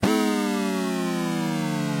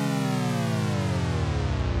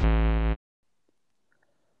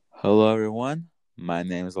Hello, everyone. My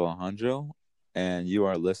name is Alejandro, and you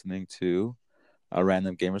are listening to a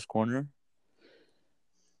Random Gamers Corner.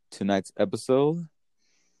 Tonight's episode,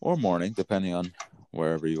 or morning, depending on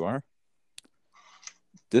wherever you are.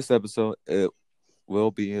 This episode it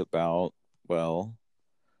will be about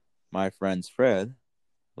my friend's Fred.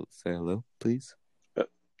 Let's say hello, please.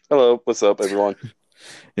 Hello, what's up, everyone?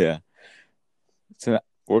 Yeah. So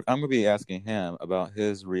I'm gonna be asking him about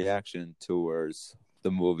his reaction towards the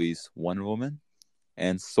movies Wonder Woman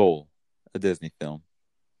and Soul, a Disney film.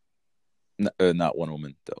 Not Wonder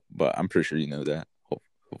Woman though, but I'm pretty sure you know that.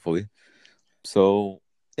 Hopefully. So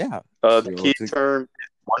yeah. The So key term is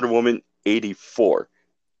Wonder Woman 84.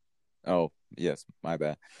 oh yes, my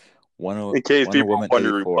bad. In case Wonder people are Woman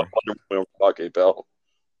wondering what 84. Wonder Woman we're talking about.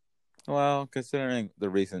 Well, considering the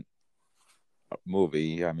recent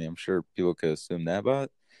movie, I mean, I'm sure people could assume that, but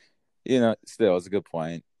still, it's a good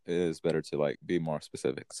point. It is better to like be more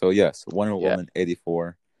specific. So yes, Wonder Yeah. Woman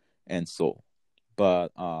 84 and Soul.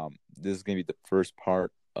 But this is gonna be the first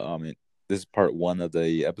part. This is part one of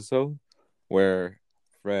the episode where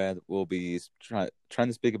Fred will be trying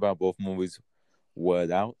to speak about both movies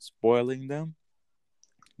without spoiling them.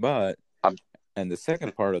 But I'm, in the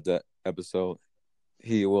second part of the episode,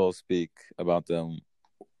 he will speak about them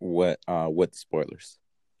with spoilers.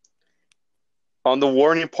 on the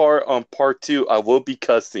warning part, on part two, I will be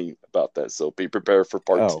cussing about that, so be prepared for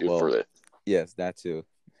part Oh two for well, it. yes, that too.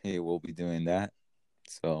 He will be doing that.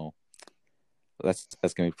 So that's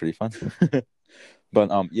gonna be pretty fun. But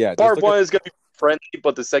yeah, just Part look at one is going to be friendly,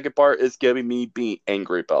 but the second part is going to be me being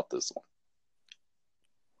angry about this one.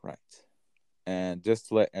 right. And just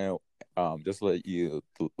to let you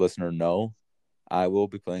the listener know, I will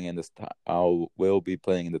be playing in this. I will be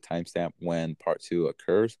playing in the timestamp when part two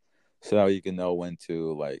occurs, so that you can know when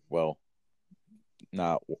to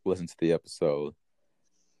not listen to the episode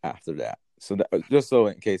after that. So that just so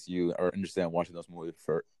in case you are interested in watching those movies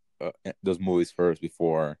first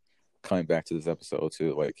before coming back to this episode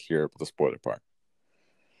to like hear the spoiler part.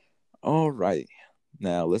 All right,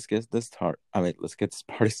 now let's get this party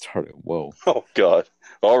started. Whoa, Oh, God.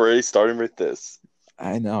 Already starting with this.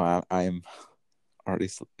 I know I'm already.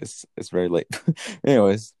 It's very late.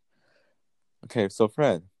 Anyways, okay. So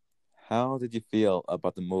Fred, how did you feel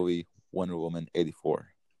about the movie Wonder Woman 84?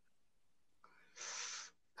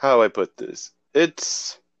 How do I put this?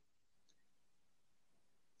 It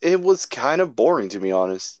was kind of boring, to be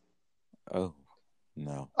honest. Oh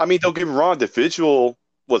no. I mean, don't get me wrong, the visual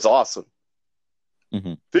was awesome.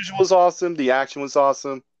 Hmm. Visual was awesome. The action was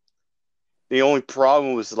awesome. The only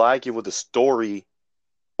problem was lacking with the story,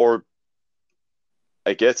 or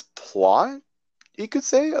I guess plot. You could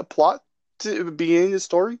say a plot to begin the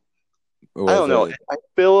story. I Was don't know. it? I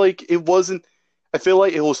feel like it wasn't. I feel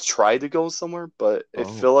like it was trying to go somewhere, but I Oh,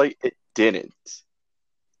 feel like it didn't.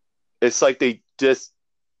 It's like they just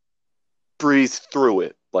breezed through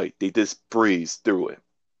it. Like they just breezed through it.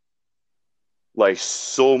 Like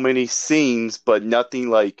so many scenes, but nothing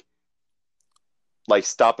like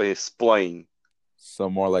stop and explain. so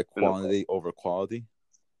more like You know, quantity over quality.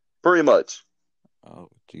 pretty much. Oh,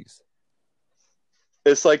 jeez.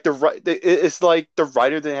 It's like the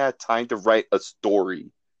writer didn't have time to write a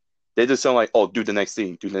story. They just sound like, oh, do the next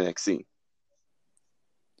scene, do the next scene.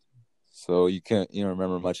 So you can't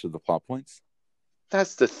remember much of the plot points?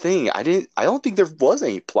 That's the thing. I don't think there was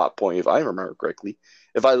any plot point if I remember correctly.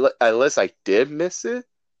 If I unless I did miss it,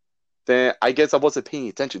 then I guess I wasn't paying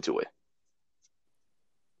attention to it.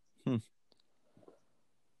 Hmm.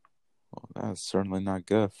 Well, that's certainly not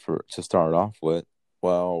good for to start off with.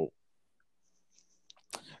 Well,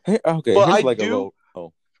 hey, okay, But here's I like a do, little.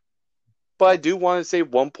 Oh, but I go. do want to say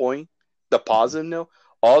one point, the Mhm. positive note.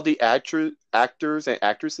 All the actors and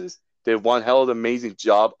actresses did one hell of an amazing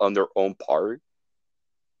job on their own part.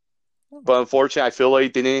 But Oh, unfortunately, I feel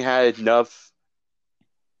like they didn't have enough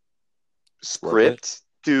work with. script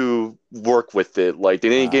to work with it. Like they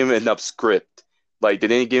didn't Ah, give him enough script. Like they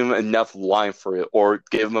didn't give him enough line for it or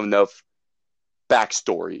give him enough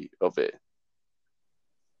backstory of it.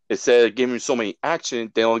 Instead of giving him so many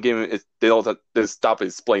action, they don't give him. They don't just stop and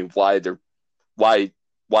explain why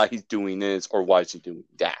why he's doing this or why she's doing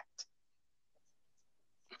that.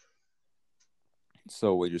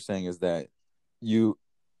 so what you're saying is that you,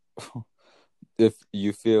 if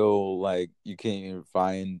you feel like you can't even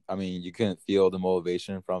find, I mean, you couldn't feel the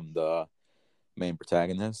motivation from the main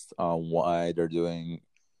protagonist on why they're doing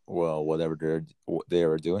whatever they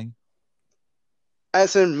are doing.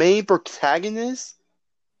 As a main protagonist,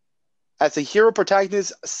 as a hero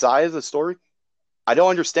protagonist side of the story, I don't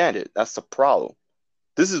understand it. That's the problem.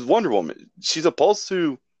 This is Wonder Woman. She's supposed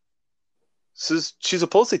to she's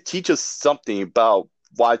supposed to teach us something about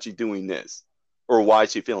why she's doing this or why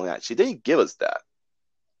she's feeling that. She didn't give us that.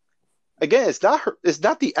 Again, it's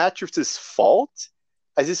not the actress's fault.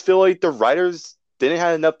 I just feel like the writers didn't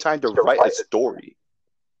have enough time to write a story.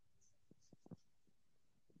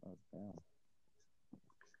 Oh, damn. You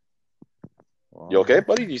Well, okay,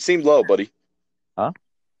 buddy? You seem low, buddy. huh?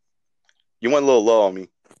 You went a little low on me.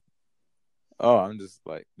 Oh, I'm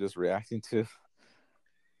just reacting to.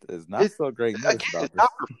 There's not It, so great news again, about it's not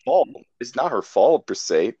this. her fault. It's not her fault per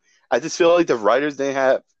se. I just feel like the writers didn't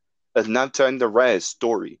have enough time to write a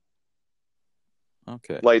story.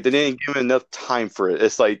 Okay. Like they didn't give enough time for it.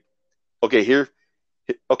 It's like, okay,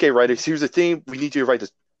 okay, writers, here's the thing. We need you to write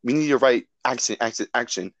this. We need you to write action, action,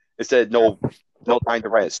 action. Instead, no time to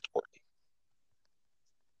write a story.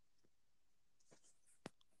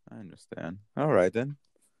 I understand. All right then.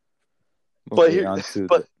 But Moving here, on to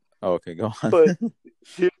but the. Oh, okay, go on. but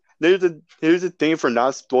here, here's the thing for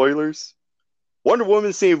non spoilers. Wonder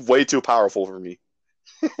Woman seemed way too powerful for me.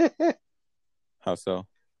 How so?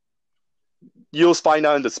 You'll find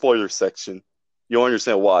out in the spoiler section. You'll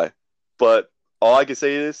understand why. But all I can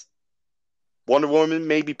say is Wonder Woman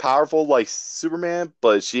may be powerful like Superman,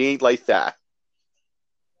 but she ain't like that.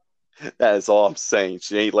 That is all I'm saying.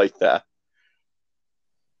 She ain't like that.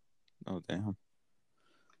 Oh, damn.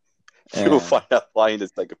 You'll And find out why in the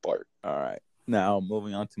second part. all right. Now,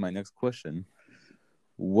 moving on to my next question.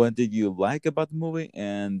 What did you like about the movie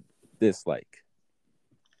and dislike?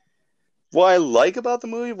 What I like about the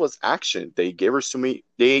movie was action. They gave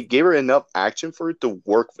her enough action for it to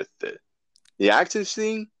work with it. The action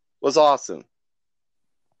scene was awesome.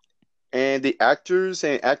 And the actors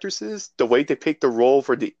and actresses, the way they picked the role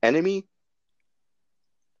for the enemy,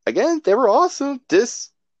 again, they were awesome.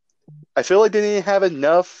 I feel like they didn't have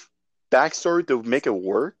enough backstory to make it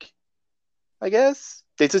work, I guess.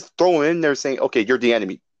 They just throw in there saying, okay, you're the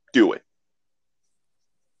enemy. Do it.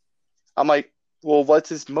 I'm like, well, what's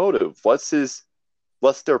his motive? What's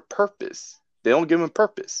their purpose? They don't give him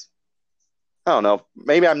purpose. I don't know.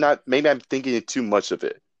 Maybe I'm thinking too much of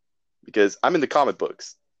it because I'm in the comic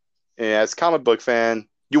books. And as a comic book fan,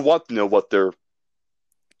 you want to know what their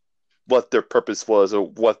purpose was or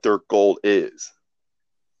what their goal is.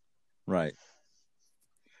 Right.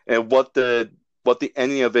 And what the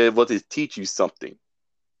ending of it was to teach you something.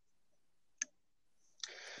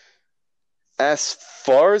 As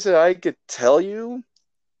far as I could tell you,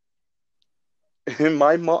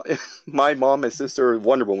 my mom my mom and sister are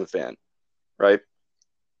Wonder Woman fan, right?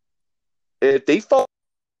 If they fall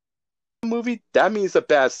in the movie, that means a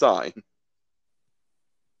bad sign.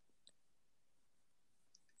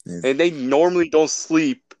 Yes. And they normally don't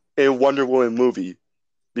sleep in Wonder Woman movie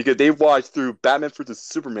because they watched through Batman vs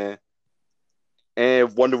Superman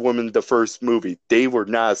and Wonder Woman the first movie. They were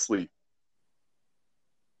not asleep.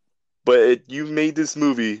 But if you made this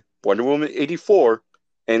movie, Wonder Woman 84,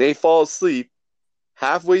 and they fall asleep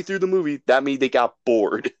halfway through the movie, that means they got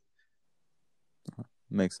bored.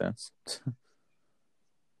 Makes sense.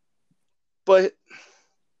 But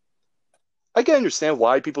I can understand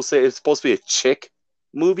why people say it's supposed to be a chick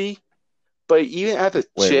movie. But even as a Wait,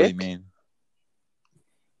 what do you chick, mean?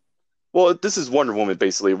 well, this is Wonder Woman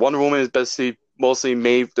basically. Wonder Woman is basically mostly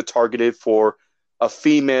made the targeted for a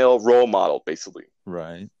female role model, basically.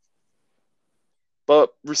 Right.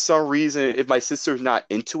 But for some reason, if my sister's not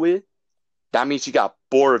into it, that means she got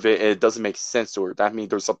bored of it and it doesn't make sense to her. That means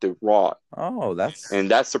there's something wrong. Oh, And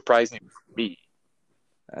that's surprising for me.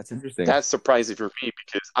 that's interesting. That's surprising for me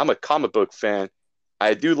because I'm a comic book fan.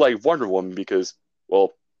 I do like Wonder Woman because,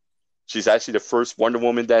 well, she's actually the first Wonder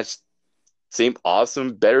Woman that seemed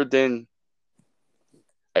awesome, better than,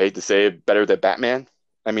 I hate to say it, better than Batman.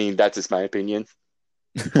 I mean, that's just my opinion.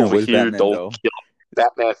 Over Which here, Batman don't though? kill me.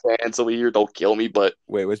 Batman fans over here, don't kill me, but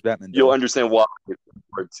Wait, which Batman you'll though? understand why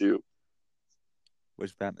part two.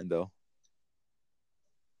 Which Batman though?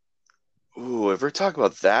 Ooh, if we're talking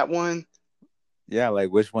about that one, Yeah, like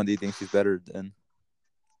which one do you think she's better than?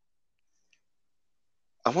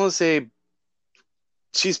 I want to say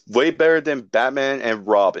she's way better than Batman and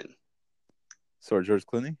Robin. Sir George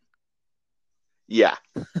Clooney? Yeah,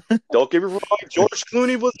 don't get me wrong. George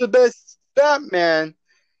Clooney was the best Batman.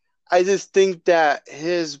 I just think that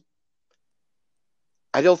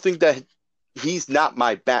I don't think that he's not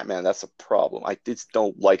my Batman. That's a problem. I just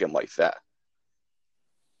don't like him like that.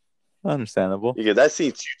 Understandable. Yeah, that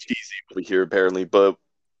seems too cheesy over here, apparently. But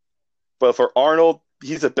for Arnold,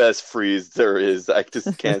 he's the best freeze there is. I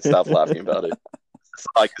just can't stop laughing about it. That's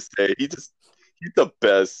all I can say. He's the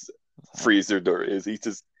best freezer there is.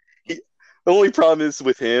 The only problem is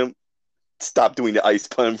with him, stop doing the ice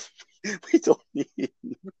punch We don't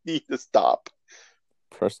need to stop.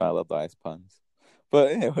 Personally, I love the ice puns.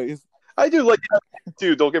 But anyways, I do like that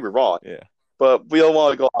too. Don't get me wrong, yeah, but we don't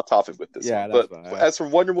want to go off topic with this yeah, one. that's But why I as asked. for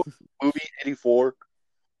Wonder Woman movie '84,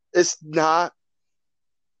 it's not.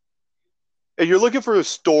 If you're looking for a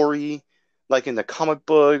story, like in the comic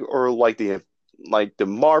book or like the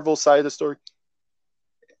Marvel side of the story,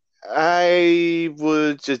 I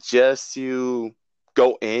would suggest you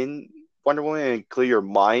go in Wonder Woman and clear your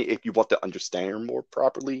mind if you want to understand her more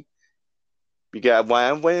properly. Because when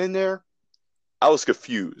I went in there, I was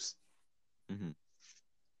confused. Hmm.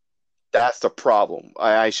 That's the problem.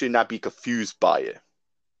 I should not be confused by it.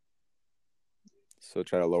 So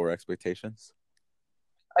try to lower expectations.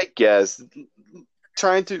 I guess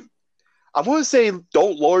trying to, I wouldn't say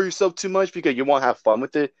don't lower yourself too much because you want to have fun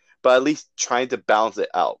with it, but at least trying to balance it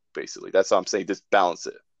out. Basically, that's what I'm saying. Just balance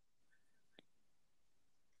it.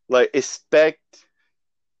 Like expecting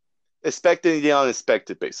the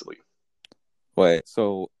unexpected. Basically, Wait,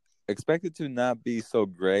 so expect it to not be so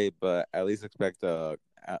great, but at least expect a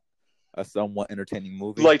somewhat entertaining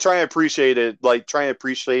movie. like trying to appreciate it. Like trying to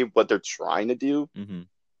appreciate what they're trying to do. Mm-hmm.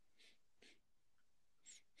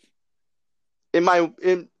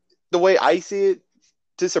 In the way I see it,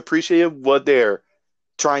 just appreciate what they're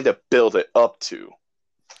trying to build it up to.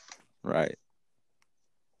 Right.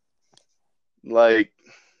 Like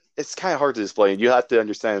it's kind of hard to explain. You have to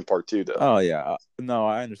understand part two, though. Oh yeah. No,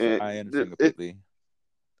 I understand. And I understand completely.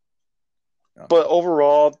 but Okay.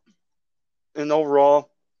 overall,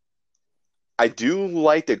 I do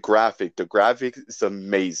like the graphic. The graphic is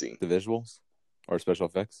amazing. The visuals or special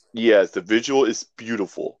effects. Yes, the visual is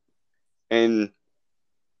beautiful, and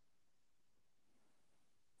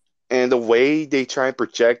the way they try and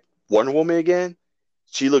project Wonder Woman again,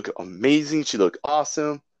 she looked amazing. She looked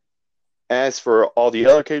awesome. As for all the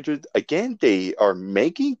other characters, again, they are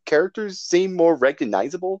making characters seem more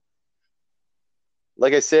recognizable.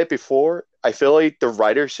 Like I said before, I feel like the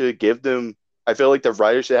writer should give them. I feel like the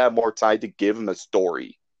writer should have more time to give them a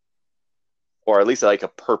story, or at least like a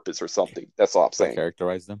purpose or something. That's all I'm Like saying.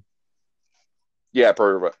 characterize them. Yeah,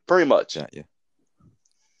 pretty much. Yeah, yeah.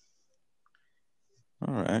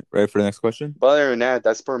 All right. Ready for the next question? But other than that,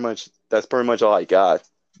 that's pretty much all I got.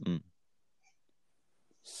 Mm.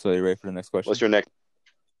 So you ready for the next question? What's your next?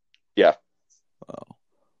 Yeah.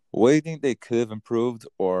 What do you think they could have improved,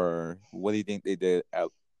 or what do you think they did?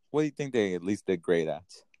 What do you think they at least did great at?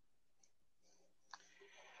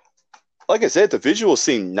 Like I said, the visuals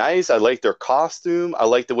seem nice. I like their costume. I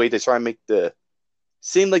like the way they try and make the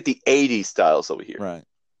seem like the '80s styles over here. Right.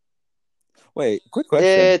 Wait, quick question.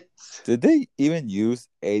 It Did they even use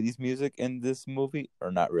 80s music in this movie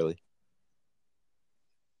or not really?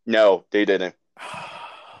 no, they didn't.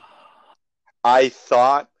 I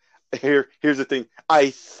thought here's the thing.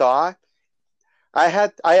 I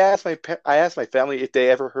asked my family if they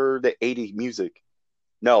ever heard the '80s music.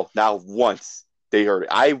 No, not once they heard it.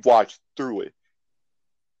 I watched through it,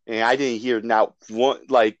 and I didn't hear not one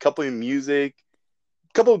like couple of music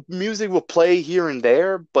will play here and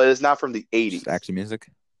there, but it's not from the '80s. Just action music?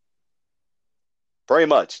 Pretty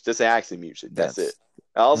much, just action music. That's it.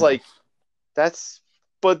 And I was like,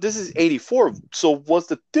 but this is '84. So what's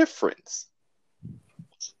the difference?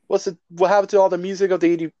 What happened to all the music of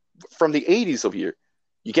from the '80s over here?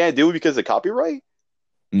 You can't do it because of copyright?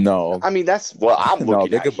 No. I mean, that's what I'm No,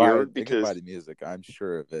 looking they at could here. they could buy the music. I'm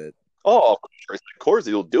sure of it. Oh, of course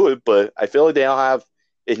they'll do it, but I feel like they don't have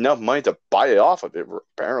enough money to buy it off of it.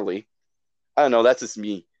 Apparently, I don't know. That's just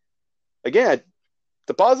me. Again,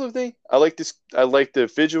 the positive thing, I like this. I like the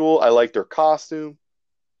visual. I like their costume.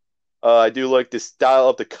 I do like the style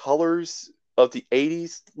of the colors of the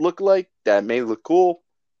 '80s look like. That may look cool.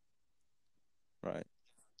 Right.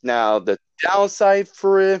 Now the downside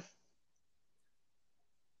for it,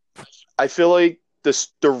 I feel like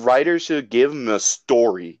the writer should give him a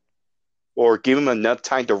story or give him enough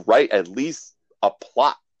time to write at least a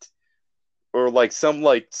plot or something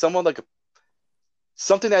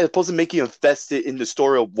that is supposed to make you invested in the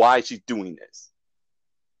story of why she's doing this.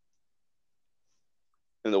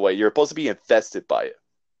 In the way you're supposed to be invested by it,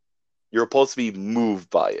 you're supposed to be moved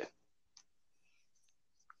by it.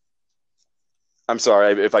 I'm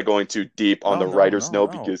sorry if I'm going too deep on the writer's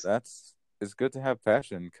note because it's good to have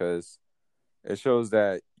passion because it shows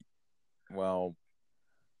that, well,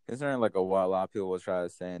 considering like a lot of people will try to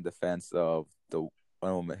say in defense of the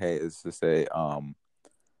woman hate is to say,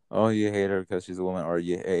 oh, you hate her because she's a woman, or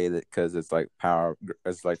you hate it because it's like power,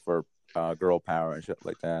 it's like for girl power and shit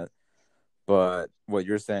like that. But what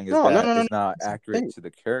you're saying is it's not accurate to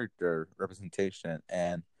the character representation,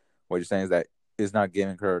 and what you're saying is that it's not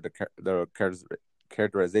giving her the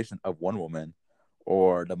characterization of Wonder Woman,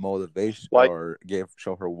 or the motivation, Like, or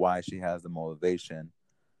show her why she has the motivation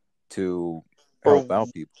to help or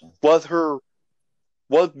out people.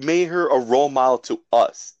 what made her a role model to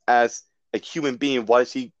us as a human being? Why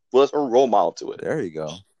she was a role model to it? There you go.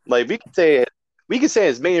 Like we can say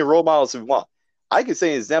as many role models as we want. I can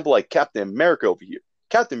say an example like Captain America over here.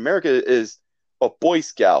 Captain America is a Boy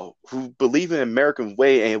Scout who believes in the American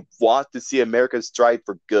way and wants to see America strive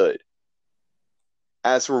for good.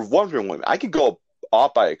 As for Wonder Woman, I could go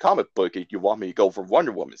off by a comic book if you want me to go for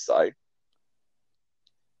Wonder Woman's side.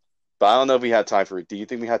 But I don't know if we had time for it. Do you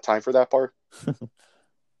think we had time for that part?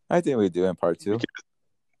 I think we do in part 2.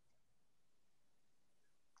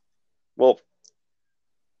 Well,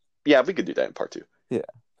 yeah, we could do that in part 2. Yeah.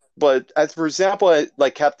 But as for example,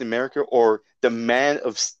 like Captain America or the Man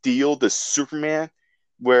of Steel, the Superman,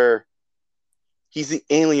 where he's an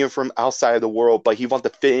alien from outside of the world, but he wants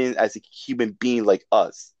to fit in as a human being like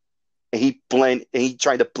us, and he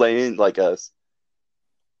trying to blend in like us,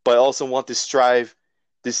 but also want to strive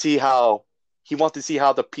to see how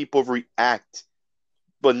the people react,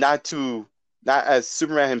 but not as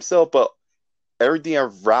Superman himself, but everything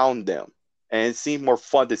around them, and it seems more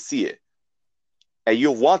fun to see it. And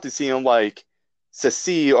you want to see him like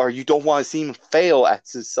succeed, or you don't want to see him fail at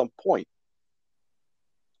some point.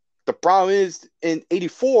 The problem is in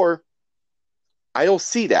 '84, I don't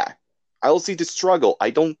see that. I don't see the struggle.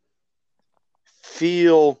 I don't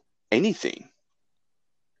feel anything.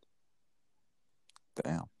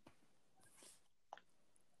 Damn.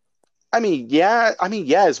 Yeah,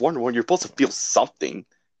 as Wonder Woman, you're supposed to feel something.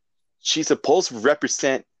 She's supposed to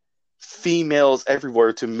represent females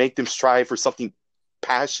everywhere to make them strive for something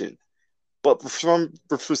passion. But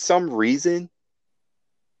for some reason,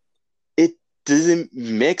 it doesn't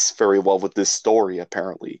mix very well with this story,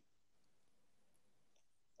 apparently.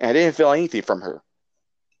 And I didn't feel anything from her.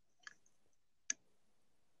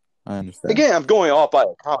 I understand. Again, I'm going off by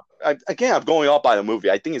the movie.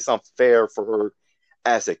 I think it's unfair for her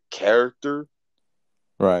as a character.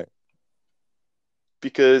 Right.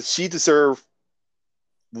 Because she deserves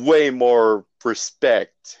way more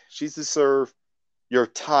respect. She deserves your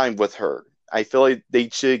time with her. I feel like they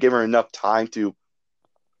should give her enough time to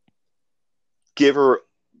give her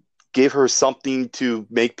something to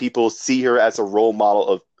make people see her as a role model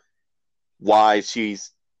of why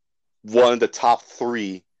she's one of the top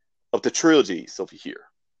 3 of the trilogies over here.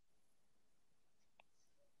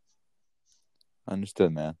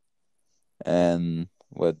 Understood, man. And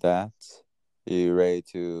with that, you ready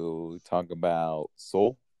to talk about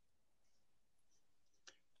Soul?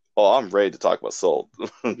 Oh, I'm ready to talk about Soul.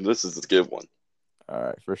 This is a good one. All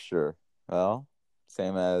right, for sure. Well,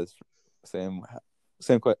 same thing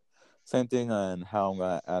on how I'm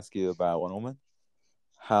gonna ask you about Wonder Woman.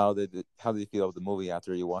 How did you feel about the movie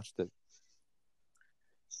after you watched it?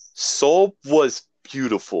 Soul was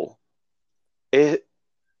beautiful. This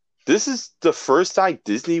is the first time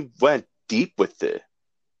Disney went deep with it.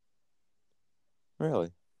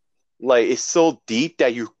 Really? Like, it's so deep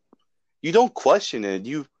that you don't question it.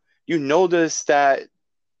 You notice that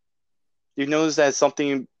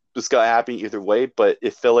something was gonna happen either way, but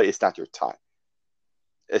it felt like it's not your time.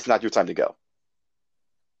 It's not your time to go.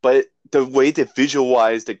 But the way they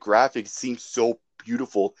visualize the graphics seems so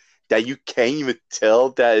beautiful that you can't even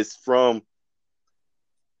tell that it's from.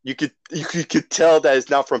 You could tell that it's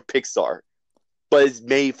not from Pixar, but it's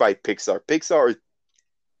made by Pixar. Pixar is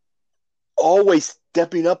always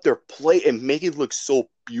stepping up their play and making it look so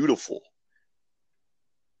beautiful.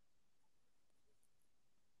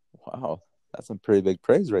 Wow, that's some pretty big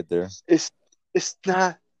praise right there. It's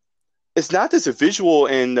not just a visual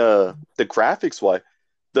and the graphics wise.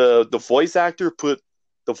 The voice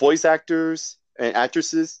actors and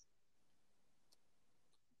actresses,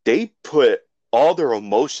 they put all their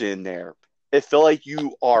emotion in there. It felt like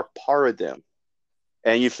you are part of them,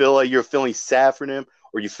 and you feel like you're feeling sad for them,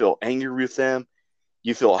 or you feel angry with them.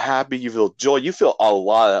 You feel happy, you feel joy, you feel a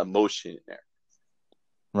lot of emotion in there.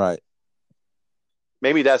 Right.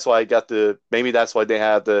 Maybe that's why they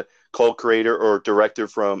have the co-creator or director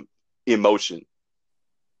from Emotion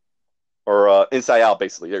or Inside Out,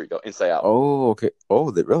 basically. There you go, Inside Out. Oh, okay. Oh,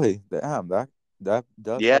 they really? Damn, that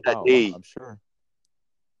does help out a lot, I'm sure.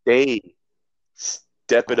 They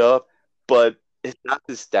step it up, but it's not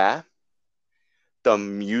just that. The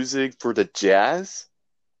music for the jazz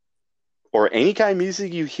or any kind of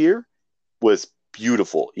music you hear was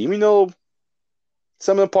beautiful. Even though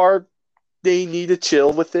some of the part they need to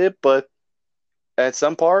chill with it, but at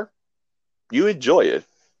some part you enjoy it.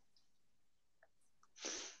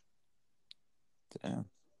 Damn.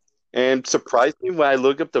 And surprisingly, when I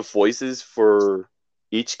look up the voices for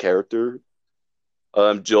each character.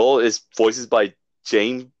 Joel is voices by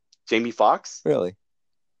Jamie Foxx. Really?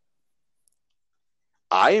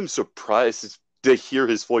 I am surprised to hear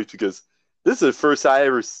his voice because this is the first I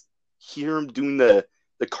ever hear him doing the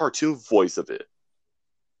cartoon voice of it.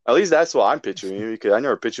 At least that's what I'm picturing because I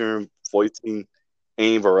never picture him voicing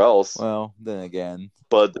anywhere else. Well, then again,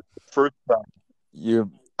 But the first time, you're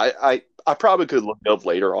I probably could look it up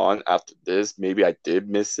later on after this. Maybe I did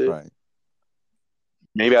miss it. right.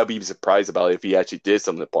 Maybe I'd be surprised about it if he actually did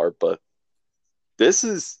some of the part. But this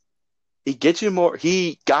is he gets you more.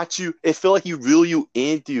 He got you. It felt like he reeled you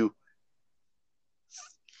into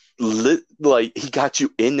like he got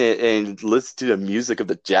you in it and listened to the music of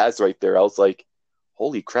the jazz right there. I was like,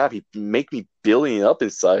 holy crap, he make me billion up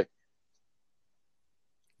inside.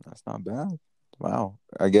 That's not bad. Wow.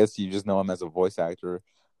 I guess you just know him as a voice actor.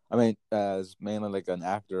 I mean, as mainly like an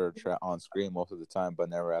actor on screen most of the time, but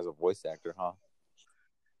never as a voice actor, huh?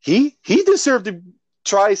 He deserved to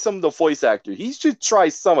try some of the voice actor. He should try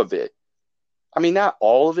some of it. I mean, not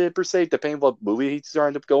all of it per se, depending on what movie he's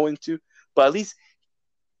trying to go into, but at least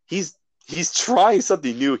he's trying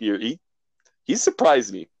something new here. He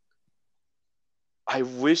surprised me. I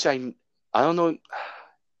wish I don't know.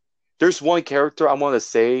 There's one character I want to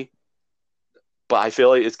say, but I feel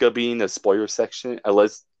like it's gonna be in the spoiler section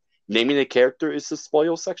unless naming the character is the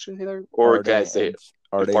spoiler section here, or can I say it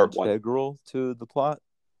Are in they part one? integral to the plot?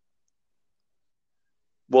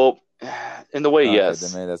 Well, in the way, Okay, yes.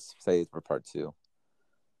 then maybe let's say it for part 2.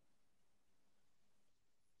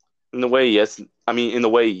 In the way, yes. I mean, in the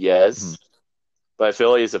way, yes. But I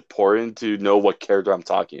feel like it's important to know what character I'm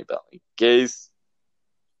talking about. In case,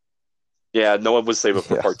 yeah, no one would save it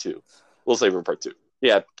for part 2. We'll save it for part 2.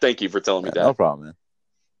 Yeah, thank you for telling me that. No problem, man.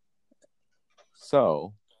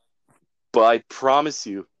 So, but I promise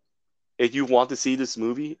you, if you want to see this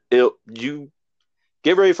movie, you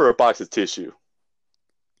get ready for a box of tissue.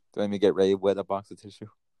 Let me get ready with a box of tissue.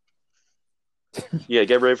 Yeah,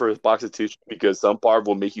 get ready for a box of tissue because some part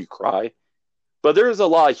will make you cry. But there's a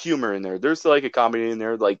lot of humor in there. There's like a comedy in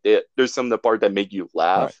there. Like there's some of the part that make you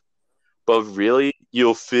laugh. Right. But really,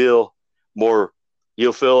 you'll feel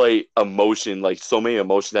like emotion, like so many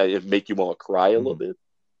emotions that it make you want to cry a little bit.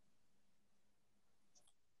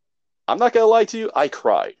 I'm not gonna lie to you, I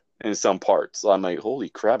cried in some parts. So I'm like, holy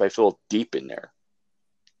crap, I feel deep in there.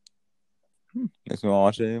 Makes me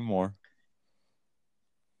want to watch it even more.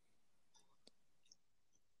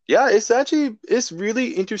 Yeah, it's really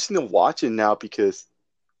interesting to watch it now because,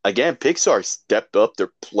 again, Pixar stepped up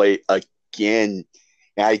their play again,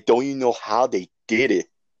 and I don't even know how they did it.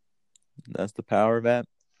 That's the power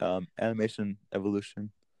of animation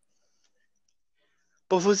evolution.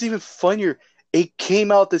 But what's even funnier, it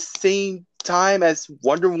came out the same time as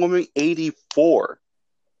Wonder Woman 84.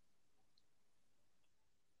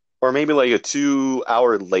 Or maybe like a 2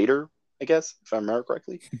 hour later, I guess, if I remember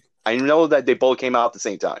correctly. I know that they both came out at the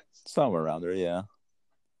same time. Somewhere around there, yeah.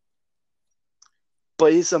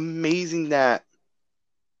 But it's amazing that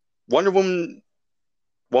Wonder Woman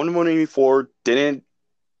 84 didn't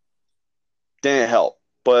help.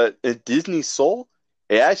 But in Disney Soul,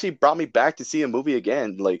 it actually brought me back to see a movie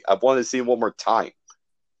again. Like, I wanted to see it one more time.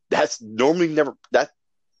 That's normally never...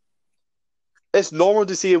 It's normal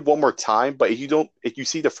to see it one more time, but if you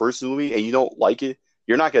see the first movie and you don't like it,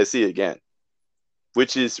 you're not going to see it again.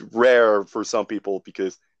 Which is rare for some people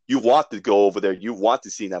because you want to go over there, you want to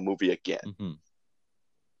see that movie again. Mm-hmm.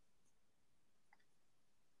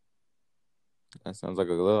 That sounds like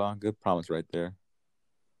a good promise right there.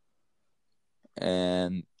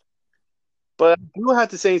 But I do have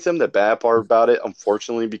to say some of the bad part about it,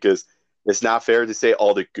 unfortunately, because it's not fair to say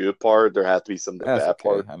all the good part. There has to be some of the bad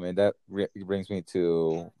part. I mean, that brings me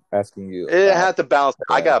to asking you. It had to bounce.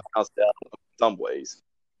 I got to bounce down in some ways.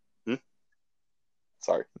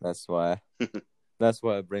 Sorry. That's why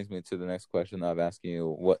it brings me to the next question of asking you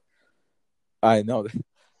what I know.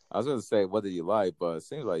 I was going to say, what did you like? But it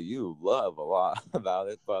seems like you love a lot about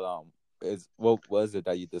it. But what was it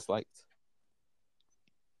that you disliked?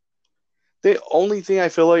 The only thing I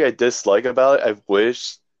feel like I dislike about it, I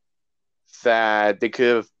wish that they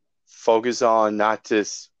could have focused on not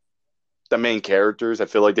just the main characters. I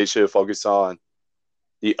feel like they should have focused on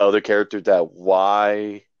the other characters, that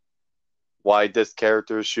why this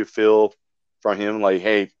character should feel from him like,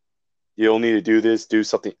 hey, you don't need to do this, do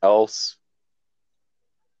something else.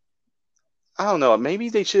 I don't know. Maybe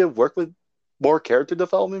they should have worked with more character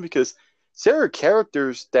development because there are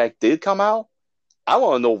characters that did come out. I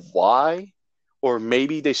want to know why, or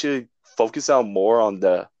maybe they should focus on more of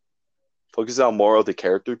the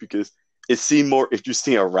character because it seemed more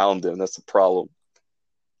interesting around them. That's the problem.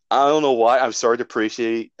 I don't know why I'm starting to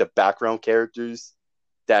appreciate the background characters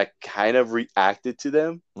that kind of reacted to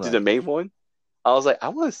them, to the Right. main one. I was like, I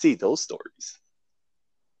want to see those stories.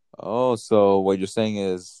 Oh, so what you're saying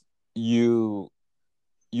is you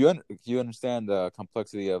you understand the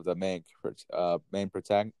complexity of the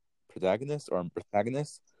protagonist or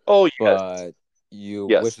protagonist, Oh yes, but you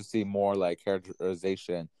wish yes, to see more like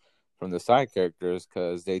characterization from the side characters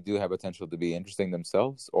because they do have potential to be interesting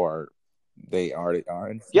themselves, or they already are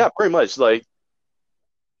interesting. yeah, pretty much. Like,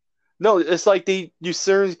 no, it's like they you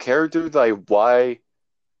certain characters like why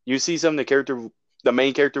you see some of the character, the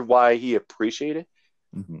main character, why he appreciated,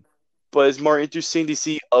 Mm-hmm. but it's more interesting to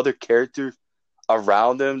see other characters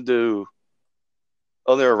around them do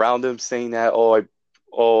other around them saying that. Oh,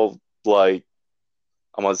 like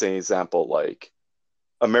I'm gonna say an example, like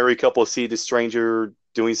a married couple see the stranger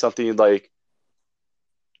doing something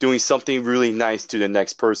really nice to the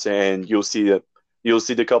next person, and you'll see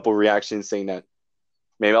the couple reaction saying that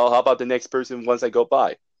maybe I'll help out the next person once I go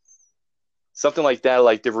by. Something like that,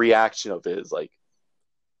 like the reaction of it is like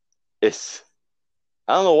it's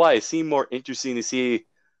I don't know why it seemed more interesting to see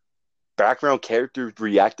background characters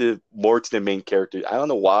reacted more to the main character. I don't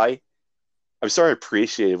know why. I'm starting to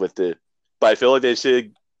appreciate it with it, but I feel like they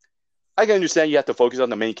should. I can understand you have to focus on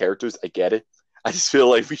the main characters. I get it. I just feel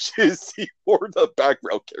like we should see more of the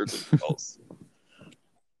background characters themselves.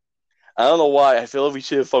 I don't know why. I feel like we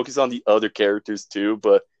should focus on the other characters too,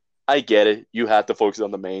 but I get it. You have to focus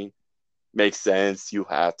on the main. Makes sense. You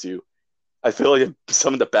have to. I feel like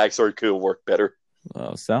some of the backstory could have worked better.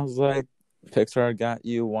 Well, sounds like Pixar got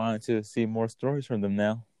you wanting to see more stories from them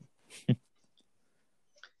now.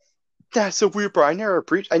 That's so weird, bro. I never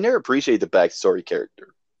appreciate the backstory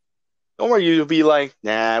character. Don't worry, you'll be like,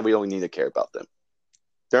 nah, we don't need to care about them.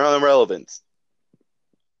 They're irrelevant.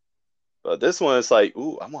 But this one is like,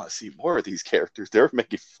 ooh, I want to see more of these characters. They're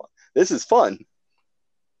making fun. This is fun.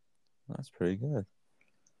 That's pretty good.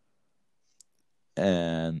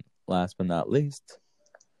 And last but not least,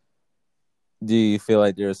 do you feel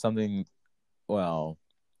like there's something, well,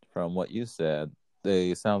 from what you said,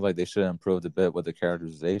 they sounds like they should have improved a bit with the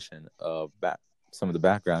characterization of some of the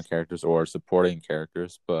background characters or supporting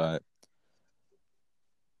characters, but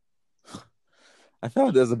I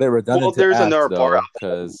felt it was a bit Well, redundant to there's ask another part. though,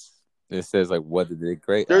 because it says like what did they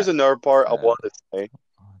great There's at? another part I Uh, want to say.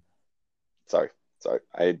 Sorry, sorry.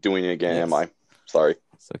 I doing it again. Am yes, I? Sorry.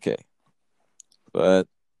 it's okay, but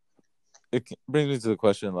it brings me to the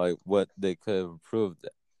question like what they could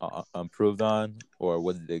have improved on, or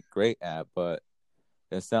what did they great at, but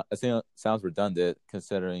it sounds redundant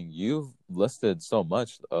considering you've listed so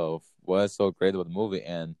much of what's so great about the movie,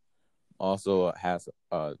 and also has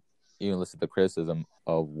even listed the criticism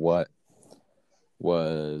of what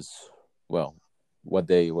was well, what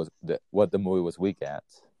the movie was weak at.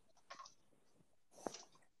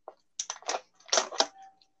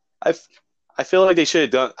 I I feel like they should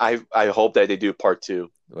have done. I hope that they do part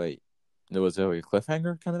two. Wait, there was a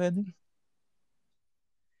cliffhanger kind of ending. Oh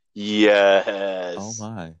Yes,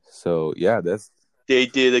 my! So yeah, that's they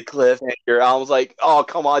did a cliffhanger. I was like, oh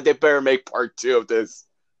come on, they better make part two of this.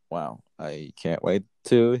 wow. I can't wait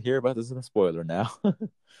to hear about this in a spoiler now.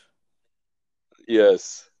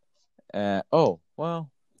 Yes. Oh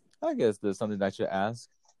well, I guess there's something I should ask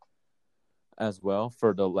as well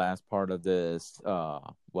for the last part of this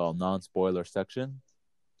non-spoiler section.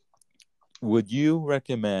 Would you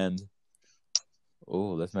recommend,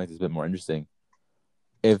 oh, let's make this a bit more interesting,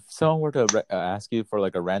 if someone were to ask you for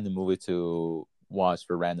like a random movie to watch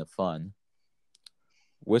for random fun,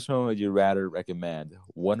 which one would you rather recommend,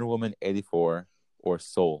 Wonder Woman 84 or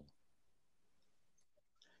Soul?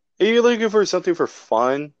 If you're looking for something for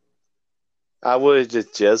fun, I would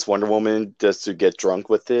just Wonder Woman just to get drunk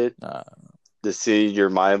with it, uh, to see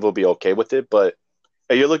your mind will be okay with it. But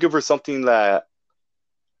if you're looking for something that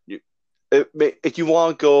you, if you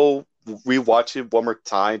want to go rewatch it one more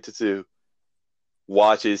time to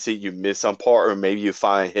watch it, see you miss some part, or maybe you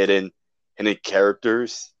find hidden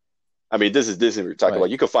characters. I mean, this is Disney we're talking right, about.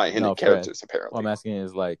 You can find hidden no, Fred, characters what I'm apparently. asking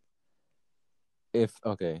is like, if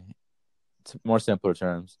okay, more simpler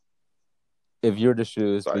terms, if you're to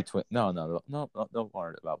choose Sorry. between, no, don't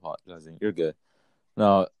worry about apologizing, you're good.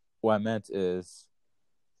 No, what I meant is,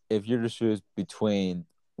 if you're to choose between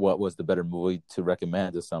what was the better movie to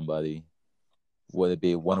recommend to somebody, would it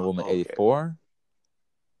be Wonder Woman Okay. 84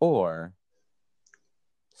 or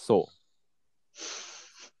Soul?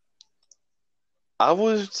 I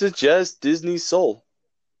would suggest Disney Soul.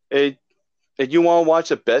 It, if you want to watch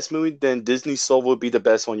the best movie, then Disney Soul would be the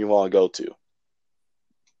best one you want to go to.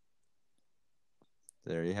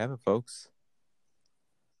 There you have it, folks.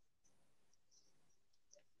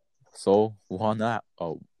 Soul won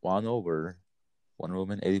over Wonder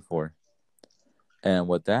Woman 84. And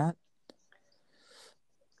with that,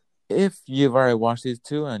 if you've already watched these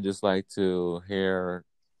two and just like to hear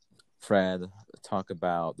Fred talk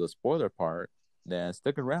about the spoiler part, then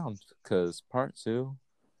stick around because part 2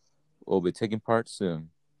 will be taking part soon.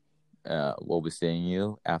 We'll be seeing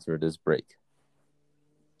you after this break.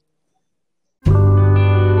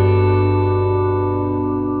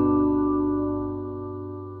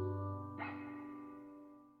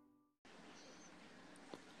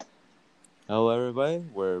 Hello, everybody.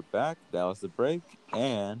 We're back. That was the break.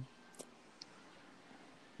 And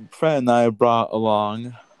Fred and I brought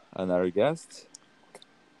along another guest,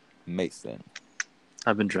 Mason.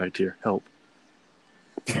 I've been dragged here. Help.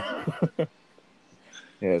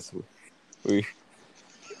 Yes, we.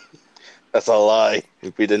 That's a lie.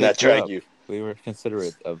 We did not drag you. We were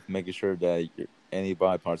considerate of making sure that any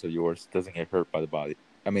body parts of yours doesn't get hurt by the body.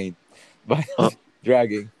 I mean, by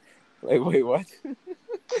dragging. Like, wait, what?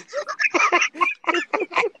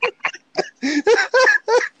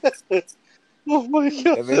 Oh my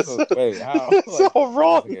god! Wait, how? That's so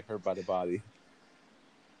wrong. Doesn't get hurt by the body.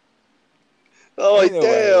 Oh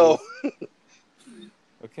anyway, damn!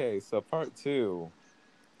 Okay, so part 2.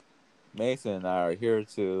 Mason and I are here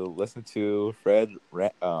to listen to Fred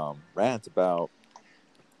rant about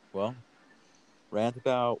Wonder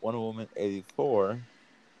Woman 84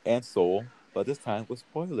 and Soul, but this time with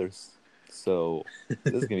spoilers. So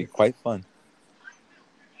this is gonna be quite fun.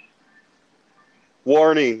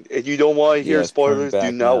 Warning: if you don't want to hear spoilers,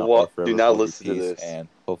 do not listen to this, and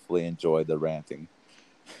hopefully enjoy the ranting.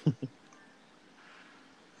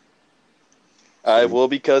 I will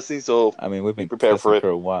be cussing, so I mean, we've been prepared for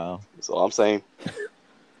a while. That's all I'm saying.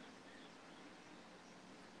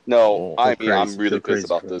 No, I'm really pissed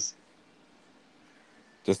about this.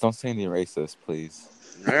 Just don't say any racist, please.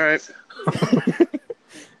 All right.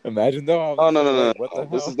 Imagine though. Oh no! What the hell?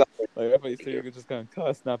 This is not. Like, I thought you said you were just gonna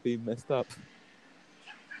cuss, not be messed up.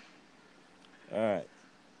 All right,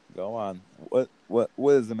 go on. What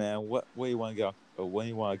is it, man? What do you want to get off? What do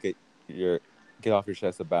you want to get off your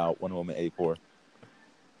chest about Wonder Woman 84?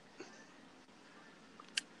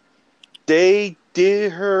 They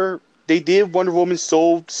did Wonder Woman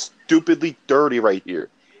so stupidly dirty right here.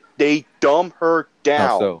 They dumb her down.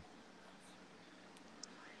 How so?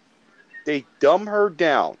 They dumb her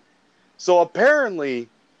down. So apparently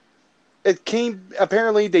they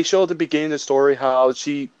showed at the beginning of the story how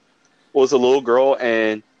she was a little girl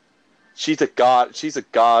and she's a god. She's a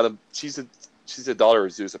daughter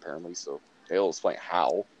of Zeus apparently. So they'll explain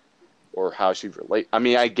how or how she relate. I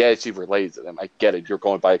mean, I get she relates to them. I get it. You're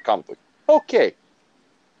going by a comic book. Okay.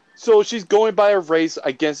 So she's going by a race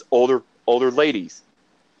against older ladies.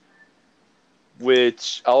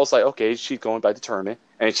 Which I was like, okay, she's going by the tournament.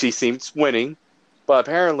 And she seems winning. But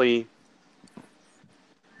apparently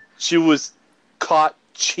she was caught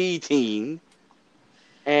cheating.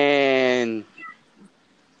 And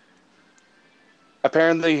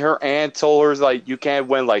apparently her aunt told her, like, you can't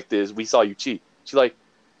win like this. We saw you cheat. I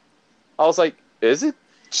was like, is it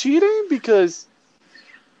cheating? Because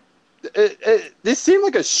this seemed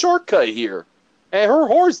like a shortcut here. And her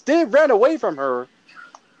horse did run away from her.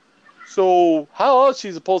 So how else is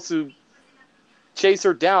she supposed to chase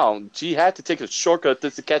her down? She had to take a shortcut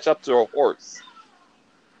just to catch up to her horse.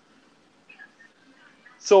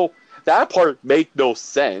 So that part made no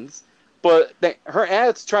sense. But her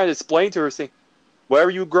aunt's trying to explain to her, saying, wherever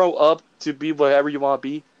you grow up to be whatever you want to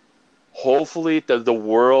be, hopefully the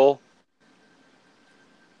world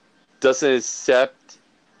doesn't accept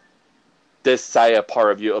this side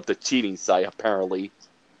part of you, of the cheating side, apparently.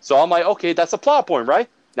 So I'm like, okay, that's a plot point, right?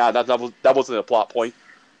 No, that wasn't a plot point.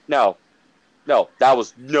 No, that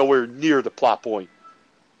was nowhere near the plot point.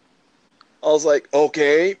 I was like,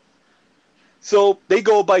 okay. So they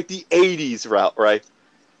go by the 80s route, right?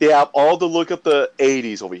 They have all the look of the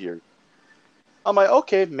 80s over here. I'm like,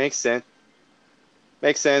 okay, makes sense.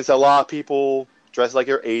 Makes sense. A lot of people dress like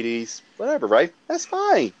their 80s. Whatever, right? That's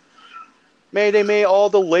fine. Man, they made all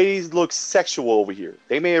the ladies look sexual over here.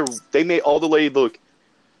 They made all the ladies look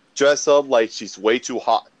dressed up like she's way too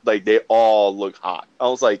hot. Like, they all look hot. I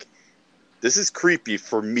was like, this is creepy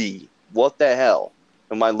for me. What the hell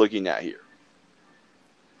am I looking at here?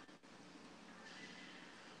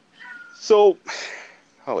 So,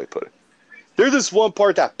 how do I put it? There's this one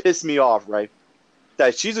part that pissed me off, right?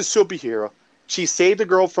 That she's a superhero. She saved the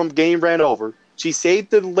girl from getting ran over. She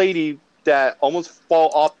saved the lady that almost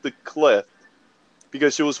fall off the cliff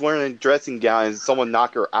because she was wearing a dressing gown and someone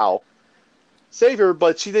knocked her out. Save her,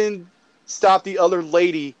 but she didn't stop the other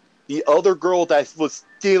lady, the other girl that was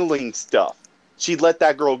stealing stuff. she let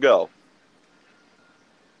that girl go.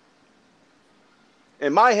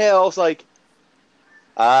 In my head, I was like,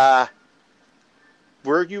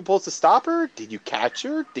 were you supposed to stop her? Did you catch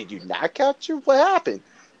her? Did you not catch her? What happened?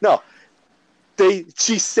 No,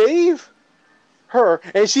 she saved her,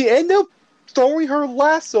 and she ended up throwing her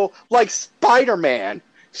lasso like Spider-Man.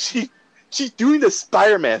 She's doing the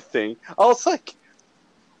Spider-Man thing. I was like,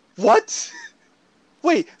 what?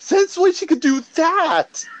 Wait, since when she could do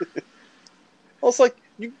that? I was like,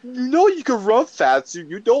 you know you can run fast.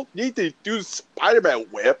 You don't need to do Spider-Man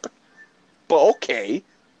whip. But okay.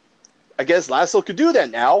 I guess Lasso could do that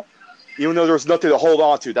now. Even though there was nothing to hold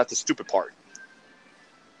on to. That's the stupid part.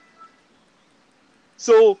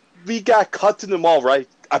 So we got cut to the mall, right?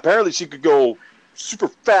 Apparently she could go super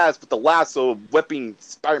fast with the lasso whipping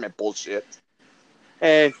Spider-Man bullshit.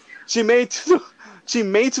 And she made to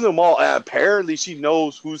the mall, and apparently she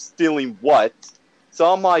knows who's stealing what.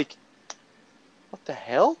 So I'm like, what the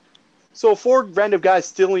hell? So 4 random guys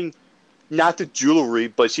stealing not the jewelry,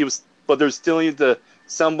 but they're stealing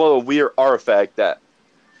some weird artifact that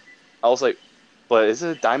I was like, but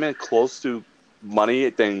isn't a diamond close to money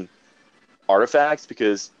than artifacts?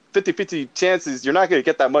 Because 50-50 chances you're not going to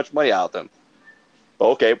get that much money out of them. But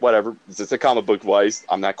okay, whatever. It's a comic book wise.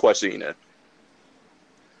 I'm not questioning it.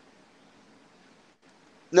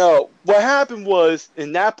 No, what happened was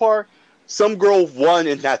in that part, some girl won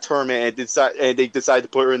in that tournament and they decided to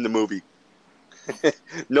put her in the movie.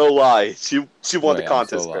 No lie, she won the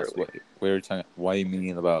contest. I'm so lost. Why are you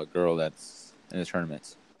meaning about a girl that's in the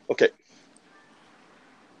tournaments? Okay,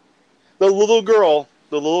 the little girl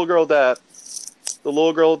that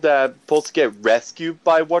supposed to get rescued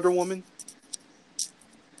by Wonder Woman.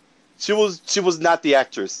 She was not the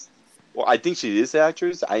actress. Well, I think she is the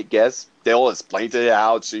actress. I guess they'll explain to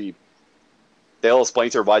her they'll explain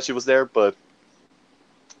to her why she was there, but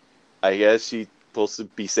I guess she's supposed to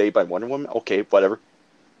be saved by Wonder Woman. Okay, whatever.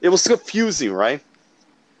 It was confusing, right?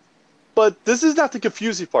 But this is not the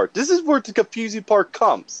confusing part. This is where the confusing part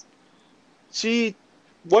comes.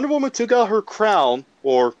 Wonder Woman took out her crown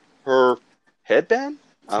or her headband.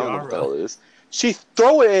 I don't know what the hell it is. She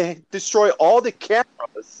threw it and destroyed all the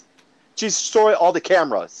cameras. She destroyed all the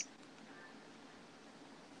cameras.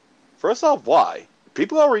 First off, why?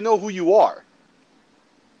 People already know who you are.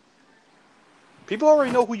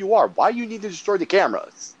 Why do you need to destroy the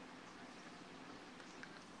cameras?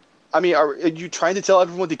 I mean, are you trying to tell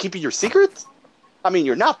everyone to keep your secret? I mean,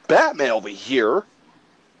 you're not Batman over here.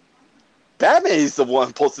 Batman is the one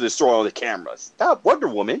supposed to destroy all the cameras, not Wonder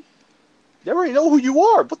Woman. They already know who you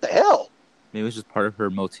are. What the hell? Maybe it's just part of her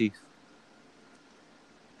motif.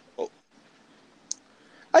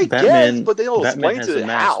 I guess, but they don't Batman explain has to a it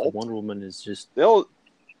mask. how. Wonder Woman is just her they'll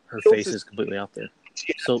face just- is completely out there.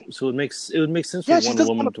 So it would make sense Yeah, for she Wonder doesn't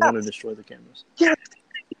Woman want to a want to mask. destroy the cameras. Yeah.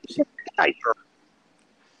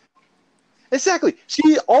 Exactly.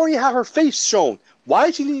 She already had her face shown. Why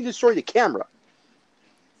did she need to destroy the camera?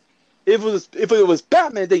 If it was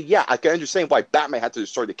Batman, then yeah, I can understand why Batman had to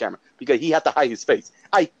destroy the camera because he had to hide his face.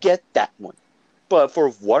 I get that one. But for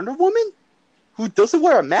Wonder Woman, who doesn't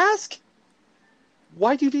wear a mask,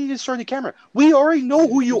 why do you need to destroy the camera? We already know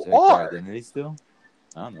who you are. Identity still?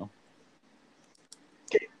 I don't know.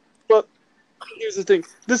 Okay, but here's the thing.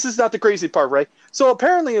 This is not the crazy part, right? So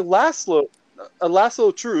apparently, Laszlo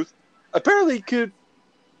Truth, apparently could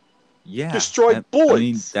destroy bullets. I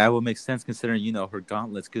mean, that would make sense considering, her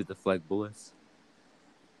gauntlets could deflect bullets.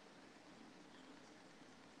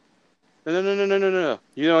 No.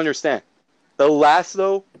 You don't understand. The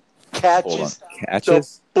lasso catches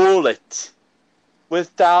the bullet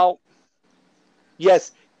without...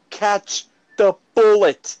 Yes, catch the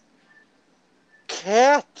bullet.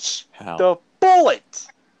 Catch the bullet.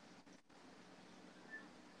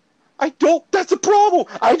 That's the problem.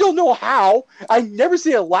 I don't know how. I never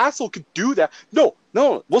seen a lasso could do that. No.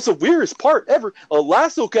 What's the weirdest part ever? A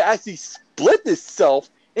lasso could actually split itself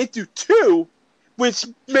into 2, which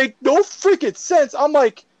make no freaking sense. I'm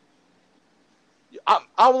like,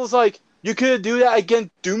 I was like, you could do that against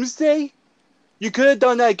Doomsday? You could have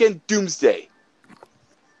done that against Doomsday.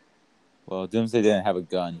 Well, Doomsday didn't have a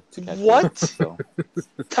gun to catch What? So.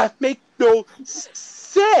 That make no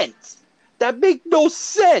sense.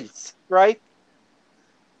 Right?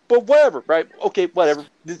 But whatever, right? Okay, whatever.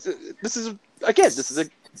 This is a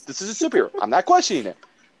superhero. I'm not questioning it.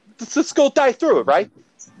 Let's go dive through it, right?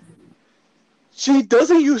 She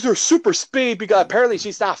doesn't use her super speed because apparently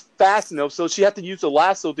she's not fast enough, so she had to use the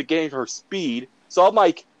lasso to gain her speed. So I'm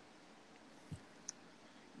like,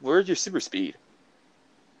 where's your super speed?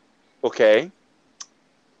 Okay.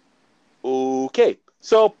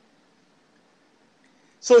 So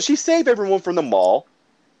So she saved everyone from the mall.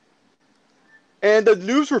 And the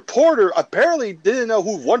news reporter apparently didn't know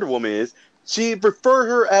who Wonder Woman is. She referred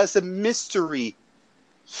her as a mystery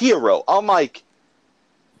hero. I'm like,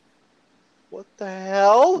 what the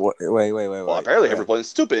hell? Wait. Well, apparently everyone's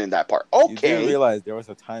stupid in that part. You did Okay. realize there was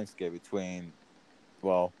a time skip between,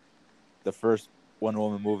 well, the first Wonder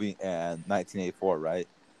Woman movie and 1984, right?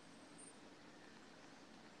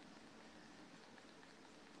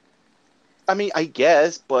 I mean, I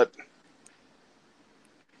guess, but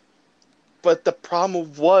the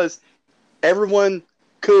problem was everyone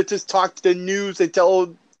could just talk to the news and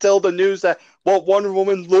tell the news that what Wonder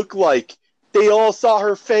Woman looked like. They all saw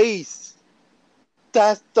her face.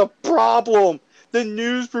 That's the problem. The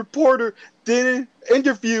news reporter didn't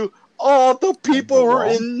interview all the people who were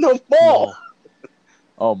in the mall.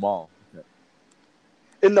 Oh, mall. Okay.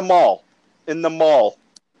 In the mall.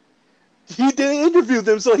 He didn't interview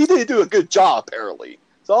them, so he didn't do a good job, apparently.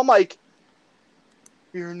 So I'm like,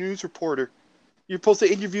 you're a news reporter. You're supposed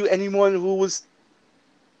to interview anyone who was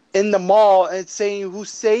in the mall and saying who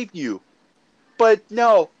saved you. But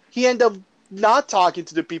no, he ended up not talking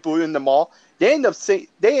to the people in the mall. He ended up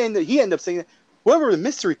saying, whoever the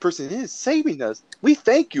mystery person is saving us, we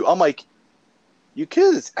thank you. I'm like, you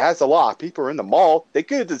could have asked a lot of people in the mall. They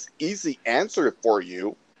could have just easily answered it for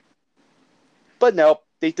you. But no,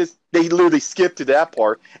 they literally skipped to that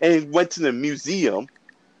part and went to the museum.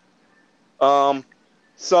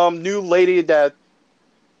 Some new lady that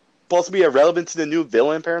supposed to be irrelevant to the new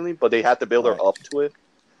villain apparently, but they had to build her up to it.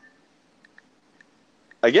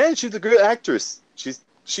 Again, she's a good actress.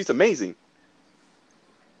 She's amazing.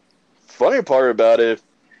 Funny part about it,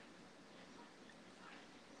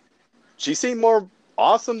 she seemed more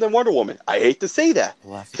awesome than Wonder Woman. I hate to say that.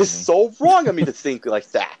 It's so wrong of me to think like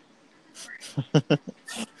that.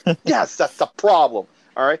 Yes, that's the problem.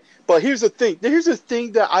 All right, but here's the thing. Here's the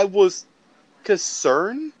thing that I was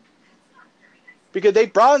concerned because they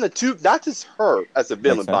brought in the two, not just her as a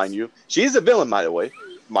villain, mind you. She is a villain, by the way,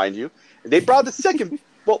 mind you. And they brought the second.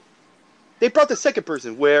 Well, they brought the second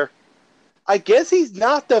person where I guess he's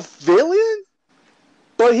not the villain,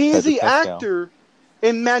 but he is the actor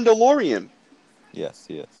in Mandalorian. Yes,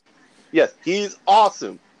 he is. Yes, he's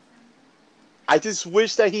awesome. I just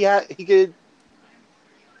wish that he could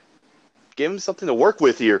give him something to work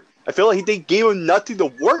with here. I feel like they gave him nothing to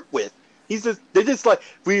work with. They're just like,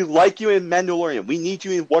 we like you in Mandalorian. We need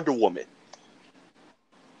you in Wonder Woman.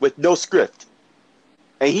 With no script.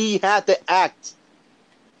 And he had to act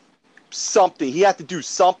something. He had to do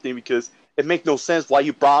something because it makes no sense why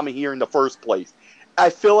you brought him here in the first place. I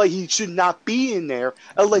feel like he should not be in there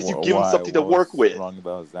unless you give him something to work with. What was wrong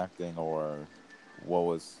about his acting, or what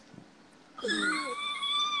was...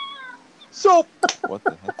 So, what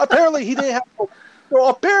the heck? Apparently he didn't have... So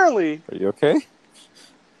apparently... Are you okay?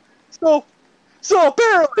 So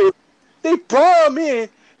apparently they brought him in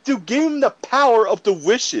to give him the power of the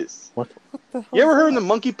wishes. What the hell? You ever heard of the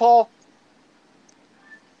monkey paw?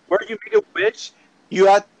 Where you make a wish,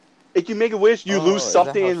 if you make a wish, you lose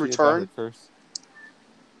something in return.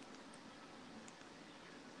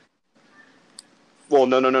 Well,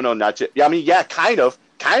 no, not yet. Yeah, I mean, yeah, kind of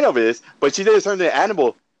is, but she didn't turn into an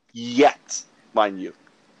animal yet, mind you.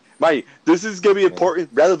 This is gonna be important,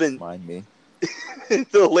 relevant. Mind me.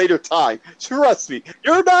 Until a later time. Trust me,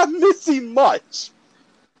 you're not missing much.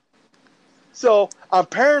 So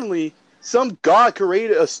apparently, some god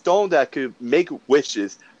created a stone that could make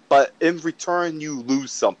wishes, but in return you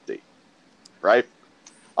lose something, right?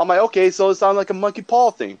 I'm like, okay, so it sounds like a monkey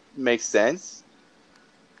paw thing. Makes sense.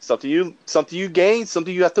 Something you gain,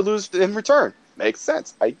 something you have to lose in return. Makes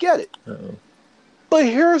sense. I get it. Uh-oh. But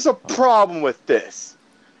here's a problem with this.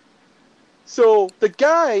 So the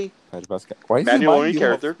guy, Mandalorian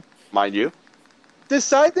character, mind you,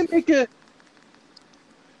 decided to make it.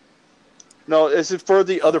 No, is it for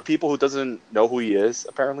the other people who doesn't know who he is?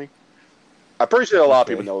 Apparently, I'm pretty sure a lot of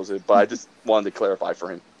people knows it, but I just wanted to clarify for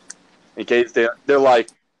him, in case they're like,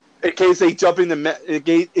 in case they jump in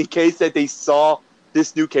in case that they saw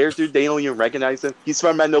this new character, they don't even recognize him. He's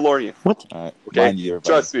from Mandalorian. What? Okay,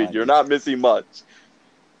 trust me, you're not missing much.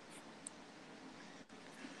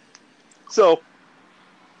 So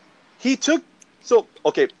they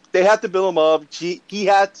had to build him up.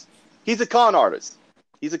 He's a con artist.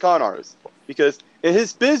 He's a con artist because in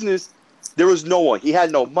his business there was no one. He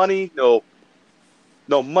had no money, no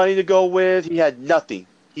money to go with. He had nothing.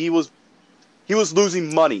 He was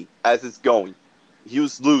losing money as it's going. He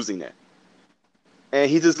was losing it, and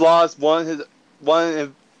he just lost one what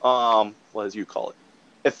do you call it,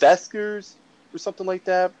 investors or something like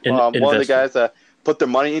that. One of the guys that put their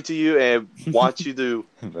money into you and want you to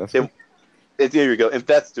there you go,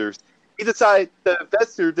 investors. The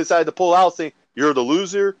investor decided to pull out, saying, "You're the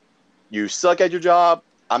loser. You suck at your job.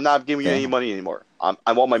 I'm not giving you any money anymore.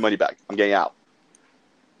 I want my money back. I'm getting out."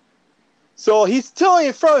 So he's telling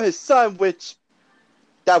in front of his son, which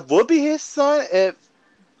that would be his son if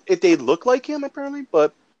they look like him, apparently.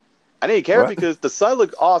 But I didn't care because the son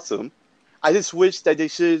looked awesome. I just wish that they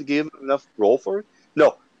should give him enough role for it.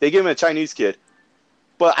 No, they gave him a Chinese kid.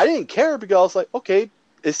 But I didn't care because I was like, okay,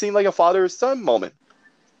 it seemed like a father-son moment.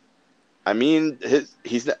 I mean,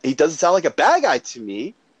 he doesn't sound like a bad guy to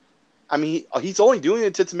me. I mean, he's only doing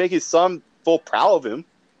it to make his son feel proud of him.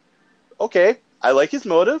 Okay, I like his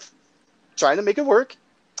motive. Trying to make it work.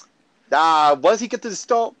 Once he get to the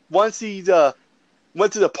stone, once he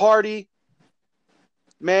went to the party,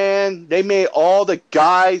 man, they made all the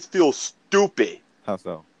guys feel stupid. How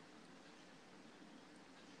so?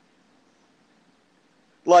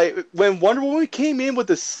 Like, when Wonder Woman came in with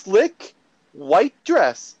the slick white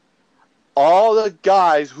dress, all the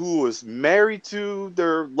guys who was married to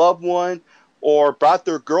their loved one or brought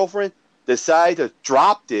their girlfriend decided to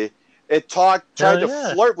drop it and tried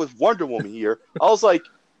to flirt with Wonder Woman here. I was like,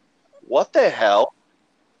 what the hell?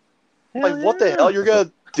 What the hell? You're going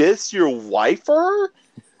to diss your wife for her?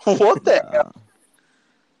 What the hell?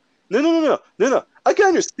 No. I can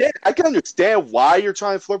understand why you're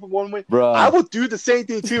trying to flirt with Wonder Woman. Bruh. I will do the same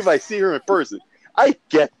thing too if I see her in person. I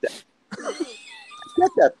get that.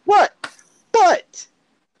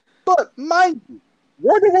 But mind you,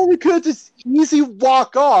 Wonder Woman could just easily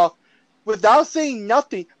walk off without saying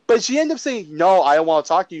nothing. But she ended up saying, "No, I don't want to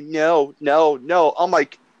talk to you. No." I'm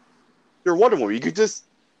like, you're Wonder Woman. You could just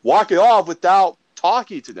walk it off without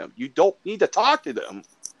talking to them. You don't need to talk to them.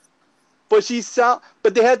 But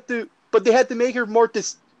they had to make her more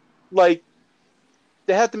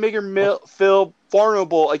they had to make her feel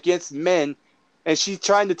vulnerable against men, and she's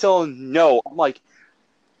trying to tell them no. I'm like,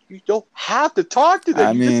 you don't have to talk to them.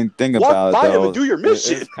 I mean, think about walk by it, them and do your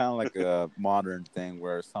mission. It's kind of like a modern thing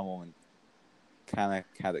where someone kind of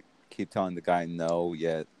had to keep telling the guy no,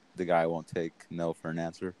 yet the guy won't take no for an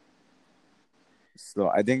answer. So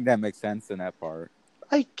I think that makes sense in that part.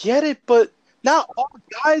 I get it, but not all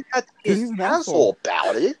guys have to be an asshole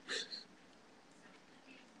about it.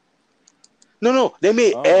 No, they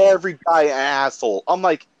made every guy an asshole. I'm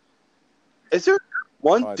like, is there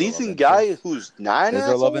one decent guy who's not an asshole? Is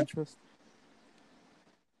there a love interest?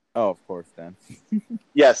 Oh, of course, then.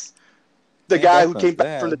 Yes. The guy who came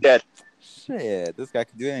back from the dead. Shit, this guy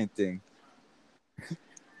can do anything.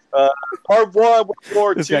 Part 1, World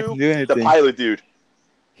War II, the pilot dude.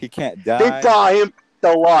 He can't die. They brought him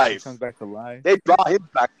to life. He comes back to life. They brought him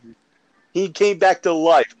back. He came back to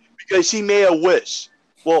life because she made a wish.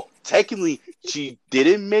 Well, technically, she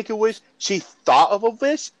didn't make a wish. She thought of a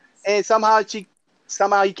wish, and somehow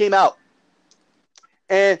he came out.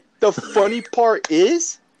 And the funny part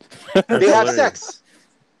is, they have sex.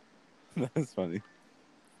 That's funny.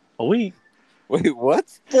 A week. Wait, what?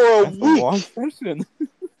 For a week. A long session.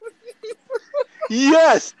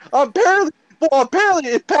 Yes. Apparently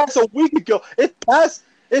it passed a week ago. It passed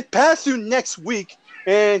through next week,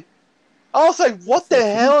 and I was like, what the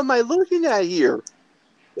hell am I looking at here?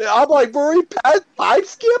 I'm like, we're already past 5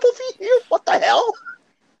 scandals here? What the hell?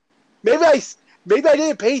 Maybe I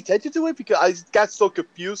didn't pay attention to it because I got so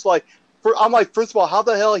confused. I'm like, first of all, how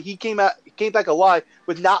the hell he came back alive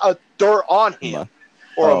with not a dirt on him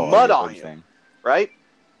or a mud on him, right?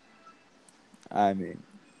 I mean,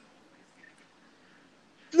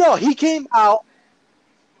 no, he came out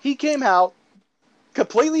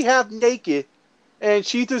completely half naked, and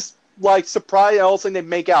she just surprised, and all of a sudden they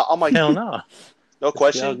make out. I'm like, hell no. No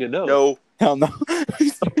question. No. Hell no.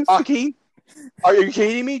 Talking? Are you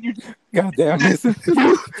kidding me? God damn it.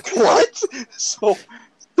 What?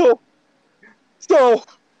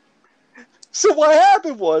 So what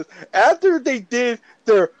happened was, after they did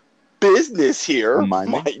their business here,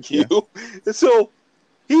 mind you, so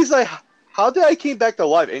he's like, how did I came back to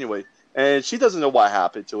life anyway? And she doesn't know what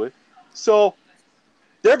happened to it. So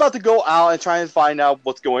they're about to go out and try and find out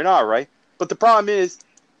what's going on, right? But the problem is,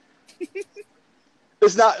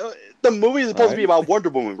 it's not. The movie is supposed to be about Wonder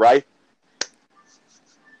Woman, right?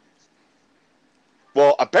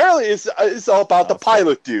 Well, apparently it's all about the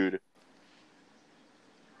pilot dude.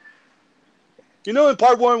 You know, in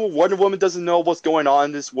part 1, Wonder Woman doesn't know what's going on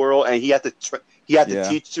in this world, and he had to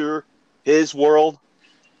teach her his world.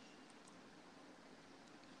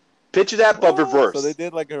 Picture that, but reverse. So they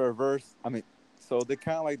did a reverse. I mean, so they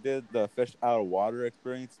kind of did the fish out of water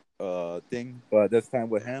experience thing, but this time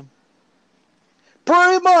with him.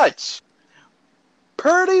 Pretty much.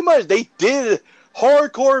 They did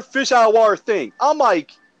hardcore fish out of water thing. I'm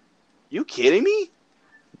like, You kidding me?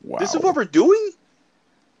 Wow. This is what we're doing?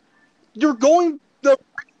 You're going the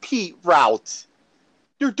repeat route.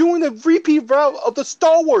 You're doing the repeat route of the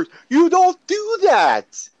Star Wars. You don't do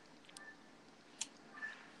that.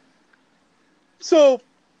 So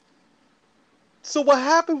what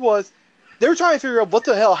happened was, they were trying to figure out what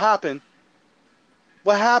the hell happened.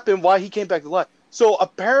 What happened, why he came back to life. So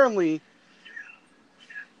apparently,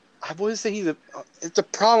 I wouldn't say the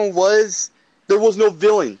problem was, there was no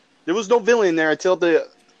villain. There was no villain there until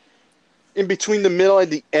in between the middle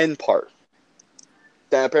and the end part.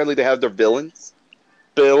 Then apparently they have their villains.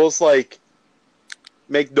 But it was like,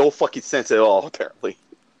 make no fucking sense at all, apparently.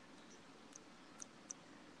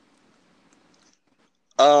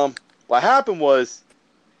 What happened was,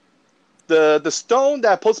 the stone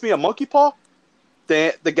that puts me a monkey paw,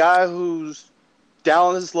 the guy who's down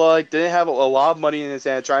on his luck, didn't have a lot of money in his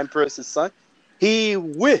hand, trying to impress his son, he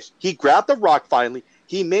wished, he grabbed the rock finally,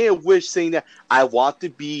 he made a wish saying that, I want to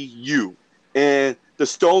be you. And the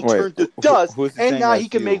stone turned to dust, and now he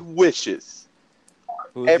can make wishes.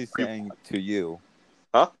 Who is he saying to you?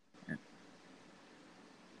 Huh?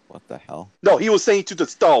 What the hell? No, he was saying to the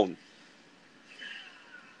stone.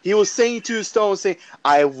 He was saying to the stone, saying,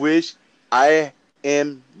 I wish I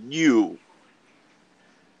am you.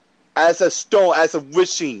 As a stone, as a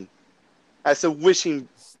wishing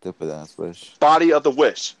stupid ass wish. Body of the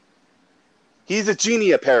wish. He's a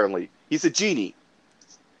genie, apparently. He's a genie.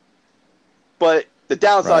 But the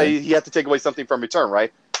downside, he had to take away something from return,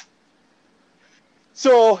 right?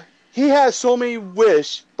 So he has so many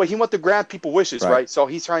wish, but he wants to grant people wishes, right? So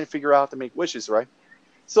he's trying to figure out how to make wishes, right?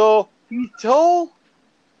 So he told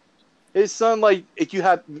his son, like, if you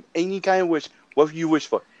have any kind of wish, what do you wish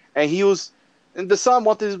for? And the son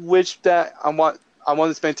wanted to wish that I want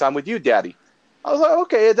to spend time with you, Daddy. I was like,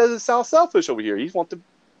 okay, it doesn't sound selfish over here. He want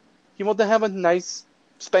to have a nice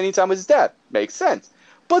spending time with his dad. Makes sense.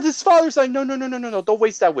 But his father's like, no, don't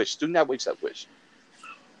waste that wish. Do not waste that wish.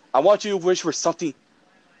 I want you to wish for something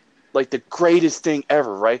like the greatest thing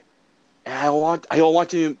ever, right? And I don't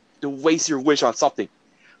want you to waste your wish on something.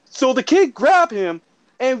 So the kid grabbed him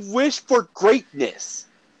and wished for greatness.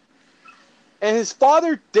 And his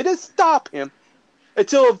father didn't stop him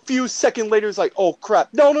until a few seconds later, it's like, oh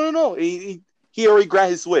crap. No. He already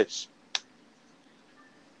granted his wish.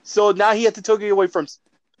 So now he had to take it away from,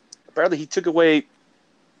 apparently he took away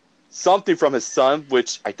something from his son,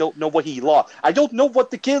 which I don't know what he lost. I don't know what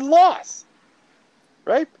the kid lost.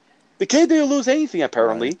 Right? The kid didn't lose anything,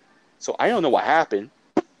 apparently. Right. So I don't know what happened.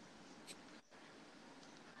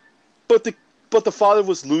 But the father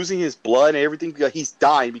was losing his blood and everything because he's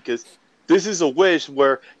dying, because this is a wish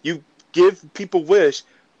where you give people wish,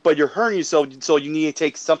 but you're hurting yourself, so you need to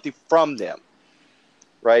take something from them.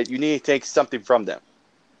 Right? You need to take something from them.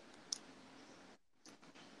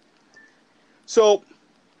 So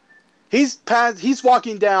he's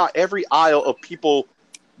walking down every aisle of people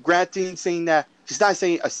granting, saying that he's not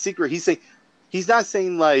saying a secret. He's not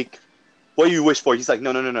saying like, what do you wish for? He's like,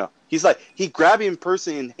 no. He's like, he grabbing a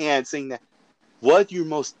person in hand, saying that, what your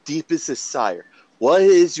most deepest desire? What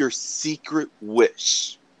is your secret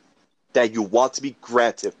wish that you want to be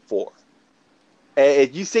granted for? And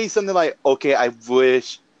if you say something like, okay, I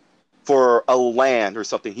wish for a land or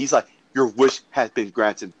something, he's like, your wish has been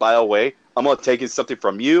granted. By the way, I'm going to take something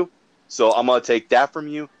from you, so I'm going to take that from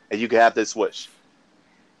you, and you can have this wish.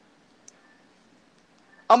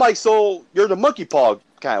 I'm like, so you're the monkey paw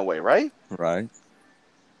kind of way, right? Right.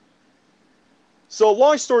 So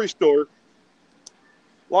long story short,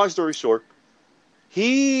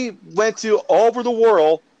 he went to all over the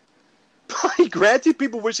world. He granted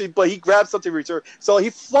people wishes, but he grabbed something in return. So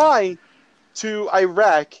he's flying to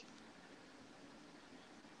Iraq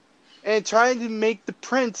and trying to make the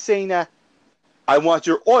prince, saying that, I want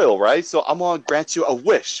your oil, right? So I'm going to grant you a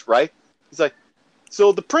wish, right? He's like,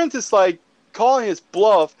 so the prince is like calling his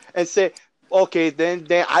bluff and say, okay, then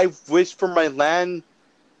I wish for my land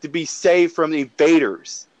to be saved from the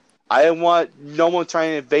invaders. I don't want no one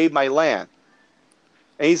trying to invade my land.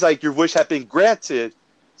 And he's like, your wish has been granted,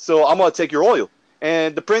 so I'm going to take your oil.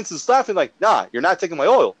 And the prince is laughing like, nah, you're not taking my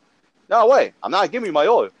oil. No way, I'm not giving you my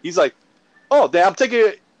oil. He's like, oh, then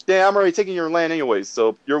I'm already taking your land anyways,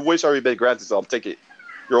 so your wish already been granted, so I'm taking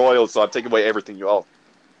your oil, so I'm taking away everything you own.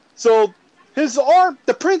 So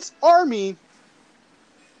the prince's army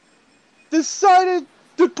decided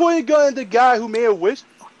to point a gun at the guy who made a wish,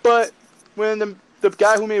 but when the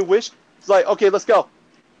guy who made a wish was like, okay, let's go.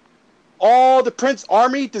 All the prince's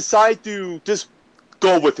army decided to just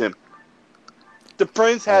go with him. The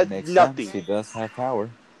prince had nothing. Sense. He does have power.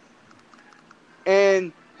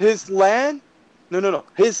 And his land,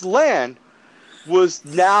 his land was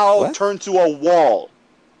now turned to a wall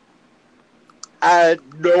out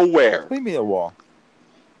of nowhere. What do you mean a wall?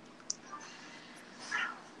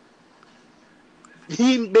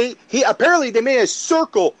 Apparently they made a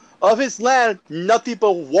circle of his land, nothing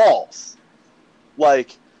but walls,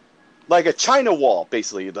 like a China wall,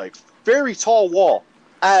 basically, like very tall wall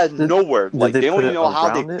out of nowhere. Like they don't even know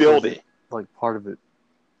how they build it. Like part of it.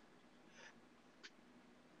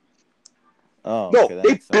 Oh, no, okay,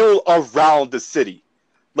 they build around the city.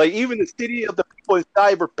 Like even the city of the people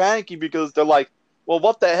inside were panicking because they're like, "Well,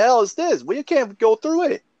 what the hell is this? We can't go through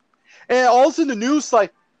it." And also in the news,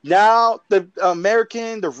 like now the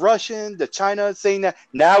American, the Russian, the China saying that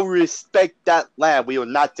now we respect that land. We will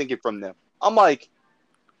not take it from them. I'm like,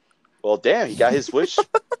 well, damn, he got his wish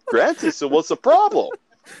granted. So what's the problem?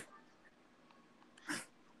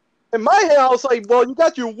 In my head, I was like, well, you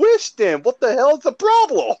got your wish then. What the hell is the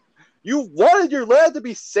problem? You wanted your land to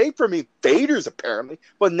be safe from invaders, apparently,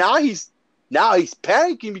 but now he's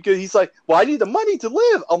panicking because he's like, well, I need the money to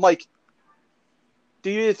live. I'm like, do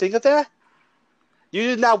you even think of that? You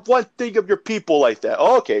did not once think of your people like that.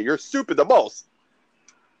 Okay, you're stupid the most.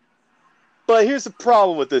 But here's the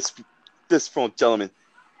problem with this film, gentlemen.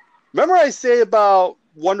 Remember I say about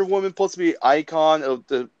Wonder Woman supposed to be an icon of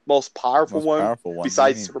the most powerful one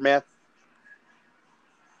besides Superman?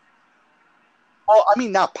 Well, I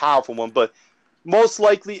mean not powerful one, but most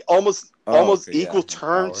likely almost equal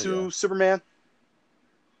term to Superman.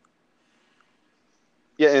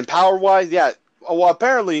 Yeah, and power-wise, yeah. Well,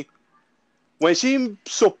 apparently, when she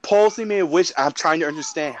supposedly made a wish, I'm trying to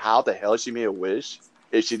understand how the hell she made a wish,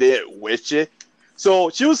 if she didn't wish it. So,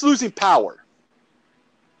 she was losing power.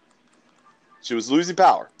 She was losing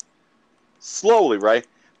power. Slowly, right?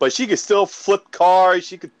 But she could still flip cars,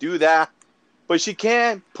 she could do that. But she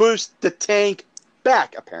can't push the tank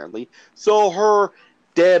back, apparently. So, her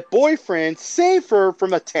dead boyfriend saved her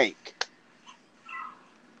from a tank.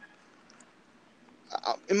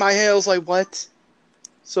 In my head, I was like, what?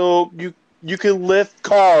 So you can lift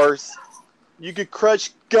cars, you could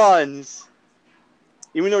crush guns,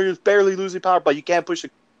 even though you're barely losing power, but you can't push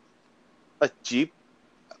a Jeep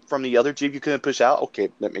from the other Jeep you couldn't push out? Okay,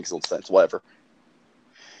 that makes no sense, whatever.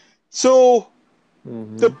 So,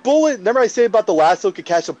 the bullet, remember I said about the lasso could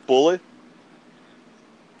catch a bullet?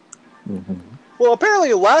 Mm-hmm. Well,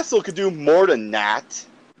 apparently a lasso could do more than that.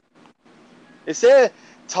 Instead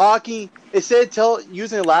of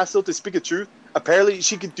using a lasso to speak the truth, apparently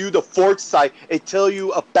she could do the foresight and tell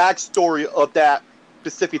you a backstory of that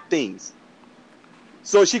specific things.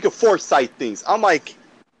 So she could foresight things. I'm like,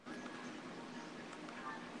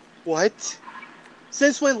 what?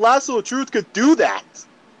 Since when Lasso of Truth could do that?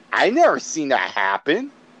 I never seen that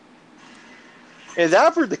happen. And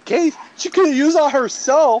that were the case, she could have used on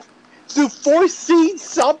herself to foresee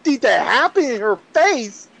something to happen in her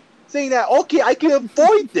face, saying that, okay, I can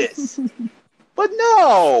avoid this. But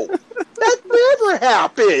no, that never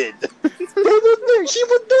happened. She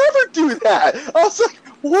would never do that. I was like,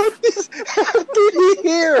 what is happening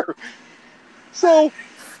here? So,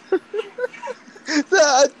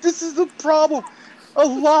 this is the problem. A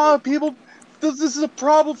lot of people, this is a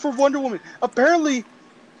problem for Wonder Woman. Apparently,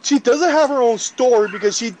 she doesn't have her own story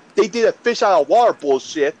because they did a fish out of water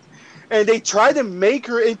bullshit. And they tried to make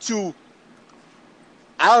her into,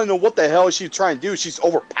 I don't know what the hell she's trying to do. She's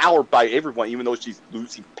overpowered by everyone, even though she's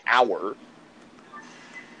losing power.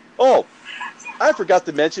 Oh, I forgot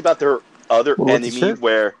to mention about their other enemy,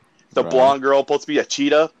 where the blonde girl supposed to be a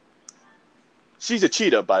cheetah. She's a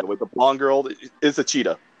cheetah, by the way. The blonde girl is a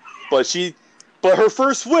cheetah, but her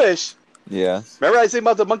first wish. Yeah. Remember I said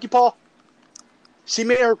about the monkey paw? She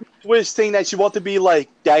made her wish saying that she wanted to be like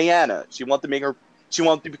Diana. She wanted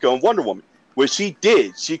to become Wonder Woman, which she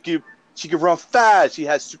did. She could run fast. She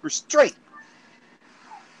has super strength.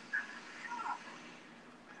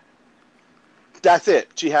 That's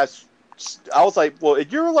it. I was like, well,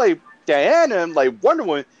 if you're like Diana, like Wonder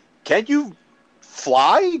Woman, can't you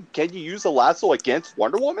fly? Can you use a lasso against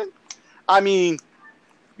Wonder Woman? I mean,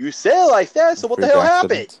 you said it like that, so what the hell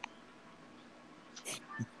happened?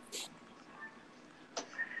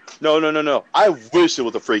 No. I wish it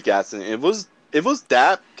was a freak accident. If it was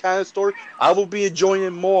that kind of story, I would be enjoying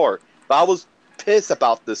it more. But I was pissed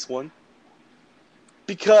about this one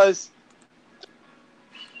because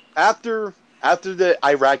after the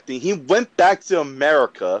Iraq thing, he went back to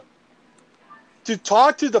America to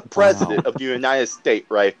talk to the president of the United States,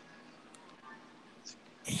 right?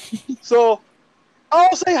 So I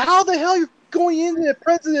was like, how the hell you're going into the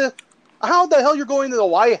president? How the hell you're going into the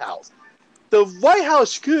White House? The White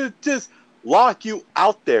House could just lock you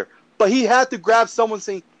out there. But he had to grab someone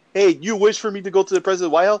saying, hey, you wish for me to go to the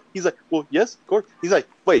president's White House? He's like, well, yes, of course. He's like,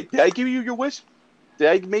 wait, did I give you your wish? Did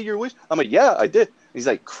I make your wish? I'm like, yeah, I did. He's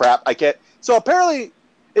like, crap, I can't. So apparently,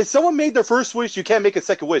 if someone made their first wish, you can't make a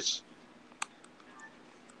second wish.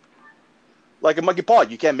 Like a monkey paw,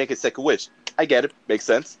 you can't make a second wish. I get it. Makes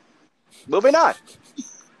sense. Moving on.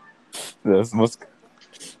 That's most...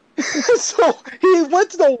 So he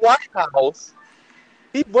went to the White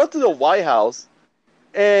House.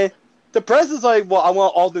 And the president's like, well, I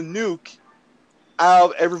want all the nuke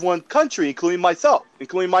out of everyone's country, including myself,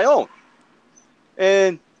 including my own.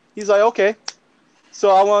 And he's like, okay.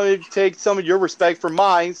 So I want to take some of your respect for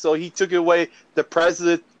mine. So he took away the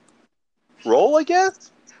president role, I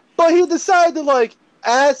guess. But he decided to, like,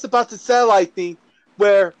 ask about the satellite thing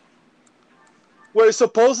where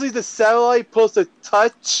supposedly the satellite supposed to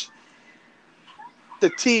touch the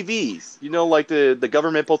TVs. You know, like the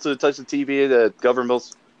government supposed to touch the TV, the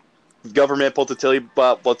government supposed to tell you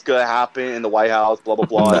about what's going to happen in the White House, blah, blah,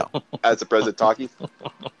 blah, No. as the president talking.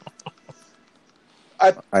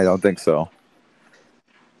 I don't think so.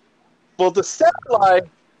 Well, the satellite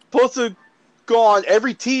supposed to go on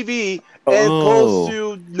every TV and supposed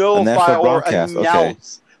to notify or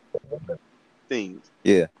announce things.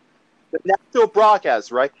 Yeah. The national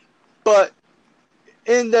broadcast, right? But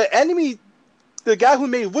in the enemy, the guy who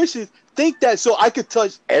made wishes think that so I could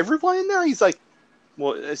touch everyone in there. He's like,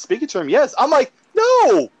 well, speaking to him, yes. I'm like,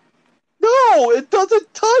 no, it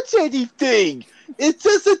doesn't touch anything. It's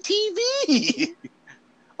just a TV.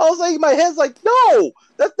 I was like, my head's like, no,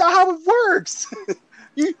 that's not how it works.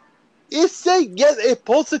 It's saying, yes, it's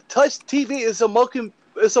supposed to touch TV. It's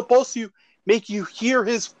supposed to make you hear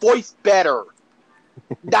his voice better.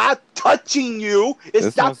 Not touching you.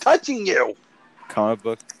 It's not touching you. Comic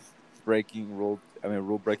book rule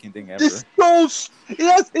breaking thing ever. It's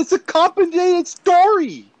a complicated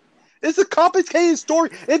story.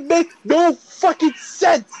 It makes no fucking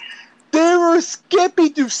sense. They were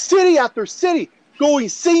skipping through city after city, going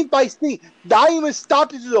scene by scene, not even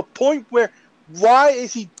stopping to the point where why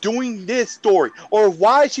is he doing this story? Or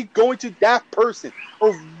why is she going to that person?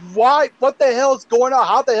 Or what the hell is going on?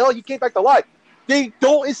 How the hell he came back to life? They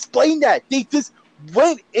don't explain that. They just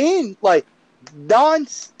went in like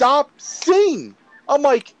non-stop scene. I'm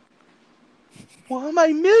like, what am I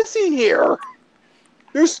missing here?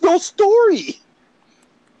 There's no story.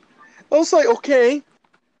 I was like, okay,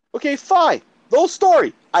 fine. No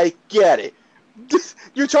story. I get it.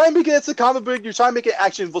 You're trying to make it a comic book. You're trying to make it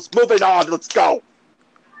action. Let's move it on. Let's go.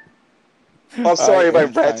 I'm sorry if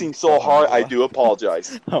I'm ranting so hard. I do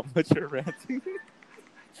apologize. How much you're ranting?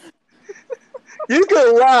 You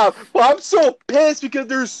can laugh, but I'm so pissed because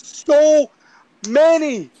there's so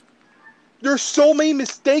many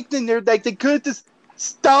mistakes in there that they could just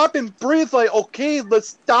stop and breathe. Like, okay, let's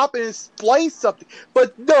stop and explain something.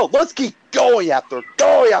 But no, let's keep going after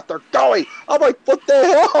going. I'm like, what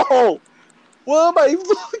the hell? What am I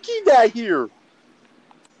looking at here?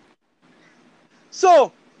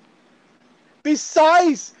 So,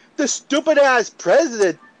 besides the stupid ass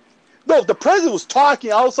president, no, the president was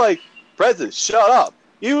talking. I was like, President, shut up.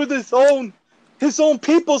 Even his own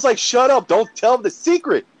people's like, shut up. Don't tell them the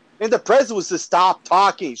secret. And the president was just stop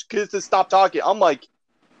talking. She could just stop talking. I'm like,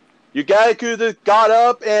 you guys could have got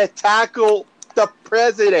up and tackled the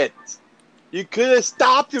president. You could have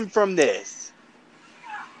stopped him from this.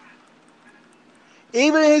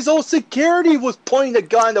 Even his own security was pointing the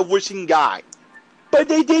gun at the wishing guy. But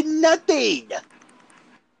they did nothing.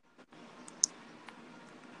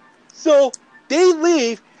 So they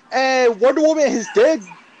leave, and Wonder Woman and his dead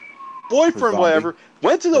boyfriend, whatever,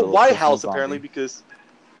 went to the White House apparently because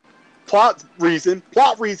plot reason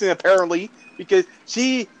apparently, because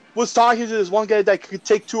she was talking to this one guy that could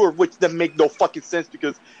take to her, which doesn't make no fucking sense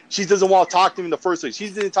because she doesn't want to talk to him in the first place. She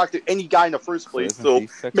didn't talk to any guy in the first place, so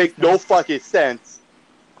make no fucking sense.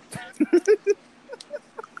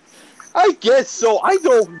 I guess so. I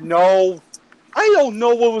don't know.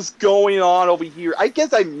 What was going on over here. I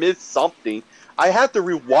guess I missed something. I have to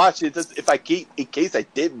rewatch it just in case I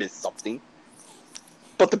did miss something.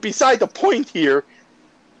 But beside the point here,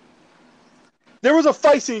 there was a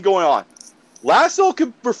fight scene going on. Lasso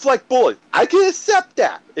could reflect bullets. I can accept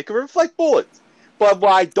that. It can reflect bullets. But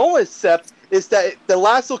what I don't accept is that the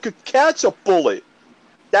lasso could catch a bullet.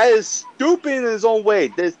 That is stupid in its own way.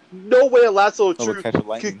 There's no way a lasso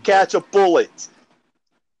could catch a bullet.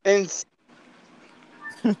 And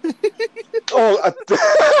it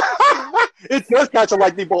does catch a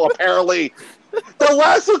lightning bolt, apparently. The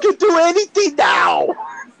lasso can do anything now.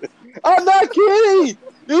 I'm not kidding.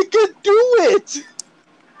 It can do it.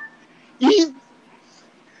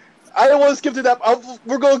 I don't want going to skip to that.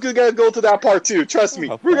 We're going to go to that part too. Trust me.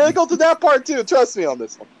 We're going to go to that part too. Trust me on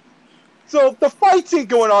this one. So the fight scene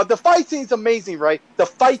going on. The fight scene is amazing, right? The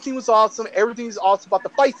fight scene was awesome. Everything is awesome about the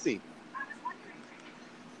fight scene.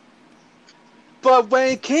 But when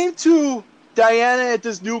it came to Diana and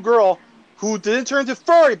this new girl, who didn't turn to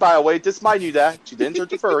furry, by the way, just mind you that she didn't turn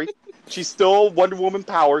to furry. She's still Wonder Woman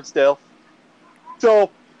powered still. So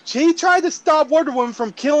she tried to stop Wonder Woman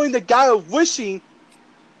from killing the guy of wishing.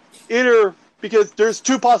 Either because there's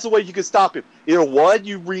two possible ways you can stop him. Either one,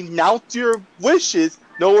 you renounce your wishes.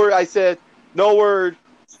 Nowhere I said, nowhere.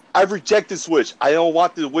 I reject this wish. I don't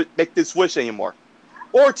want to make this wish anymore.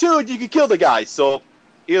 Or two, you can kill the guy. So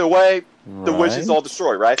either way, the wish is all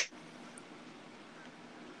destroyed, right?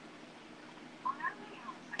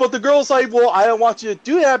 But the girl's like, well, I don't want you to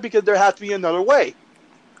do that because there has to be another way.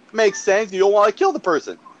 Makes sense. You don't want to kill the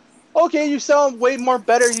person. Okay, you sound way more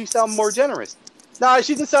better. You sound more generous. Now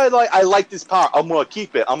she decided, like, I like this power. I'm gonna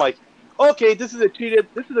keep it. I'm like, okay, this is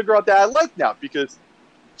a girl that I like now because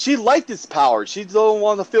she liked this power. She don't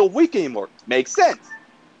want to feel weak anymore. Makes sense.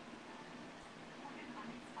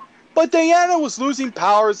 But Diana was losing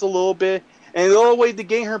powers a little bit, and the only way to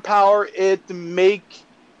gain her power is to make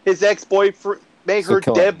his ex-boyfriend, her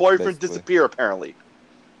dead boyfriend disappear, apparently.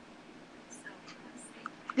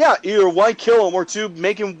 Yeah, either one, kill him, or two,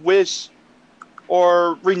 make him wish,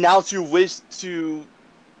 or renounce your wish to...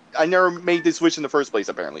 I never made this wish in the first place,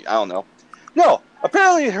 apparently. I don't know. No,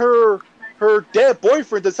 apparently her dead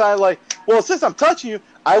boyfriend decided, like, well, since I'm touching you,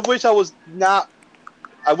 I wish I was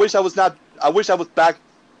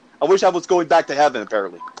going back to heaven,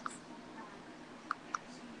 apparently.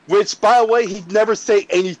 Which, by the way, he'd never say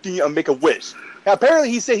anything and make a wish. Now, apparently,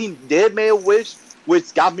 he said he did make a wish,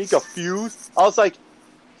 which got me confused. I was like,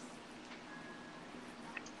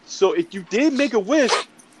 so if you did make a wish,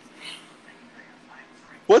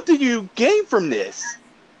 what did you gain from this?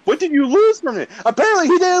 What did you lose from it? Apparently,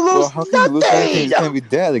 he didn't lose how can you lose anything? He's gonna be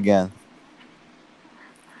dead again.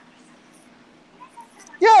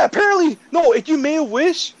 Yeah, apparently, no. If you made a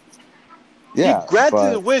wish, you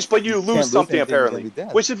granted a wish, but you lose something apparently,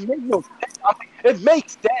 which it makes no sense. I mean, it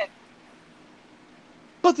makes sense,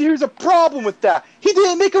 but here's a problem with that. He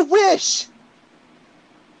didn't make a wish.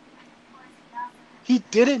 He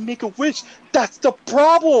didn't make a wish. That's the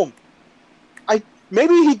problem.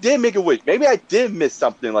 Maybe he did make a wish. Maybe I did miss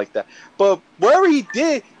something like that. But whatever he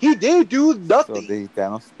did do nothing. So did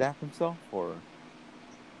Thanos stab himself, or?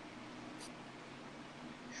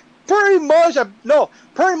 Pretty much,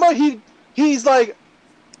 he's like,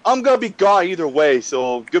 I'm gonna be gone either way,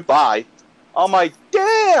 so goodbye. I'm like,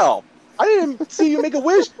 damn! I didn't see you make a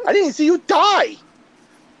wish. I didn't see you die.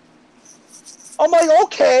 I'm like,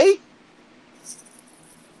 okay.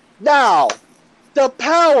 Now, the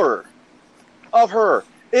power of her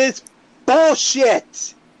is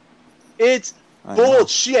bullshit. It's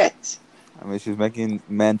bullshit. I mean, she's making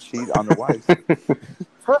men cheat on their wives.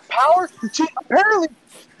 Her power, apparently.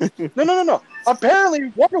 No.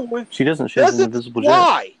 Apparently, Wonder Woman. She doesn't. She has an invisible jet.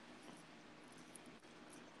 Why?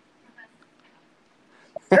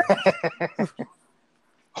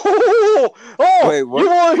 Wait, what? You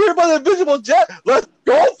want to hear about the invisible jet? Let's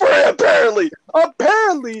go for it.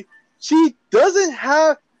 Apparently, she doesn't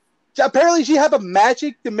have. Apparently, she has a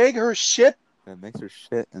magic to make her ship. That makes her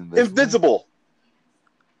shit invisible.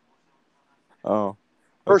 Oh.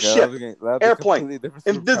 Her ship, airplane,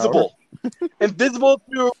 invisible. Invisible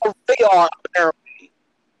through a radar, apparently.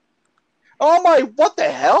 Oh my, what the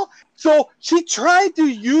hell? So she tried to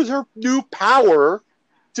use her new power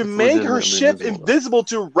to make her ship invisible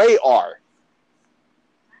to radar.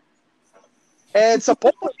 And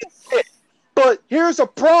supposedly it. But here's a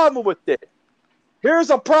problem with it.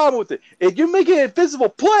 If you make an invisible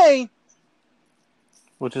plane,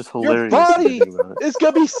 which is hilarious. Your body is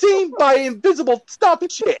going to be seen by invisible stuff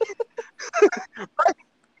and shit. Right?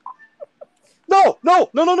 No.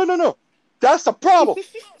 That's the problem.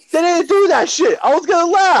 They didn't do that shit. I was going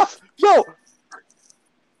to laugh. No.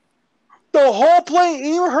 The whole plane,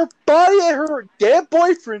 even her body and her dead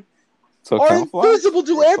boyfriend are invisible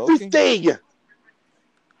to everything.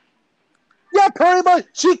 Yeah, pretty much.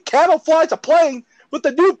 She camouflaged a plane with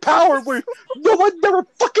the new power where no one never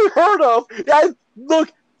fucking heard of. I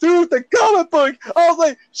look through the comic book. I was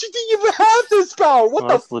like, she didn't even have this power. What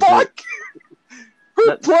the fuck?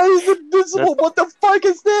 Her plane is invisible. What the fuck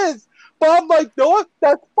is this? But I'm like, no, what?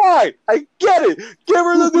 That's fine. I get it. Give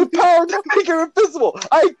her the new power to make her invisible.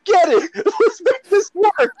 I get it. Let's make this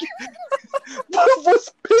work. But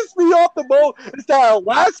what's pissed me off the most is that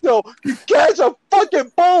Alaska can catch a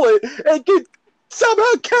fucking bullet and can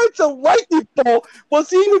somehow catch a lightning bolt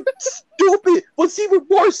was even stupid. Was even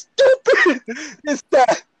more stupid is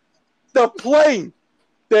that the plane,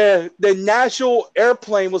 the national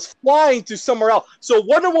airplane, was flying to somewhere else. So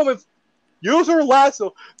Wonder Woman used her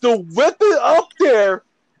lasso to whip it up there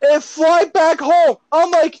and fly back home. I'm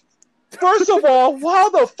like, first of all, how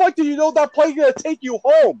the fuck do you know that plane gonna take you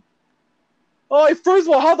home? Like, first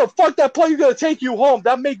of all, how the fuck that plane gonna take you home?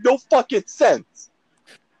 That make no fucking sense.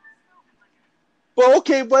 But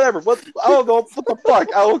okay, whatever. I don't know what the fuck.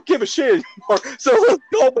 I don't give a shit anymore. So let's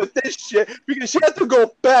go with this shit because she had to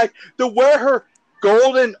go back to wear her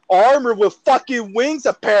golden armor with fucking wings,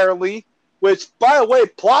 apparently. Which, by the way,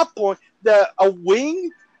 plot point that a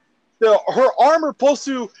wing, her armor supposed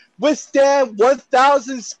to withstand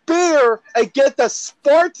 1,000 spear against the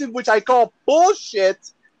Spartan, which I call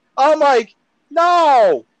bullshit. I'm like,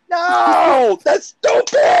 no, that's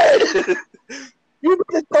stupid. You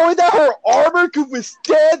mean to tell me that her armor could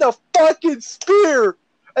withstand a fucking spear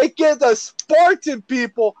against the Spartan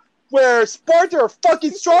people, where Spartans are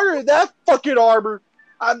fucking stronger than that fucking armor?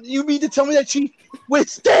 You mean to tell me that she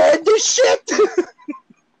withstand this shit?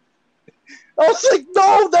 I was like,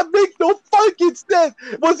 no, that makes no fucking sense.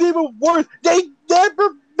 It was even worse. They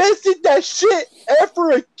never mentioned that shit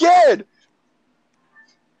ever again.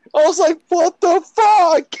 I was like, what the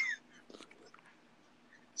fuck?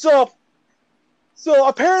 So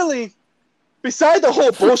apparently, beside the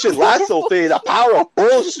whole bullshit lasso thing, the power of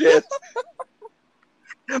bullshit,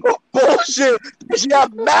 she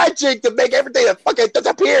got magic to make everything that fucking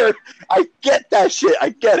disappear. I get that shit. I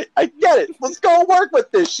get it. Let's go work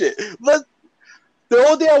with this shit. The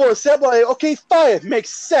only thing I would have said was, like, okay, fine, it makes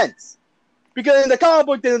sense. Because in the comic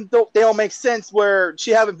book, they don't make sense where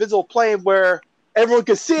she have a invisible plane where everyone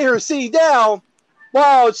can see her sitting down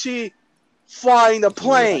while she flying the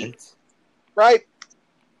plane, right?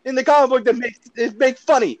 In the comic book, it makes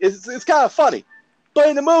funny. It's kind of funny. But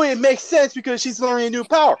in the movie, it makes sense because she's learning a new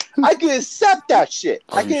power. I can accept that shit.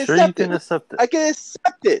 I can accept it. I can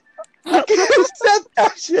accept it. I can accept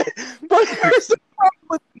that shit. But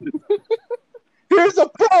here's the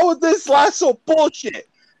problem with this lasso bullshit.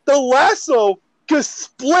 The lasso could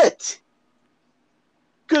split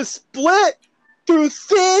through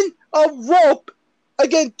thin a rope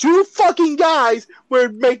against two fucking guys where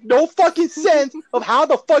it make no fucking sense of how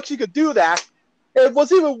the fuck she could do that. And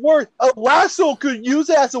what's even worse, a lasso could use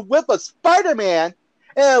it as a whip of Spider-Man,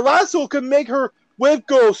 and a lasso could make her whip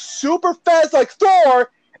go super fast like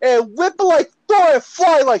Thor, and whip it like Thor and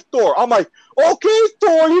fly like Thor. I'm like, okay,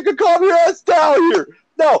 Thor, you can calm your ass down here.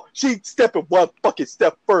 No, she'd step it one fucking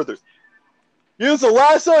step further. Use a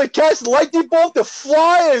lasso and catch the lightning bolt to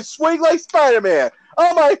fly and swing like Spider-Man.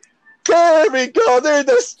 I'm like, there we go. There's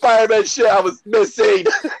the Spider-Man shit I was missing.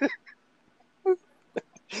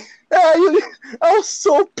 I was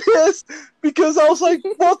so pissed because I was like,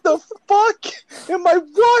 what the fuck am I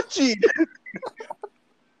watching?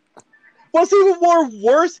 What's even more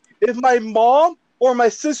worse, if my mom or my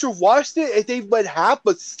sister watched it and they went half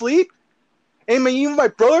asleep, and even my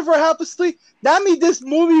brother were half asleep, that means this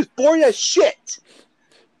movie is boring as shit.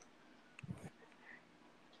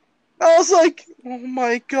 I was like, oh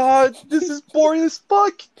my god, this is boring as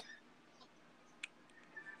fuck.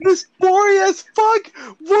 This boring as fuck.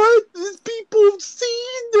 What is people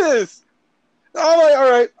seeing this? I'm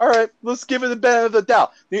like, all right. Let's give it the benefit of the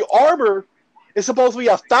doubt. The armor is supposed to be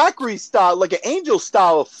a Valkyrie style, like an angel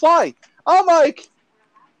style of flying. I'm like,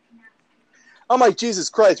 Jesus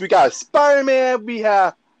Christ. We got Spider-Man. We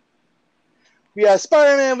have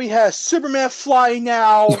Spider-Man. We have Superman flying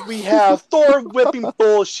now. We have Thor whipping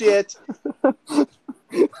bullshit.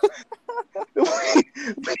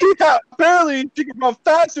 Apparently she can run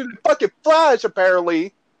faster than fucking Flash,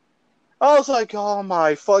 apparently. I was like, oh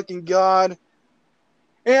my fucking god.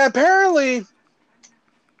 And apparently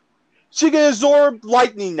she can absorb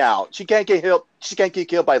lightning now. She can't get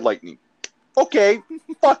killed by lightning. Okay,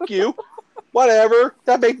 fuck you. Whatever.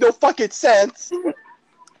 That makes no fucking sense.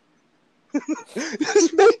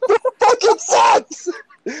 This makes no fucking sense.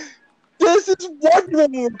 This is Wonder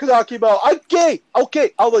Woman we're talking about. I get it.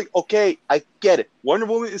 Okay. I was like, okay, I get it. Wonder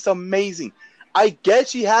Woman is amazing. I get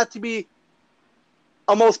she had to be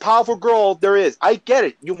a most powerful girl there is. I get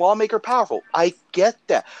it. You want to make her powerful. I get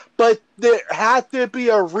that. But there had to be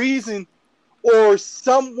a reason or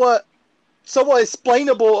somewhat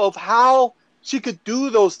explainable of how she could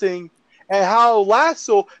do those things and how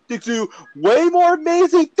Lasso could do way more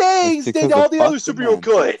amazing things than all the other superheroes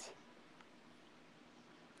could.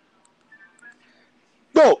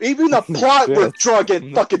 No, even the plot were drunk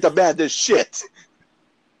and fucking demand this shit.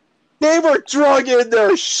 They were drunk in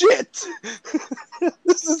their shit.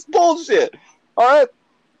 This is bullshit. All right.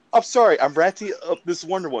 I'm sorry. I'm ranting up this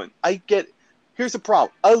Wonder Woman. I get it. Here's the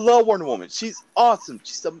problem. I love Wonder Woman. She's awesome.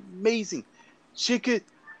 She's amazing. She could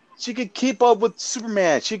keep up with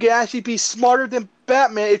Superman. She could actually be smarter than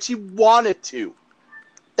Batman if she wanted to.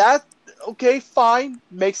 That okay, fine,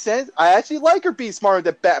 makes sense. I actually like her being smarter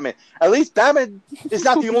than Batman. At least Batman is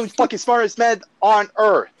not the only fucking smartest man on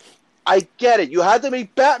Earth. I get it. You had to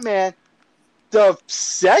make Batman the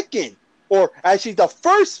second, or actually the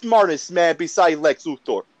first smartest man beside Lex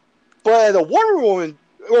Luthor. But the Wonder Woman,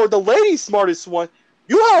 or the lady smartest one,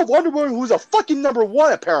 you have Wonder Woman who's a fucking number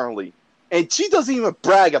one apparently, and she doesn't even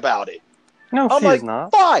brag about it. No, I'm she like, is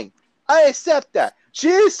not. fine, I accept that. She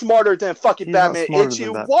is smarter than fucking She's not Batman smarter if she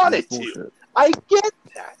than Batman. wanted That's to. bullshit. I get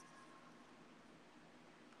that.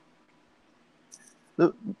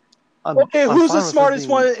 Okay, I'm who's fine the with her smartest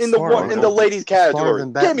being one in the smarter, one in the but ladies smarter category?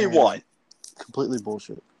 than Give me Batman. one. Completely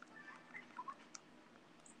bullshit.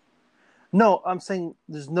 No, I'm saying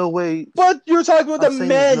there's no way. But you're talking about I'm the saying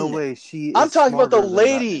men. there's no way she is I'm talking about the smarter than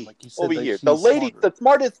Batman. lady Like you said, over that here. she's The lady, smarter. the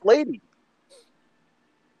smartest lady.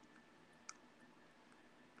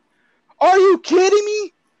 Are you kidding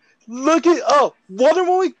me? Look at Wonder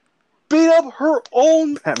Woman beat up her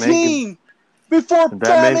own Batman team before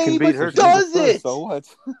Batman Batman can beat even her does She's the first, it. so what?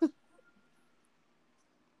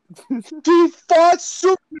 She fought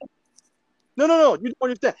Superman. No. You don't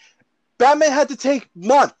understand. Batman had to take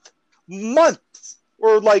months,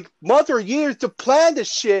 or like months or years to plan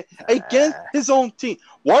this shit against his own team.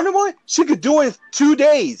 Wonder Woman, she could do it in 2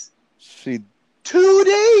 days. She 2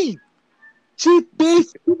 days. She beat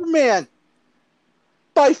Superman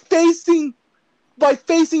by facing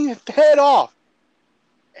head off.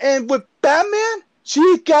 And with Batman,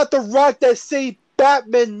 she got the Rock that saved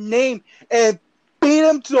Batman's name and beat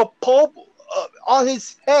him to the pulp on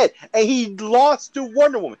his head, and he lost to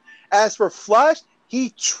Wonder Woman. As for Flash,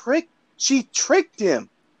 she tricked him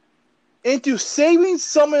into saving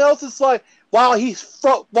someone else's life while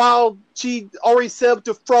she already set up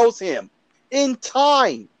to froze him in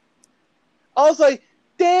time. I was like,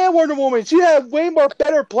 damn, Wonder Woman, she had way more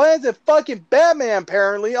better plans than fucking Batman,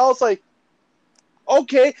 apparently. I was like,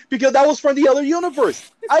 okay, because that was from the other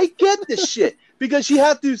universe. I get this shit. Because she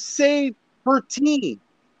had to save her team.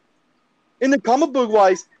 In the comic book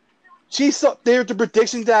wise, there's the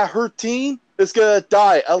prediction that her team is gonna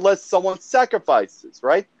die unless someone sacrifices,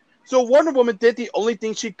 right? So Wonder Woman did the only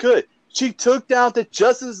thing she could. She took down the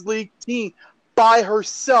Justice League team by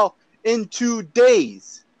herself in 2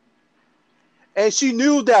 days. And she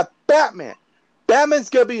knew that Batman's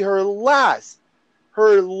gonna be her last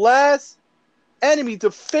enemy to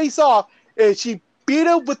face off, and she beat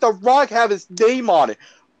him with the Rock have his name on it.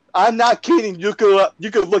 I'm not kidding. You could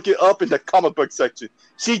look it up in the comic book section.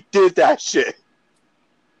 She did that shit.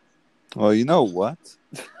 Well, you know what?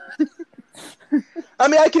 I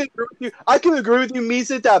mean, I can agree with you,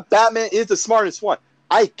 Misa, that Batman is the smartest one.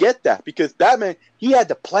 I get that because Batman, he had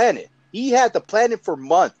to plan it. He had to plan it for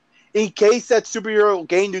months in case that superhero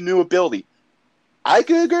gained a new ability. I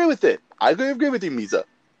can agree with it. I can agree with you, Misa,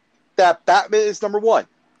 that Batman is number one.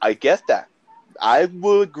 I get that. I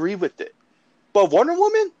will agree with it. But Wonder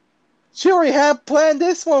Woman, she already had planned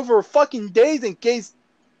this one for fucking days in case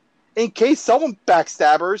someone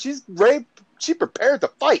backstab her. She's ready. She prepared to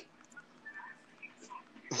fight.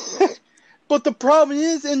 But the problem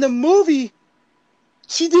is, in the movie,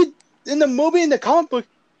 in the comic book,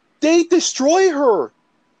 they destroy her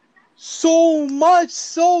so much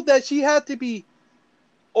so that she had to be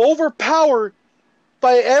overpowered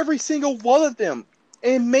by every single one of them.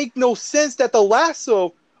 It make no sense that the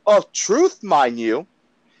lasso of truth, mind you,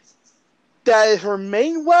 that is her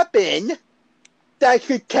main weapon, that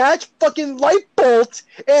could catch fucking light bolts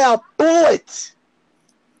and a bullet.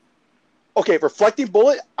 Okay, reflecting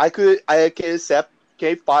bullet, I can accept.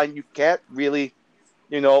 Okay, fine. You can't really,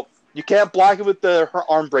 you can't block it with her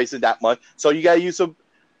arm bracelet that much. So you gotta use some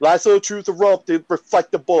lasso of truth, a rope to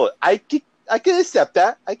reflect the bullet. I can accept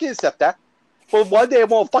that. But one thing I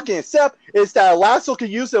won't fucking accept is that Lasso can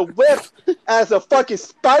use a whip as a fucking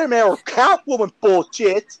Spider-Man or Catwoman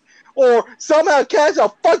bullshit, or somehow catch a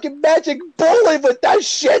fucking magic bullet with that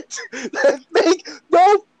shit. That make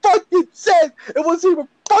no fucking sense. It was even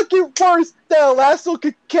fucking worse that Lasso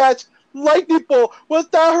could catch lightning bolt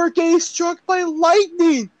without her getting struck by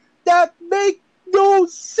lightning. That make no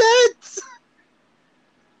sense.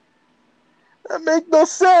 That make no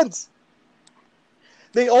sense.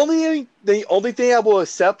 The only thing I will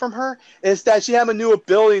accept from her is that she have a new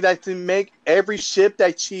ability that can make every ship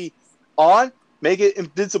that she on make it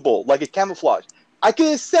invisible, like a camouflage. I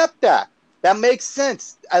can accept that. That makes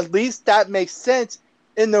sense. At least that makes sense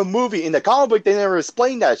in the movie. In the comic book, they never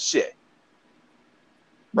explain that shit.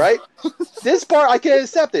 right? This part I can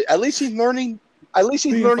accept it. At least she's learning. At least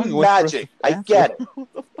she's You learning fucking wait for us magic. to I get answer.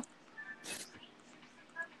 it.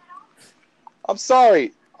 I'm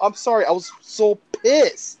sorry. I'm sorry. I was so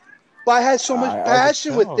pissed, but I had so much I could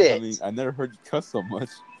passion with tell. I it. mean, I never heard you cuss so much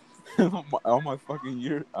all my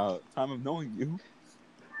fucking time of knowing you.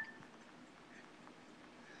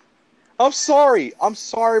 I'm sorry. I'm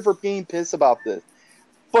sorry for being pissed about this.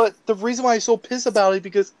 But the reason why I'm so pissed about it is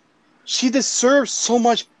because she deserves so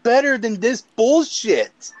much better than this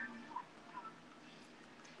bullshit.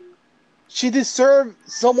 She deserves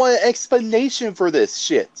someone an explanation for this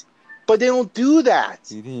shit. But they don't do that.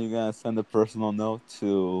 Do you think you're gonna send a personal note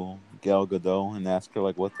to Gal Gadot and ask her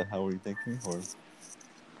like, "What the hell were you thinking?" Or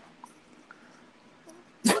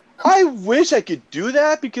I wish I could do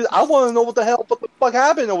that because I want to know what the fuck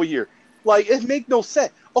happened over here. Like, it makes no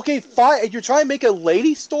sense. Okay, fine. If you're trying to make a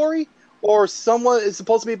lady story or someone is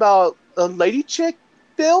supposed to be about a lady chick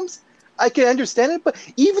films, I can understand it. But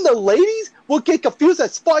even the ladies will get confused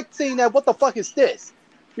as fuck saying that, what the fuck is this?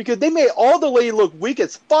 Because they made all the ladies look weak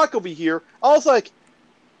as fuck over here. I was like,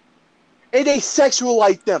 and they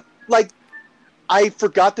sexualize them. Like, I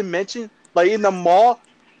forgot to mention, like in the mall,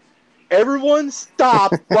 everyone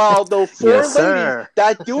stopped while the four Yes, ladies sir.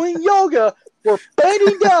 that doing yoga were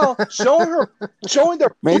bending down, showing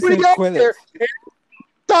their Mason, booty out quit there. it.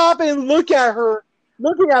 Stop and look at her,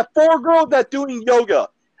 looking at four girls that doing yoga.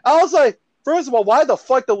 I was like, first of all, why the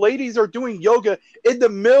fuck the ladies are doing yoga in the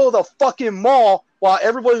middle of the fucking mall while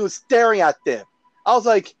everybody was staring at them? I was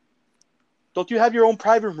like, don't you have your own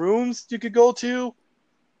private rooms you could go to?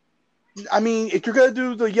 I mean, if you're gonna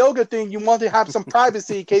do the yoga thing, you want to have some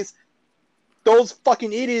privacy in case those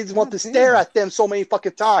fucking idiots want to stare at them so many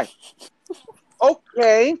fucking times.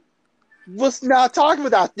 Okay, let's not talk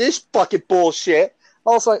about this fucking bullshit. I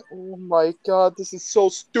was like, oh my god, this is so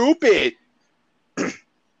stupid.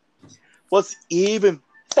 What's even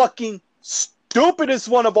fucking stupidest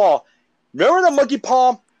one of all? Remember the monkey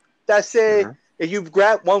palm that say Sure. if you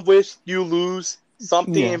grant one wish, you lose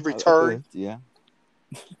something in return? Yeah.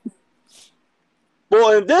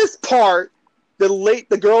 Well, in this part,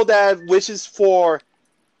 the girl that wishes for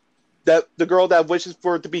the girl that wishes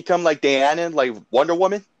for it to become like Diana, like Wonder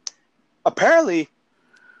Woman. Apparently,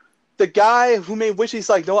 the guy who made wishes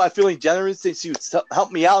like, no, I'm feeling generous since you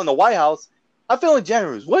helped me out in the White House. I'm feeling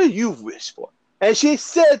generous. What do you wish for? And she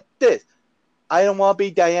said this: I don't want to be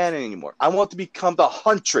Diana anymore. I want to become the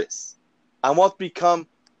Huntress. I want to become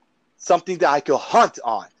something that I could hunt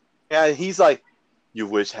on. And he's like, your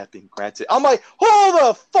wish has been granted. I'm like,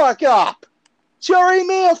 hold the fuck up. She already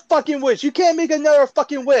made a fucking wish. You can't make another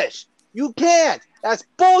fucking wish. You can't. That's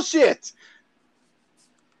bullshit.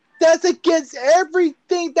 That's against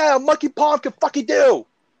everything that a monkey palm can fucking do.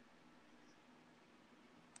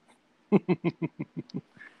 He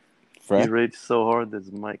Fred, raged so hard that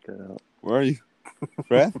his mic cut out. where are you?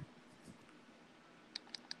 Fred?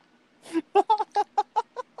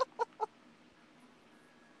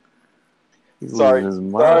 He's Sorry. losing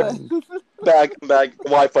his Sorry. mind. Back.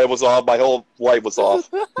 Wi-Fi was off. My whole light was off.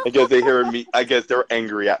 I guess they hear me. I guess they're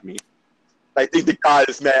angry at me. I think the guy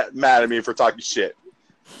is mad at me for talking shit.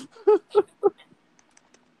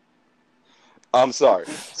 I'm sorry.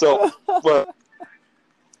 So, but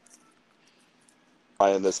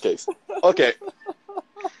in this case, okay.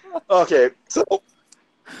 So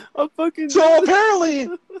apparently,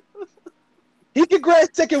 he can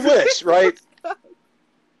grant second wish, right?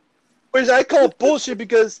 Which I call bullshit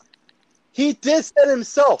because he did say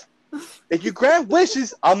himself, if you grant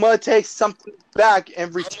wishes, I'm gonna take something back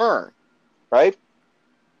in return, right?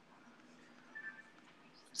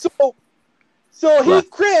 So he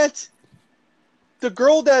grants the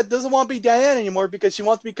girl that doesn't want to be Diana anymore because she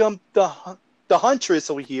wants to become the huntress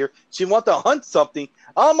over here. She wants to hunt something.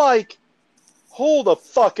 I'm like, hold the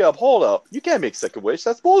fuck up, hold up. You can't make second wish.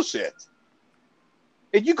 That's bullshit.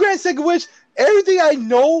 If you grant second wish, everything I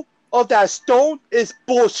know of that stone is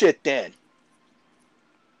bullshit then.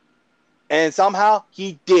 And somehow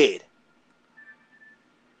he did.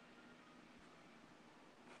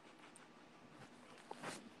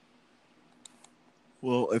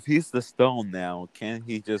 Well, if he's the stone now, can't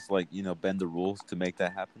he just bend the rules to make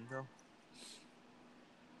that happen though?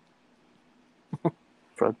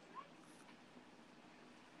 Fred.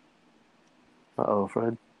 Uh-oh,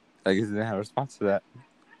 Fred. I guess he didn't have a response to that.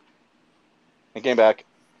 I came back.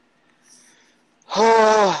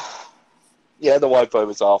 Yeah, the Wi-Fi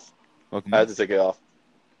was off. Welcome I had to take it off.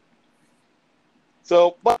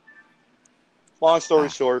 So, but long story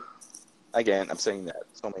short, again, I'm saying that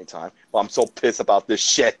so many times. Well, I'm so pissed about this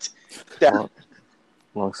shit. That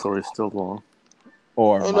Long story still long.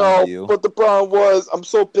 Or I mind know, you, but the problem was, I'm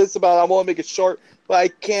so pissed about it. I want to make it short, but I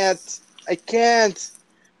can't. I can't.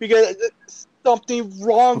 Because there's something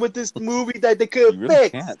wrong with this movie that they could you have really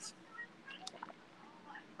fixed. can't.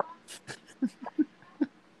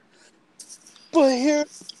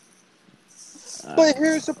 But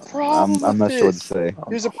here's the problem I'm with not sure what to this. say.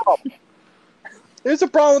 Here's the problem. Here's the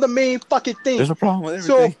problem with the main fucking thing. There's a problem with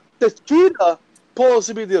So everything. the cheetah supposed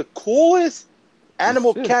to be the coolest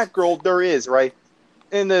animal Shit. cat girl there is, right?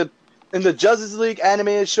 In the Justice League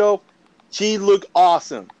animated show, she looked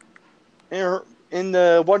awesome. In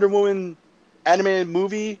the Wonder Woman animated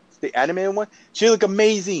movie, the animated one, she looked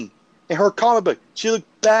amazing. In her comic book, she looked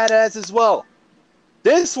badass as well.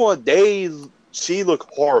 This one, she looked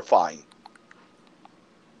horrifying.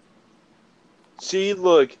 She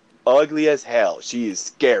looked ugly as hell. She is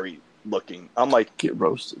scary looking. I'm like, Get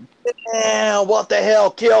roasted. damn, what the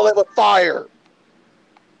hell? Kill it with fire.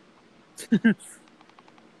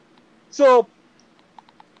 So,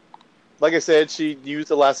 like I said, she used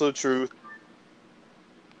the lasso of truth.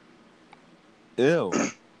 Ew.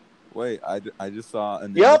 Wait, I just saw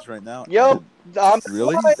an Yep. image right now. Yep. and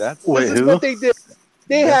really? That's Wait, This is who? what they did.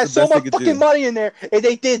 They That's had the so best they much could fucking do. money in there, and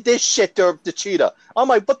they did this shit to the cheetah. I'm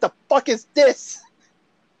like, what the fuck is this?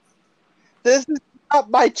 This is not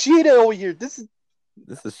my cheetah over here. This is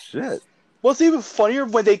This is shit. what's even funnier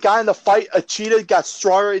when they got in the fight. A cheetah got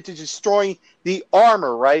stronger into destroying the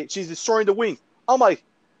armor. Right? She's destroying the wings. I'm like,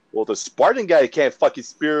 well, the Spartan guy can't fucking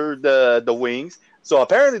spear the wings. So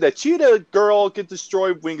apparently the cheetah girl can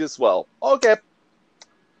destroy wings as well. Okay,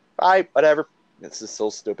 alright, whatever. This is so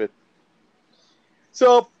stupid.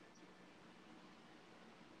 So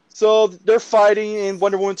they're fighting, and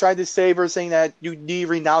Wonder Woman trying to save her, saying that you need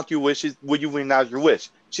renounce your wishes. Would you renounce your wish?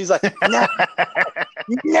 She's like, never,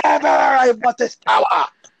 never. I want this power.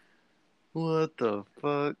 What the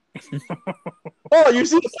fuck? Oh, you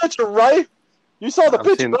see the picture, right? You saw the I've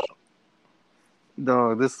picture, seen- right?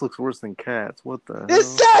 Dog, this looks worse than cats. What the hell?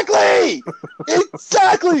 Exactly,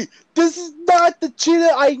 exactly. This is not the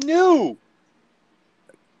cheetah I knew.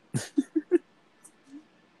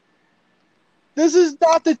 This is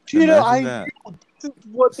not the cheetah Imagine I that. knew. This is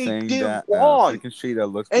what they Saying did that wrong. freaking cheetah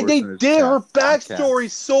looks And worse they than a did her cat.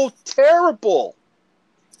 backstory so terrible.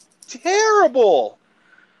 Terrible.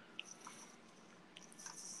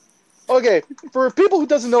 Okay, for people who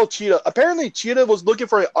doesn't know Cheetah, apparently Cheetah was looking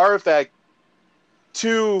for an artifact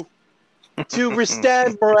to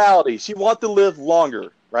withstand morality. She wanted to live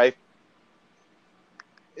longer, right?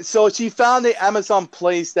 So she found the Amazon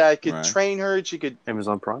place that could Right. train her. She could,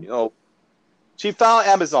 Amazon Prime? she found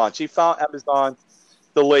Amazon. She found Amazon,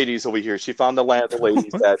 the ladies over here. She found the land of the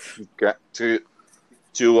ladies that got to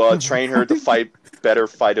train her to fight better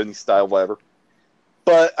fighting style, whatever.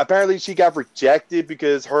 But apparently she got rejected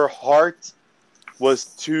because her heart was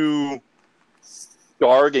too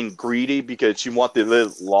dark and greedy because she wanted to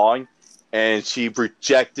live long, and she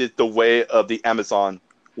rejected the way of the Amazon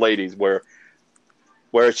ladies, where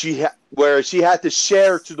she had to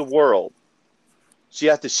share to the world. She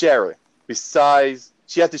had to share it. Besides,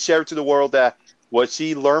 she had to share it to the world that what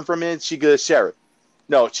she learned from it, she could share it.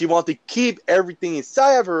 No, she wanted to keep everything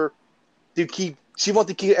inside of her. She wanted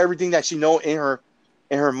to keep everything that she know in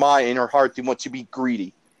her mind, in her heart. She wanted to be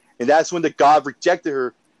greedy, and that's when the god rejected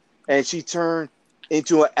her, and she turned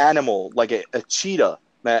into an animal, like a cheetah,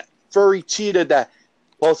 that furry cheetah that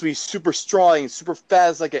supposed to be super strong and super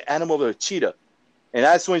fast, like an animal of a cheetah. And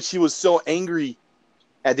that's when she was so angry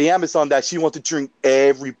at the Amazon that she wanted to drink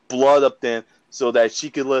every blood of them so that she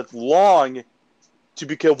could live long to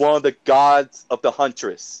become one of the gods of the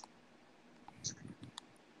huntress.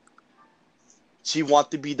 She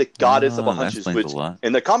wanted to be the goddess of a That huntress, explains which a lot.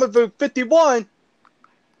 in the comic book 51,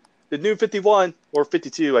 the new 51, or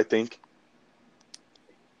 52, I think.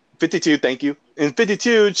 52, thank you. In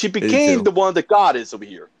 52, she became 52. the one of the goddess over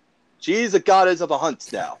here. She's the goddess of the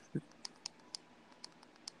hunts now.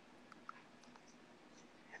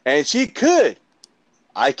 And she could,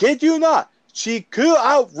 I kid you not, she could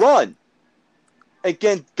outrun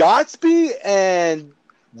against Godspeed and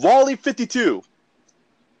Wally 52.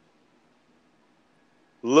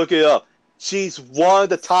 Look it up. She's one of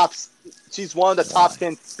the top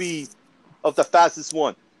 10 speed of the fastest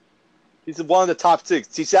one. She's one of the top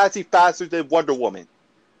 6. She's actually faster than Wonder Woman.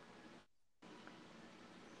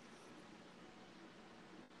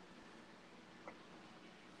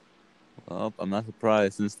 Well, I'm not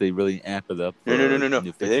surprised since they really amped it up. No. For They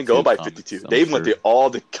New didn't go 52 by comics, 52. I'm They sure. went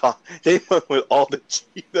with all the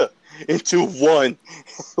cheetah into one.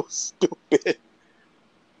 So stupid.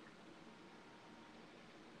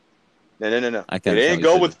 No. I They can't didn't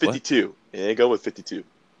go with 52. They didn't go with 52.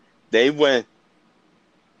 They went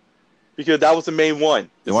because that was the main one.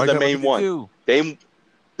 This is the main one.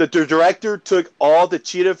 The director took all the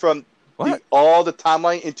cheetah from all the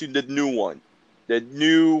timeline into the new one, the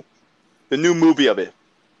new movie of it.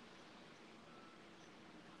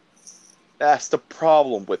 That's the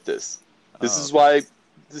problem with this. This is why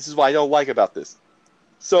I don't like about this.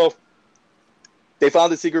 So they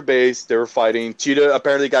found the secret base. They were fighting. Cheetah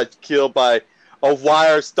apparently got killed by a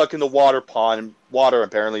wire stuck in the water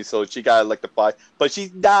apparently. So she got electrified, but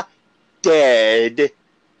she's not dead.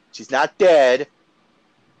 She's not dead.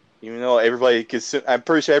 Even though everybody, I'm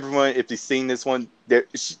pretty sure everyone, if they've seen this one,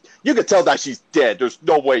 you can tell that she's dead. There's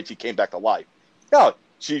no way she came back to life. No,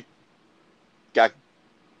 she got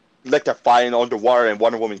electrified underwater, and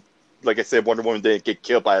Wonder Woman, like I said, Wonder Woman didn't get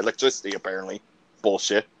killed by electricity, apparently.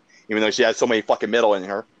 Bullshit. Even though she had so many fucking metal in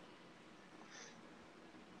her.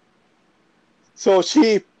 So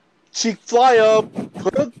she fly up,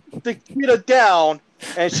 put the cheetah down,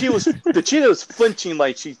 and the cheetah was flinching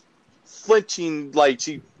like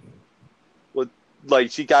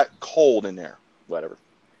she got cold in there, whatever.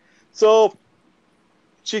 So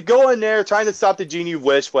she go in there trying to stop the genie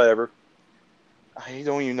wish, whatever. I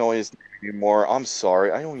don't even know his name anymore. I'm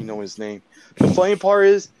sorry, I don't even know his name. The funny part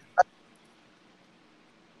is,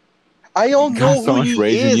 I don't know who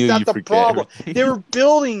he is. That's the problem. They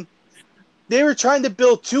were trying to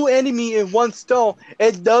build two enemies in one stone,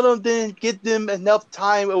 and none of them didn't give them enough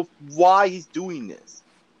time of why he's doing this,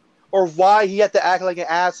 or why he had to act like an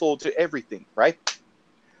asshole to everything, right?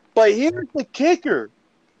 But here's the kicker.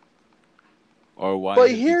 Or why?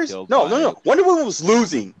 But here's no. Wonder Woman was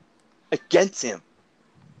losing against him.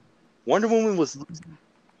 Wonder Woman was losing.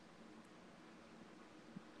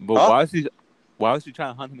 But why was she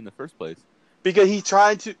trying to hunt him in the first place? Because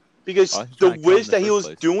the wish that he was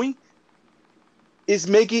doing is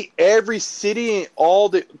making every city and all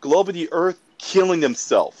the globe of the earth killing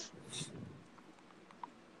themselves.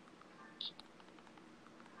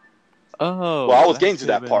 Oh, well, I was getting to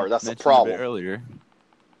that part. That's the problem. Earlier.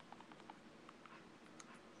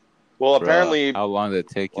 Well, apparently, how long did it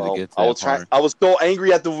take you to get to that part? I was so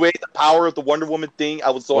angry at the power of the Wonder Woman thing. I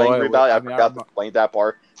was so angry about it. I forgot to explain that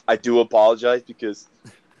part. I do apologize because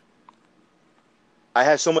I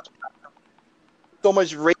had so much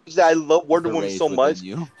rage that I love Wonder Woman so much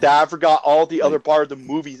that I forgot all the other part of the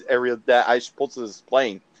movies area that I was supposed to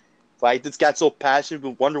explain. So I just got so passionate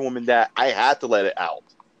with Wonder Woman that I had to let it out.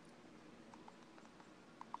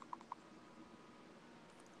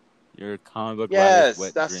 Your comic book writer's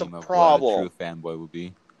wet that's dream the of problem. What a true fanboy would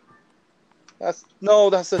be. That's the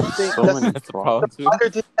thing. That's the problem too. The writer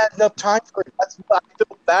didn't have enough time for it. That's what I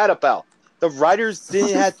feel bad about. The writers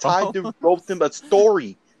didn't have time to write them a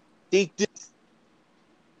story. They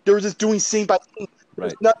were just doing scene by scene.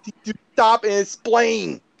 There's nothing to stop and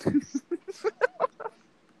explain.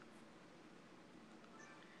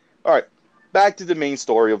 All right, back to the main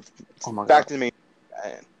story of. To the main.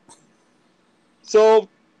 So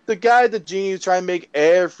the genie, is trying to make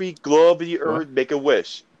every globe of the earth make a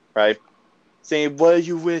wish, right? Saying, "What do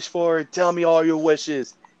you wish for? Tell me all your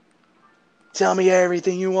wishes. Tell me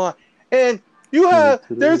everything you want." And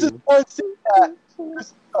there's this one scene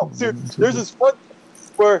there's this one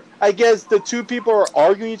where I guess the two people are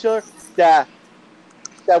arguing each other. That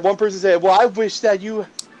one person said, "Well, I wish that you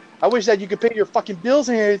could pay your fucking bills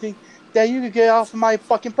and everything. That you could get off of my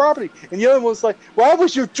fucking property." And the other one was like, "Well, I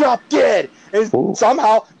wish you dropped dead." And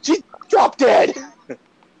somehow she dropped dead.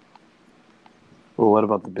 Well, what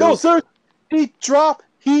about the bills? No, sir.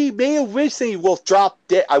 He made a wish saying, "Well, drop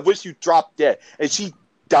dead. I wish you dropped dead." And she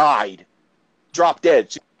died. Drop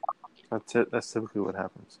dead. That's it. That's typically what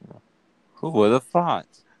happens. You know? Who would have thought?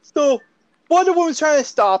 So Wonder Woman's trying to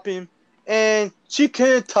stop him, and she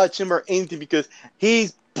couldn't touch him or anything because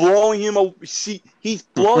he's blowing him. He's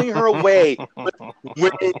blowing her away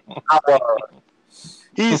with power.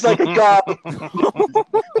 He's like a god.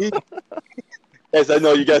 Yes, I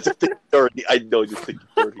know you guys are thinking dirty. I know you're thinking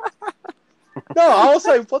dirty. No, I was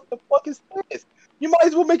like, what the fuck is this? You might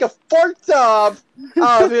as well make a fart out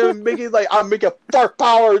of him, making like, I'm making fart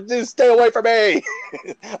power. Just stay away from me.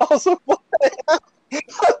 I was like, what the hell?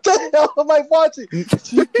 What the hell am I watching?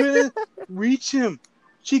 She couldn't reach him.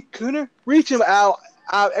 She couldn't reach him out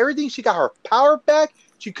of everything. She got her power back.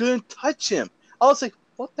 She couldn't touch him. I was like,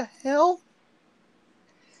 what the hell?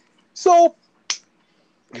 So,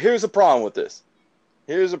 here's the problem with this.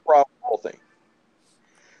 Here's the problem with the whole thing.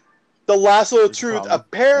 The lasso of truth,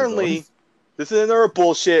 apparently, this is another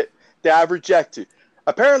bullshit that I've rejected.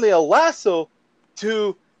 Apparently, a lasso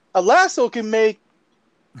can make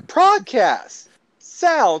podcasts,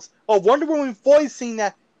 sounds of Wonder Woman voicing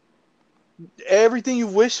that everything you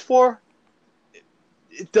wish for,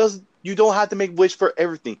 it does you don't have to make wish for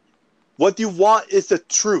everything. What you want is the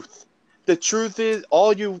truth. The truth is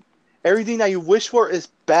everything that you wish for is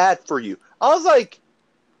bad for you. I was like,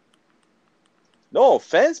 no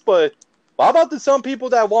offense, but what about some people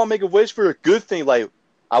that want to make a wish for a good thing? Like,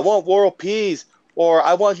 I want world peace, or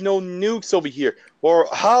I want no nukes over here, or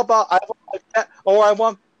how about I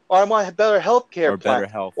want a better healthcare Or plan,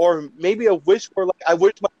 better health. or maybe a wish for like I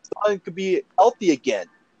wish my son could be healthy again.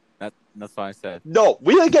 That's what I said. No,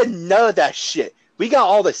 we didn't get none of that shit. We got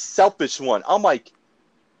all the selfish one. I'm like,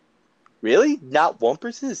 really? Not one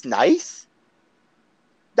person is nice?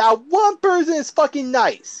 Not one person is fucking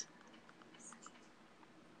nice.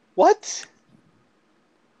 What?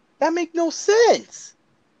 That make no sense.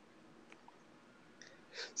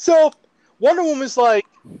 So, Wonder Woman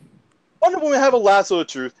have a lasso of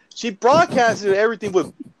truth. She broadcasted everything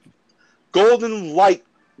with golden light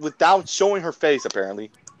without showing her face,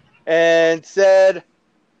 apparently. And said,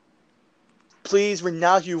 please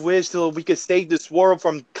renounce your wish so we can save this world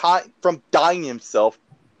from dying himself.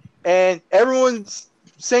 And everyone's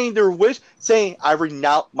saying their wish, saying, I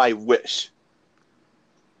renounce my wish.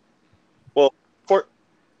 Well,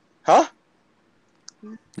 huh?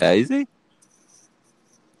 That easy?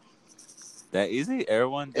 That easy?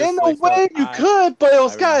 Everyone just In a way you could, but it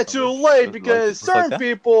was kind of too late because certain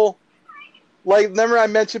people, like, remember I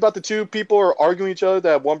mentioned about the two people are arguing each other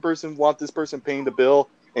that one person wants this person paying the bill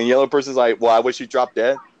and the other person's like, well, I wish she dropped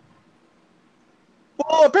dead.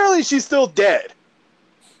 Well, apparently she's still dead.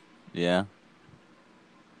 Yeah.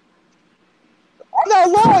 I'm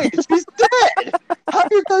not lying. She's dead. How are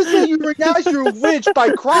you going to say you renounce your wish by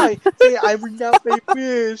crying? Say, I renounce my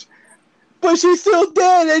wish. But she's still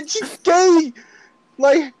dead and she's gay.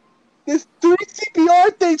 Like, this 3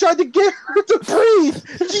 CPR thing tried to get her to breathe.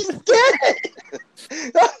 She's dead.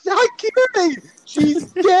 I'm not kidding. She's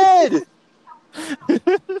dead.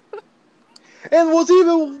 And what's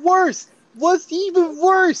even worse,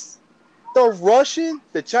 the Russian,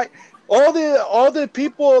 the China, all the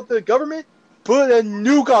people of the government put a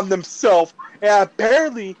nuke on themselves, and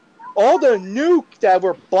apparently all the nuke that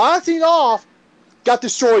were blasting off got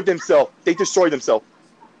destroyed themselves. They destroyed themselves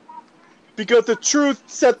because the truth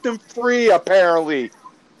set them free. Apparently,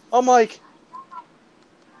 I'm like,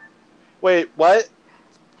 wait, what?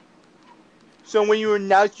 So when you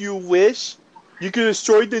announce you wish, you could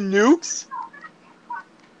destroy the nukes?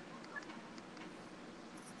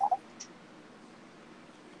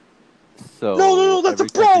 So No, that's the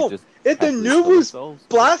problem. If the nuke was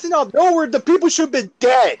blasting out nowhere, the people should have been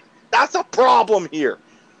dead. That's a problem here.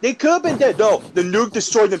 They could have been dead. No, the nuke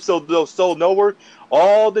destroyed themselves. So nowhere,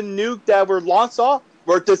 all the nuke that were launched off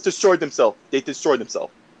were just destroyed themselves. They destroyed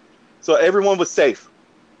themselves. So everyone was safe.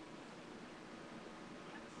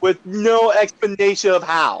 With no explanation of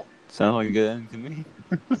how. Sounds like a good ending to me.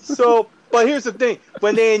 So, but here's the thing.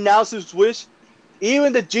 When they announced his wish,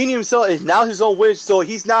 even the genie himself announced his own wish, so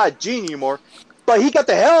he's not a genie anymore. But he got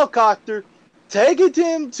the helicopter, taking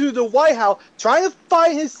him to the White House, trying to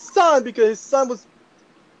find his son because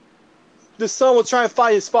the son was trying to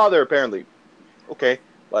find his father, apparently. Okay,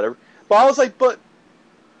 whatever. But I was like, but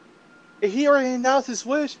if he already announced his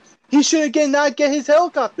wish, he should not get his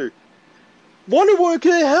helicopter. Wonder Woman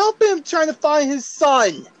could help him trying to find his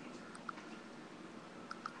son.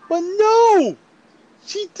 But no!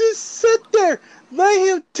 She just sit there, let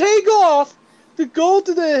him take off to go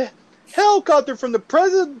to the helicopter from the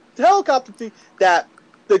president's helicopter thing that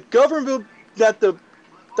the government, that the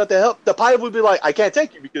pilot would be like, I can't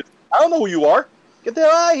take you because I don't know who you are. Get the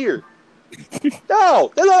hell out of here.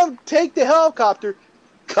 No, they let him take the helicopter.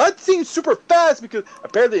 Cutscene super fast because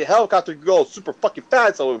apparently the helicopter can go super fucking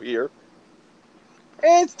fast over here.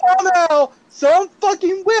 And somehow, some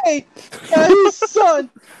fucking way, that his son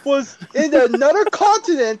was in another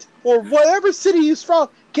continent or whatever city he's from,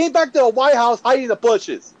 came back to the White House hiding in the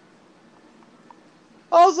bushes.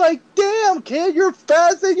 I was like, damn, kid, you're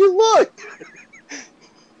fast than you look.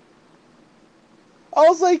 I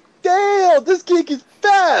was like, damn, this kid is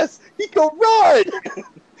fast. He can run.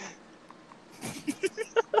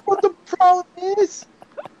 But the problem is,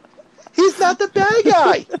 he's not the bad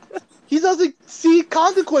guy. He doesn't see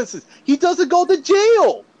consequences. He doesn't go to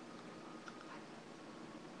jail.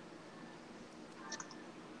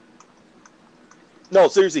 No,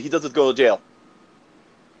 seriously, he doesn't go to jail.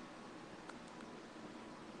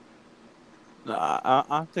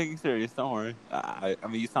 I'm taking serious. Don't worry. I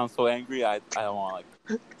mean, you sound so angry. I don't want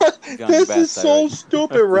to like. This is so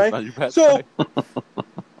stupid, right?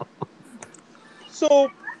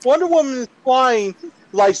 So Wonder Woman is flying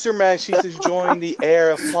like Superman. She's enjoying the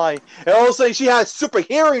air of flying, and all of a sudden she has super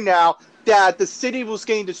hearing now that the city was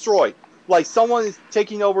getting destroyed. like someone is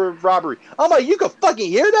taking over robbery. I'm like, you can fucking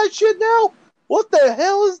hear that shit now? What the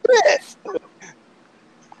hell is this?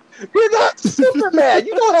 You're not Superman.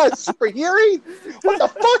 You don't have super hearing. What the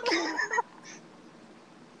fuck?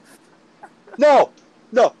 No.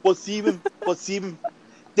 What's even?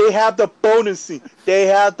 They have the bonusing. They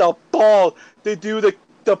have the ball. They do the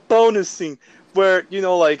bonusing where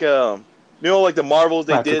like the Marvels.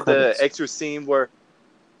 They After did credits. the extra scene where.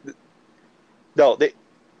 No, they.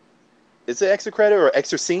 Is it extra credit or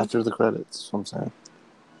extra scene? After the credits, I'm saying.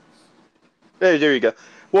 There you go.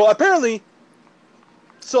 Well, apparently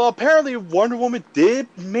Wonder Woman did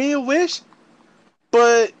make a wish,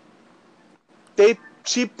 but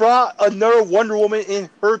she brought another Wonder Woman in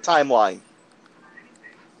her timeline.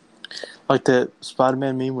 Like that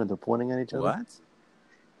Spider-Man meme when they're pointing at each other? What?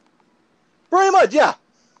 Pretty much, yeah.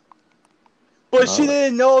 But she Oh.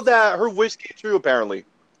 didn't know that her wish came true, apparently.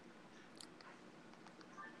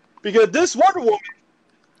 Because this Wonder Woman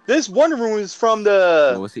is from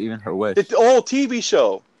What was even her wish? the old TV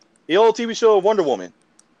show. The old TV show of Wonder Woman.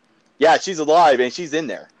 Yeah, she's alive and she's in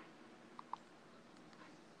there.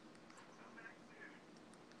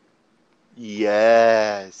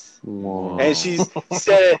 Yes. Whoa. And she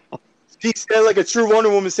said like a true Wonder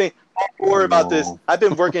Woman saying, don't worry about this. Whoa. I've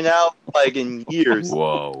been working out like in years.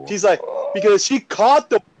 Whoa. She's like, because she caught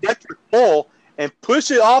the electric ball and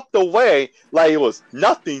pushed it off the way like it was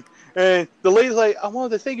nothing. And the lady's like, I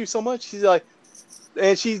wanted to thank you so much. She's like,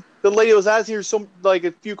 and the lady was asking her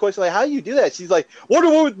a few questions like, how do you do that? She's like,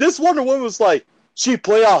 this Wonder Woman was like, she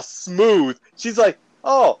played off smooth. She's like,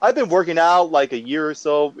 oh, I've been working out like a year or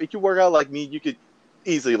so. If you work out like me, you could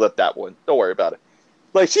easily lift that one. Don't worry about it.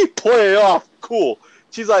 Like, she played it off cool.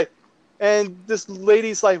 She's like, and this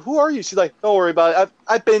lady's like, who are you? She's like, don't worry about it.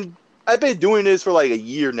 I've been doing this for like a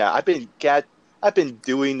year now. I've been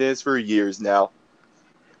doing this for years now.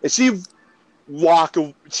 And she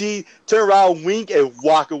turned around, wink, and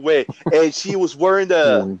walk away. And she was wearing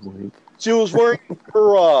her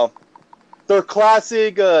their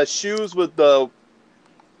classic shoes with the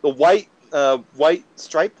white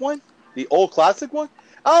stripe one, the old classic one.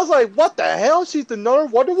 I was like, what the hell? She's another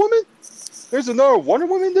Wonder Woman? There's another Wonder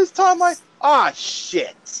Woman this time? Like,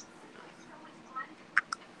 shit.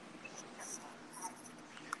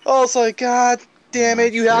 I was like, God damn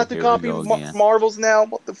it, you have to Here we copy go again. Marvels now?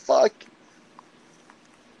 What the fuck?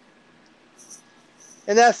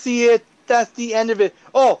 And that's the end of it.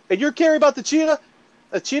 Oh, and you're caring about the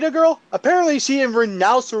cheetah girl? Apparently she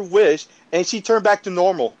renounced her wish and she turned back to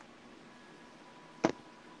normal.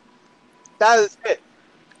 That is it.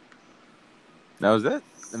 That was it.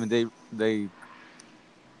 I mean, they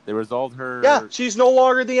resolved her. Yeah, she's no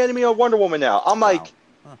longer the enemy of Wonder Woman now. I'm like,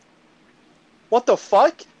 Huh. What the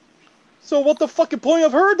fuck? So what the fucking point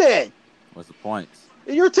of her then? What's the point?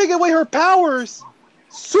 You're taking away her powers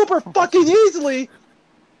super fucking easily.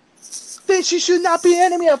 Then she should not be an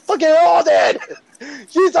enemy of fucking all then.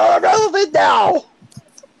 She's irrelevant now.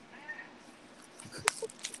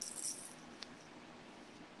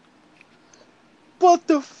 What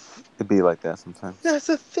the It'd be like that sometimes. That's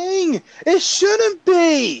the thing. It shouldn't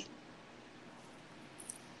be.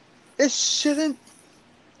 It shouldn't.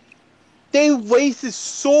 They wasted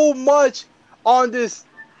so much on this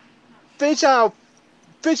fish out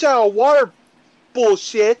of water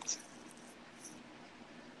bullshit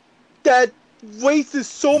that wasted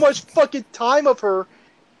so much fucking time of her.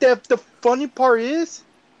 That the funny part is,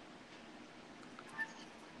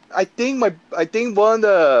 I think one of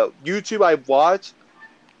the YouTube I watched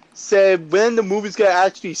said when the movie's gonna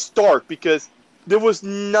actually start because there was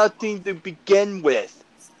nothing to begin with.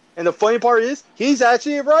 And the funny part is, he's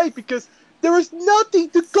actually right because there was nothing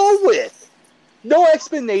to go with. No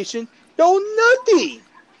explanation, no nothing.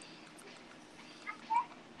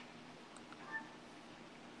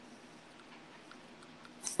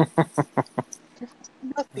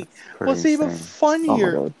 Nothing. What's even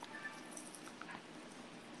funnier? Oh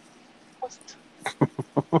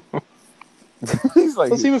He's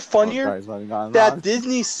like, What's even funnier? That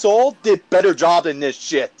Disney Soul did better job than this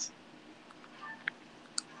shit.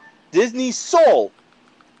 Disney Soul,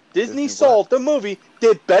 the movie,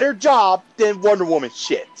 did better job than Wonder Woman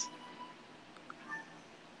shit.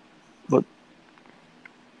 But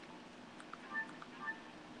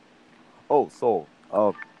Soul.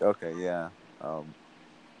 Oh, okay, yeah.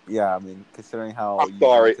 Yeah, I mean, considering how I'm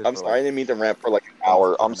sorry. I didn't mean to rant for like an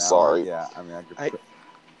hour. I'm sorry. Yeah, I mean, I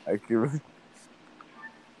could really.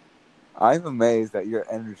 I'm amazed at your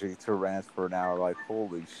energy to rant for an hour. Like,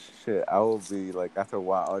 holy shit! I will be like, after a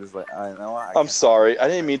while, I'll just like, I know. I'm sorry. I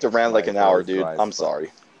didn't mean to rant like an hour, dude. I'm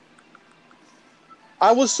sorry.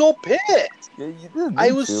 I was so pissed. Yeah, you didn't I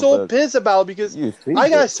need was to, so but pissed about it because you I achieved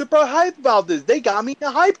got it. super hyped about this. They got me in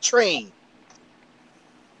a hype train.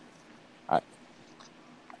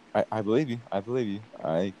 I believe you. I believe you.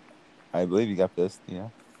 I believe you got pissed. Yeah,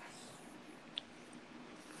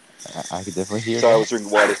 I could definitely hear Sorry, I that. was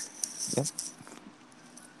drinking water. Yep.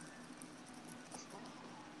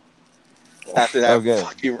 After that Oh, good.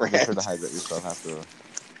 fucking Be sure to rant. hydrate yourself after.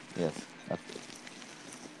 Yes, that's good.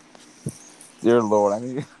 Dear Lord, I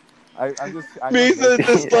mean, I know Misa Nathan just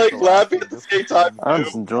was like the like last laughing thing at the just same time complaining I'm too.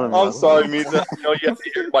 just about enjoying I'm Wonder sorry, myself. Woman. Misa. You have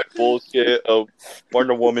to hear my bullshit of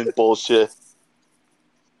Wonder Woman bullshit.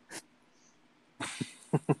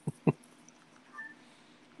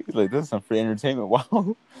 He's like, this is some free entertainment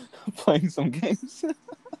while playing some games.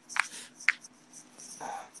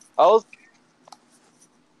 I was.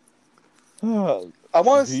 Do I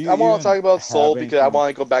want you to even talk about Soul have because I anything?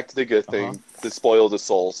 want to go back to the good Uh-huh. thing, to spoil the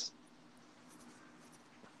souls.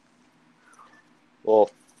 Well,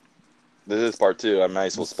 this is part 2. I might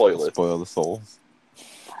as well spoil it. Spoil the souls.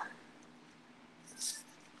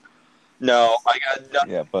 No, I got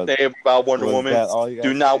nothing Yeah, but to say about Wonder was Woman. that all you Do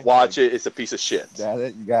gotta not say? watch Like, it. It's a piece of shit. that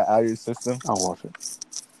it? You got out of your system? I'll watch it.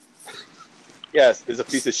 Yes, it's a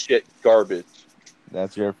piece of shit garbage.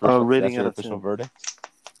 That's your official. That's Rating your out of official 10. verdict.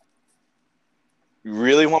 You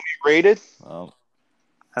really want me rated? Well,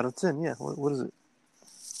 Out of 10, yeah. What is it?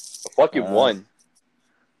 A fucking All right. 1.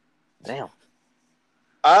 Damn.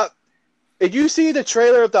 If you see the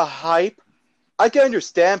trailer of the hype, I can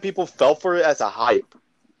understand people fell for it as a hype.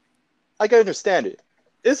 I can understand it.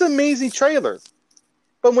 It's an amazing trailer.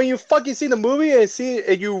 But when you fucking see the movie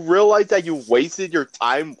and you realize that you wasted your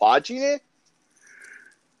time watching it,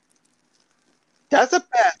 that's a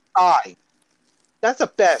bad sign. That's a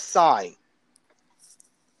bad sign.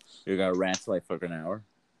 you're gonna rant like for an hour.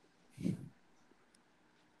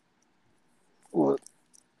 What?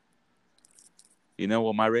 You know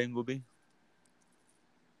what my rating will be?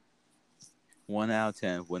 1 out of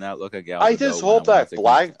 10. Would not look at Gal I Gadot just when I hope want that to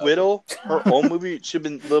Black take my Widow, her own movie, should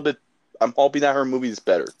have been a little bit. I'm hoping that her movie is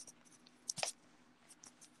better.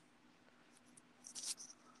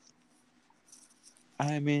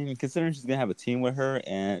 I mean, considering she's gonna have a team with her,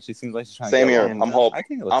 and she seems like she's trying to Same get here. along with I'm them, hoping. I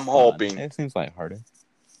think it looks I'm fun. hoping. It seems lighthearted.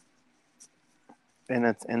 And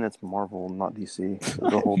it's Marvel, not DC.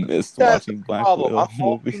 The I whole missed That's the watching Black problem. Widow I'm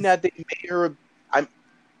hoping movies. that they made her.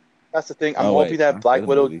 That's the thing. I'm Oh hoping wait, that Black the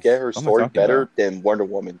Widow movies. get her What am I story talking better about? than Wonder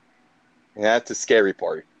Woman, and that's the scary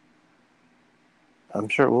part. I'm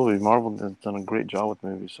sure it will be. Marvel has done a great job with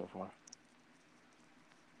movies so far.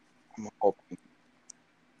 I'm hoping.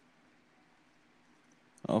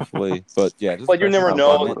 Hopefully, but yeah, just But you never personally,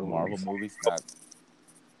 Black know. I Widow like Marvel movies. movies, not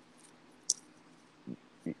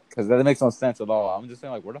because that makes no sense at all. I'm just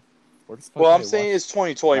saying, like, where the fuck Well, do I'm they saying watch it's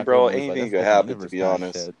 2020, Black Widow bro. movies? Like, Anything that's could different happen, to universe be kind of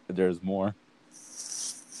honest. shit. There's more.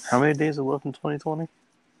 How many days are left in 2020?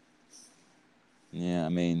 Yeah, I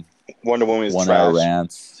mean, Wonder Woman is 1 hour trash.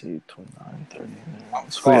 rants. See, 29, 30.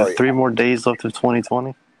 I'm So we got sorry. 3 more days left of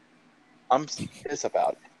 2020. I'm pissed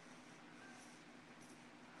about it.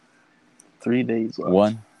 3 days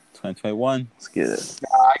left. 2021. Let's get it.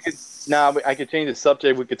 I could change the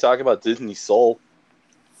subject. We could talk about Disney Soul.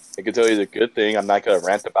 I could tell you the good thing. I'm not going to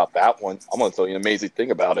rant about that one. I'm going to tell you an amazing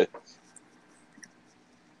thing about it.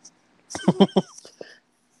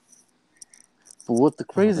 But what the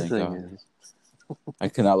crazy thank thing God. is, I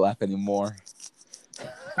cannot laugh anymore.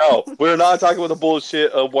 No, we're not talking about the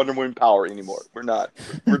bullshit of Wonder Woman power anymore. We're not.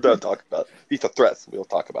 We're done talking about it. These are threats. We'll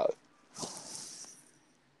talk about it.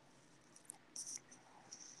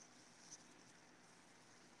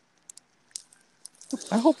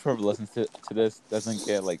 I hope whoever listens to this doesn't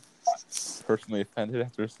get like personally offended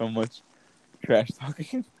after so much trash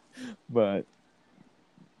talking. But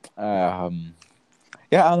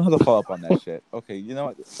yeah, I don't know how to follow up on that shit. Okay, you know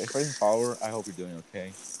what? If you're a follower, I hope you're doing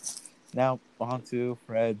okay. Now on to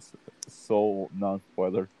Fred's Soul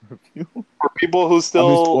non-spoiler review. For people who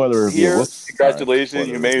still spoiler review. here, Whoops. congratulations. Sorry,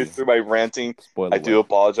 You spoiler made review. it through my ranting. Spoiler I do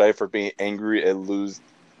apologize for being angry and lose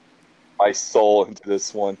my soul into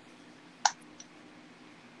this one.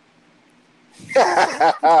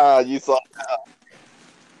 You saw.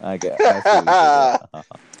 I see what you did there.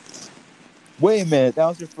 Wait a minute, that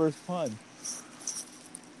was your first pun.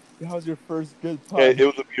 That was your first good pun. It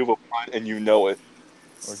was a beautiful pun, and you know it.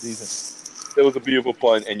 Or decent. It was a beautiful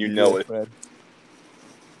pun, and you know it. Fred.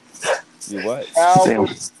 You what?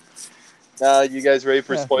 Now, you guys ready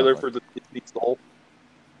for Yeah, spoiler sounds for the Disney Soul?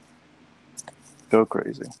 go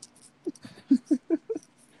crazy.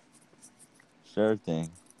 Sure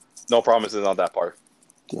thing. No promises on that part.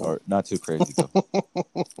 Or not too crazy though.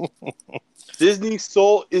 Disney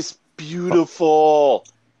Soul is beautiful.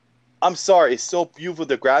 I'm sorry, it's so beautiful.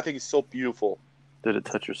 The graphic is so beautiful. Did it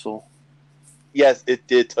touch your soul? Yes, it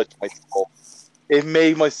did touch my soul. It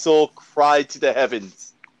made my soul cry to the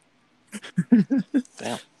heavens.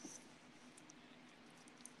 Damn.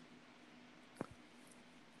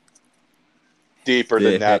 Deeper Did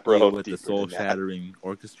than it that, hit bro. you with the Deeper soul than that. shattering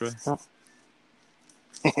orchestra?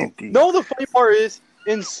 No, the funny part is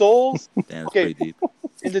in Souls. Damn, it's Okay, pretty deep.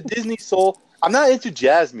 in the Disney Soul, I'm not into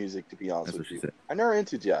jazz music, to be honest That's what with she you. said. I'm never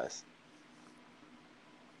into jazz.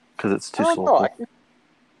 Because it's I too don't know. soulful.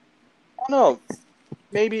 I don't know.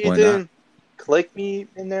 Maybe it Why not? didn't click me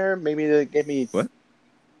in there. Maybe it didn't get me What?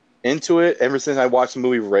 into it ever since I watched the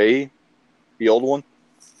movie Ray, the old one.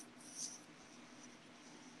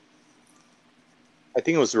 I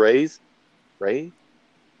think it was Ray. Ray.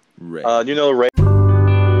 You know Ray.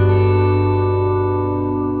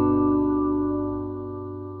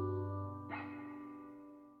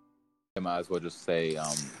 I might as well just say, to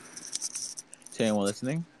anyone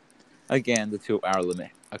listening, again, the 2-hour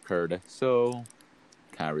limit occurred, so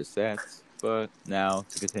kind of resets. But now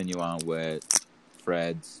to continue on with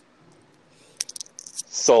Fred's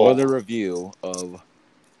Soul. further review of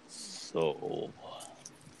Soul.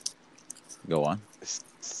 Go on.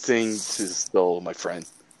 Sing to the soul, my friend.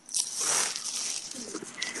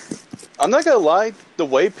 I'm not gonna lie, the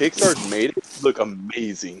way Pixar made it look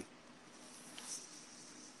amazing.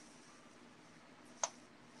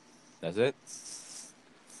 That's it?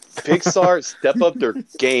 Pixar step up their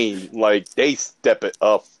game, like they step it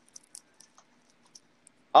up.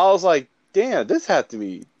 I was like, damn, this had to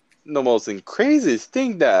be the most craziest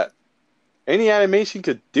thing that any animation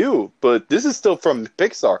could do. But this is still from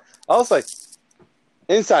Pixar. I was like,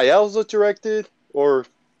 Inside Out was directed, or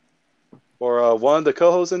one of the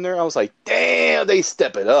co-hosts in there. I was like, damn, they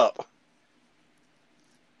step it up.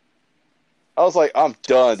 I was like, I'm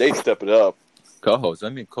done. They step it up. Co-host, I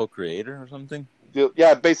mean co-creator or something?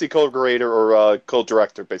 Yeah, basically co-creator or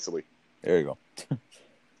co-director, basically. There you go. I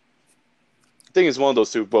think it's one of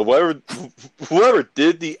those two. But whoever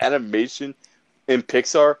did the animation in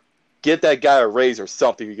Pixar, get that guy a raise or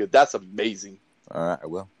something, because that's amazing. All right, I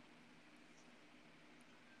will.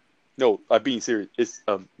 No, I'm being serious. It's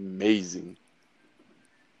amazing.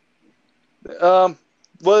 What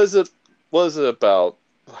is it? What is it about?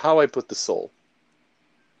 How I put the soul?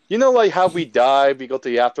 You know, like how we die, we go to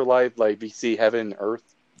the afterlife, like we see heaven and earth.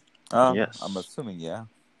 Yes. I'm assuming, yeah.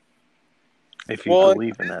 If you Well,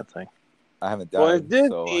 believe in that thing. I haven't Well, died, in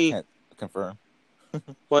so I Disney- can't confirm.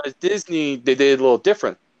 Well, at Disney, they did it a little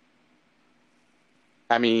different.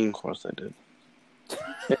 I mean, Of course I did.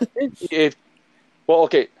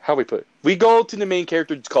 okay, how we put it? We go to the main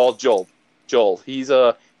character called Joel. He's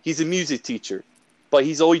a music teacher, but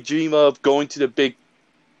he's always dreamed of going to the big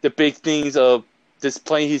things of just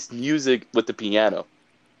playing his music with the piano.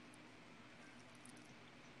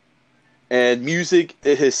 And music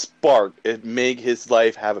is his spark. It make his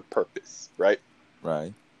life have a purpose, right?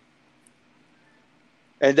 Right.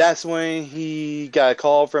 And that's when he got a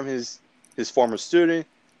call from his former student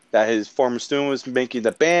that his former student was making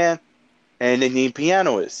the band, and they need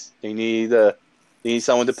pianists. They need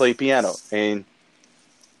someone to play piano.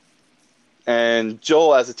 And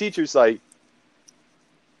Joel, as a teacher, is like,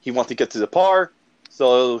 he wants to get to the part,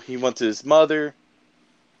 so he went to his mother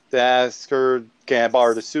to ask her, can I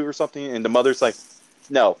borrow the suit or something? And the mother's like,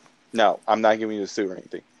 no, I'm not giving you the suit or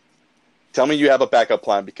anything. Tell me you have a backup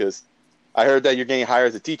plan, because I heard that you're getting hired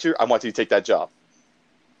as a teacher. I want you to take that job.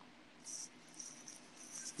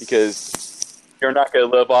 Because you're not going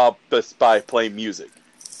to live off just by playing music.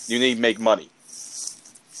 You need to make money.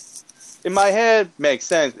 In my head, makes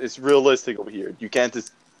sense. It's realistic over here. You can't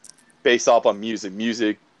just base off on music.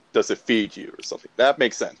 Music doesn't feed you or something. That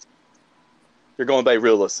makes sense. You're going by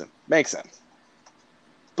realism. Makes sense.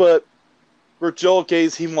 But for Joel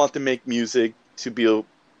Gaze, he wants to make music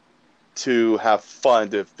to have fun,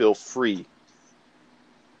 to feel free.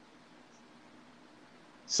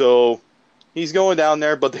 So he's going down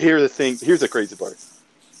there, but here's the crazy part.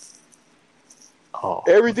 Oh,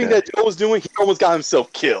 Everything okay. that Joe was doing, he almost got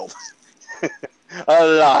himself killed. A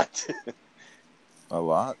lot. A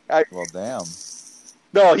lot? Well, damn.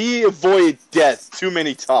 No, he avoided death too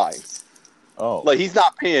many times. Oh. Like, he's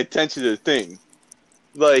not paying attention to the thing.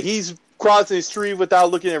 Like, he's crossing the street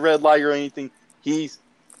without looking at red light or anything. He's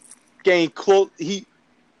getting close.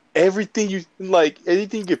 Anything you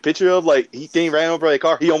could picture of, like, he getting ran over by a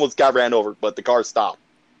car, he almost got ran over, but the car stopped.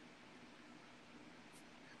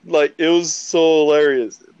 Like, it was so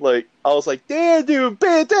hilarious. Like, I was like, damn, dude,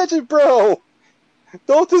 pay attention, bro!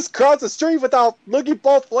 Don't just cross the street without looking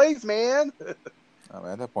both ways, man!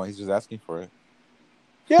 At that point, he's just asking for it.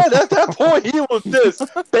 Yeah, at that point he was just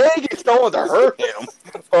begging someone to hurt him.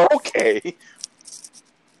 Okay,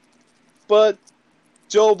 but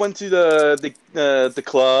Joe went to the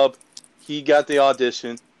club. He got the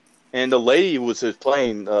audition, and the lady was just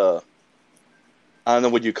playing. I don't know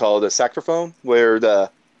what you call it, a saxophone. Where the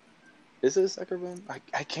is it a saxophone?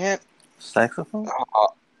 I can't. Saxophone?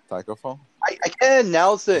 Psychophone? I can't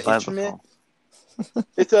announce the Xylophone. instrument.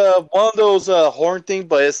 It's one of those horn thing,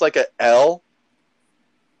 but it's like an L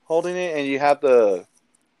holding it, and you have the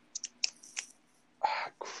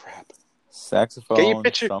crap. Saxophone, Can you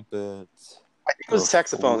picture? trumpet. I think it was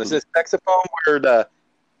saxophone. It's a saxophone where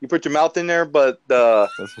you put your mouth in there, but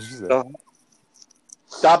That's what she said.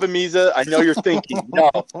 Stop it, Misa. I know you're thinking.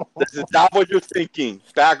 No, this is not what you're thinking.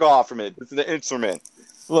 Back off from it. This is an instrument.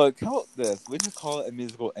 Look, how about this? We just call it a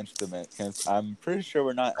musical instrument because I'm pretty sure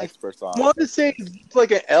we're not experts on I want to say it's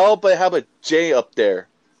like an L, but have a J up there.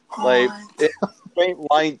 Like, it's straight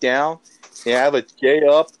line down and have a J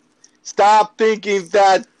up. Stop thinking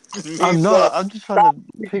that. I'm Misa. not. I'm just trying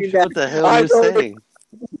to picture what the hell I you're know saying.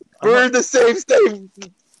 We're in the same.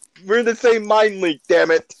 We're in the same mind link.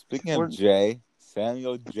 Damn it. Speaking of J,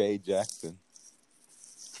 Samuel J. Jackson.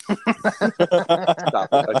 Stop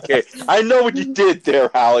it. Okay, I know what you did there,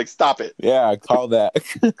 Alex. Stop it. Yeah, I call that.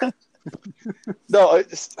 No,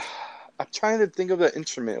 I'm trying to think of the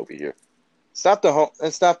instrument over here. It's not the home.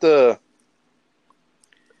 It's not the.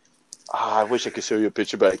 I wish I could show you a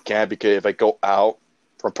picture, but I can't because if I go out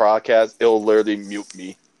from podcast, it'll literally mute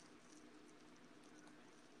me.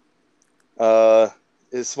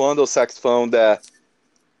 It's one of those saxophones that.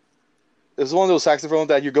 It's one of those saxophones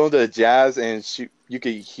that you go to the jazz and you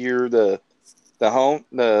can hear the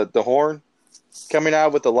horn coming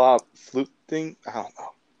out with a lot of flute thing. I don't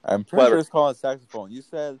know. I'm pretty sure it's called a saxophone. You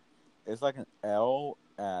said it's like an L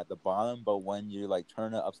at the bottom, but when you like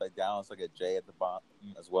turn it upside down, it's like a J at the bottom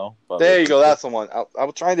as well. But there you go. That's the one. I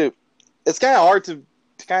was trying to. It's kind of hard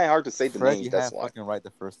to say the Fred, name. you That's had why. fucking right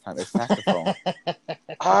the first time. It's saxophone.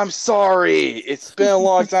 I'm sorry. It's been a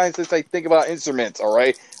long time since I think about instruments. All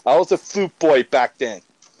right. I was a flute boy back then.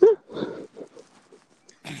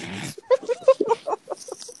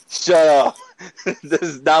 Shut up. This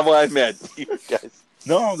is not what I meant. You guys.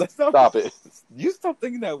 No, that's not. Stop it. You stop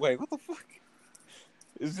thinking that way. What the fuck?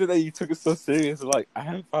 Is it that you took it so serious? Like, I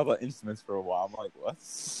haven't thought about instruments for a while. I'm like, what?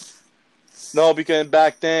 No, because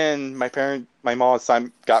back then my mom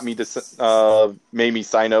got me to made me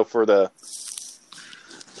sign up for the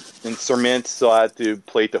instrument, so I had to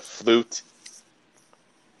play the flute.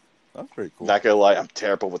 That's pretty cool. Not gonna lie, I'm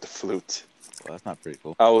terrible with the flute. Well, that's not pretty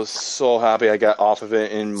cool. I was so happy I got off of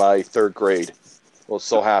it in my 3rd grade. I was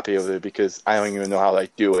so happy with it because I don't even know how I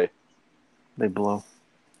do it. They blow.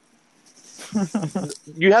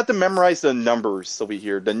 You have to memorize the numbers over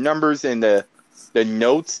here. The numbers and the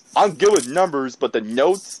notes. I'm good with numbers, but the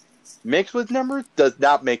notes mixed with numbers does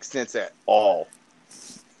not make sense at all.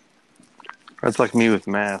 That's like me with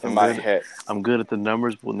math. In my head. I'm good at the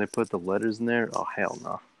numbers, but when they put the letters in there, oh hell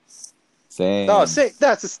no. Same. No,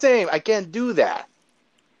 that's the same. I can't do that.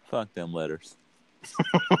 Fuck them letters.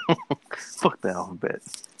 Fuck the alphabet.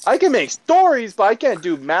 I can make stories, but I can't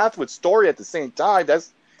do math with story at the same time.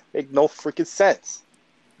 That's make no freaking sense.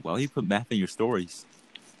 Well, you put math in your stories.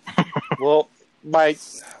 Well,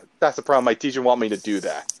 that's the problem. My teacher want me to do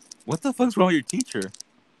that. What the fuck's wrong with your teacher?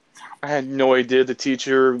 I had no idea the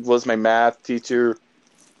teacher was my math teacher,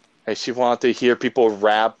 and she wanted to hear people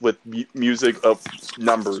rap with music of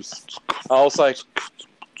numbers. I was like,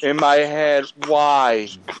 in my head, why?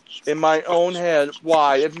 In my own head,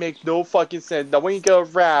 why? It makes no fucking sense. Now when you go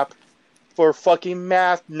rap for fucking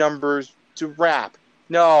math numbers to rap.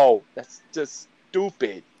 No, that's just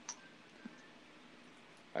stupid.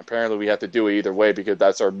 Apparently we have to do it either way because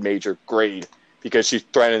that's our major grade. Because she's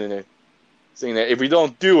threatening it. Saying that if we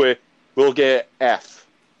don't do it, we'll get an F.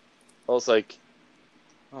 I was like,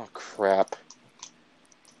 oh crap.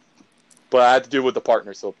 But I had to do it with the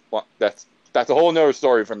partner, so that's a whole nother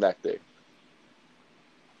story from that day.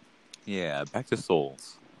 Yeah, back to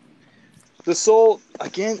Souls. The Soul.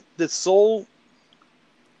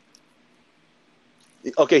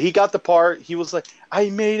 Okay, he got the part. He was like, I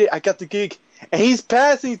made it. I got the gig. And he's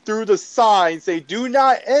passing through the sign saying, do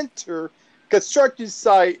not enter. Construction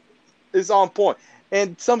site is on point.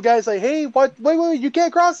 And some guy's like, hey, what? Wait, you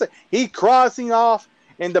can't cross it. He crossing off,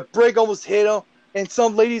 and the brake almost hit him. And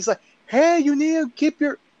some lady's like, hey, you need to keep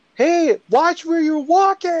hey, watch where you're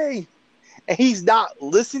walking. And he's not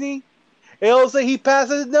listening. And also he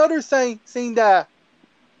passes another saying that,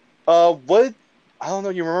 what? I don't know.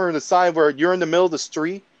 You remember the sign where you're in the middle of the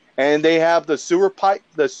street and they have the sewer pipe,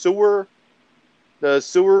 the sewer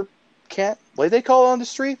can't. what do they call it on the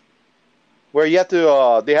street? Where you have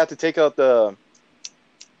to they have to take out the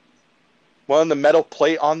one of the metal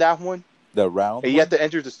plate on that one, The round and you one? have to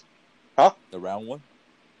enter this. The round one?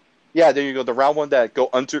 Yeah, there you go. The round one that go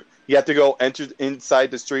under. You have to go enter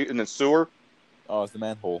inside the street in the sewer. Oh, it's the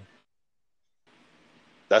manhole.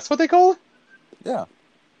 That's what they call it. Yeah.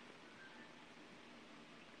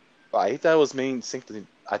 I thought it was main something.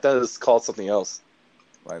 I thought it was called something else.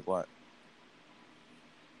 Like what?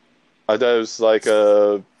 I thought it was like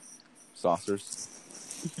Saucers.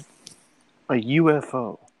 A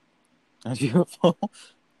UFO. A UFO?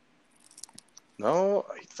 no.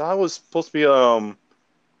 I thought it was supposed to be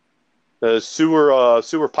the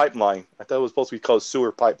sewer pipeline. I thought it was supposed to be called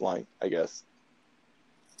sewer pipeline. I guess.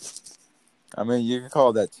 I mean, you can call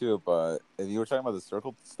it that too, but if you were talking about the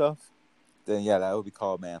circle stuff, then yeah, that would be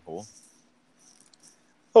called manhole.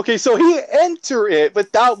 Okay, so he entered it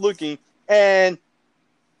without looking, and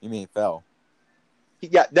You mean fell?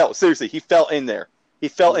 no, seriously, he fell in there. He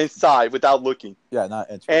fell inside without looking, Yeah, not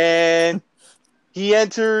enter. and he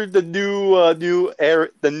entered the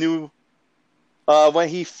when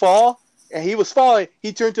he fall and he was falling,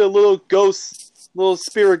 he turned to a little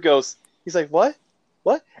spirit ghost. He's like, what?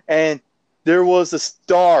 And there was the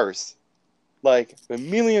stars, like a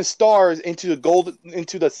million stars into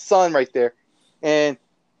the sun right there, and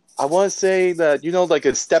I want to say that like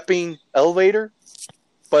a stepping elevator,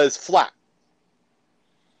 but it's flat.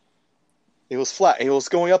 It was flat, and he was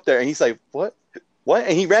going up there, and he's like, "What? What?"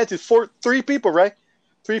 And he ran to three people, right?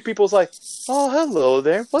 Three people's like, "Oh, hello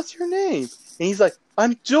there. What's your name?" And he's like,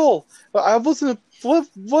 "I'm Joel. I wasn't. What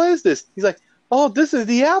is this?" He's like, "Oh, this is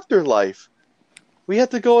the afterlife. We have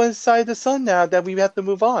to go inside the sun now. That we have to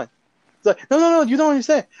move on." He's like, "No, you don't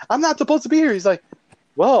understand. I'm not supposed to be here." He's like,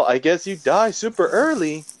 "Well, I guess you die super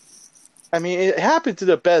early. I mean, it happened to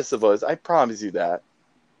the best of us. I promise you that."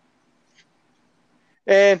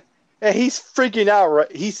 And he's freaking out,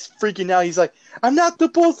 right? He's freaking out. He's like, "I'm not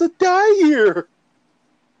supposed to die here."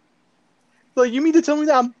 Like, you mean to tell me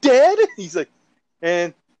that I'm dead? He's like,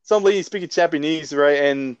 and some lady speaking Japanese, right?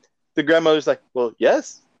 And the grandmother's like, "Well,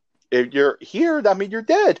 yes. If you're here, that means you're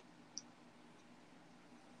dead."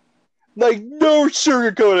 Like, no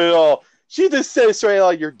sugarcoat at all. She just says straight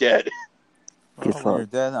out, "You're dead." Well, when you're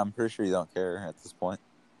dead, I'm pretty sure you don't care at this point.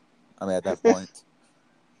 I mean, at that point.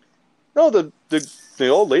 No, the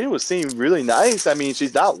old lady was seeming really nice. I mean,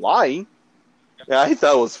 she's not lying. And I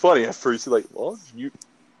thought it was funny at first. Like,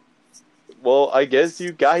 well, I guess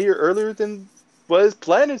you got here earlier than was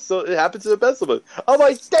planned, so it happened to the best of us. I'm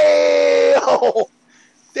like, damn,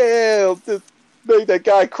 just make that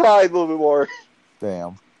guy cry a little bit more.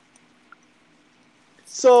 Damn.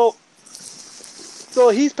 So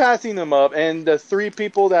he's passing them up, and the three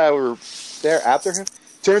people that were there after him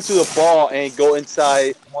turn to the ball and go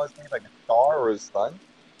inside. I want to say like a star or a sun.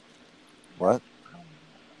 What?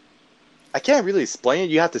 I can't really explain it.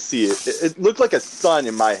 You have to see it. It looked like a sun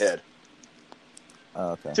in my head.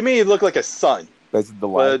 Oh, okay. To me, it looked like a sun. That's the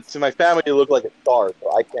light. But to my family, it looked like a star,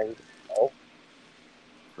 so I can't even tell.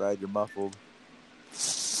 Fred, you're muffled.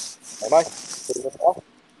 Am I?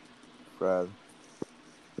 Fred.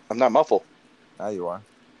 I'm not muffled. Now you are.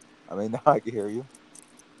 I mean, now I can hear you.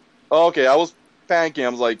 Oh, okay, I was panicking. I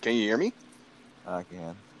was like, "Can you hear me?" I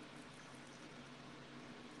can.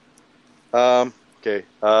 Okay.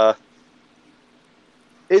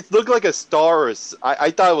 It looked like a star. I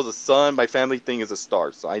thought it was a sun. My family thing is a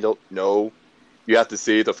star, so I don't know. You have to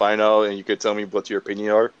see it to find out, and you could tell me what your opinion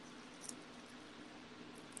are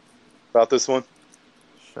about this one.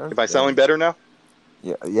 Sure. Am I sounding better now?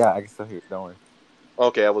 Yeah, I can still hear you. Don't worry.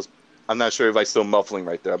 Okay, I'm not sure if I'm still muffling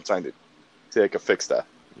right there. I'm trying to see if I can fix that.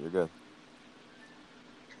 You're good.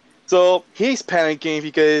 So he's panicking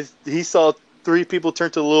because he saw three people turn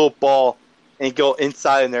to a little ball and go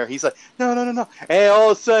inside in there. He's like, no. And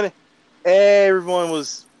all of a sudden, everyone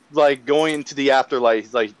was like going into the afterlife.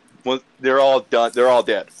 He's like, they're all done. They're all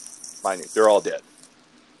dead. Mind you, they're all dead.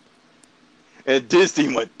 And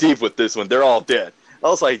Disney went deep with this one. They're all dead. I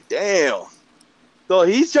was like, damn. So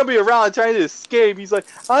he's jumping around trying to escape. He's like,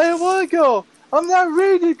 I don't want to go. I'm not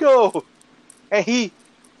ready to go. And he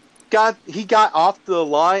got off the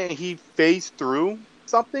line and he phased through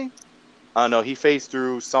something. I don't know. He phased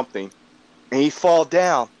through something. And he fall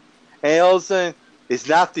down. And all of a sudden, it's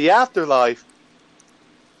not the afterlife.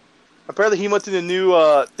 Apparently, he went to the new,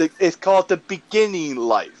 it's called the beginning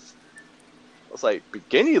life. I was like,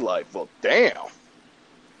 beginning life? Well, damn.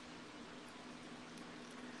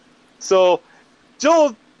 So,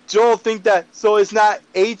 Joel think that, so it's not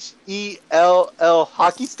H-E-L-L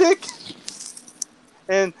hockey stick?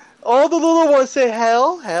 And all the little ones say,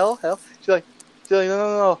 hell. She's like,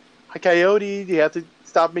 no. "Hi, Coyote, you have to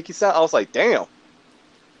stop making sound." I was like, "Damn!"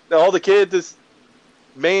 All the kids, this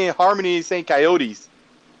main Harmony is saying coyotes.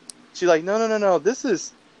 She's like, "No. This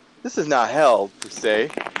is not hell per se.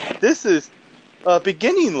 This is a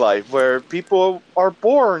beginning life where people are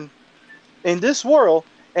born in this world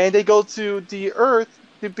and they go to the Earth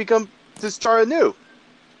to start anew.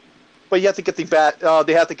 But you have to get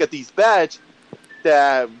they have to get these badge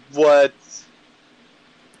that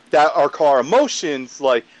are called emotions.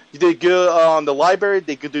 Like, you did good on the library,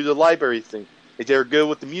 they could do the library thing. If they're good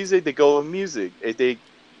with the music, they go with music. If they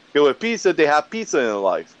go with pizza, they have pizza in their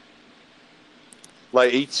life.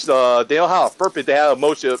 Like, each they don't have a purpose, they have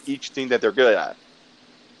emotion of each thing that they're good at.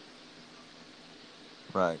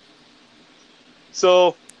 Right.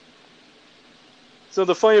 So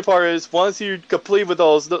the funny part is, once you complete with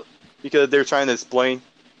those, because they're trying to explain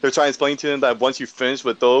to them that once you finish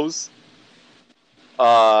with those,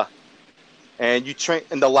 and you train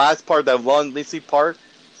in the last part, that one missing part,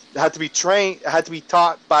 had to be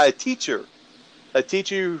taught by a teacher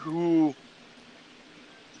who,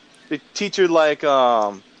 the teacher like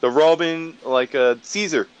the Roman, like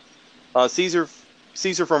Caesar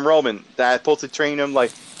from Roman, that supposed to train him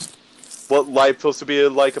like what life supposed to be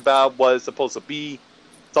like, about what it's supposed to be,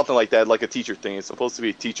 something like that, like a teacher thing. It's supposed to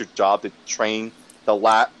be a teacher's job to train the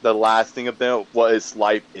last thing of them, what his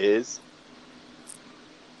life is,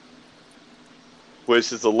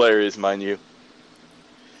 which is hilarious, mind you,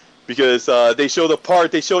 because they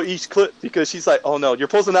show each clip, because she's like, "Oh no, you're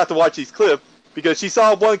supposed to not to watch these clips," because he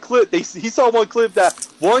saw one clip that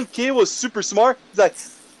one kid was super smart. He's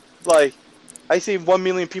like, "I see 1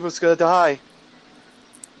 million people's gonna die."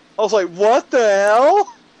 I was like, "What the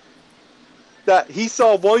hell?" That he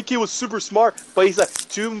saw one kid was super smart, but he's like,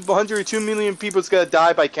 202 million people's gonna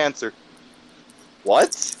die by cancer.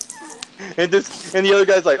 What? And the other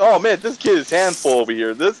guy's like, "Oh man, this kid is handful over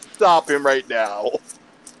here. Let's stop him right now."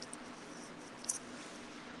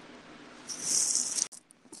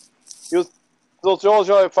 So Joel's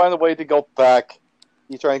trying to find a way to go back.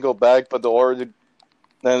 He's trying to go back, but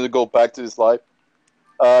then to go back to his life,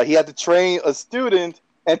 he had to train a student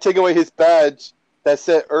and take away his badge that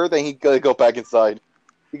said Earth, and he could go back inside.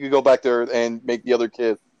 He could go back to Earth and make the other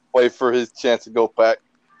kid wait for his chance to go back.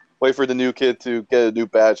 Wait for the new kid to get a new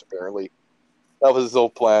badge, apparently. That was his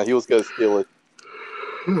whole plan. He was going to steal it.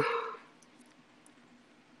 I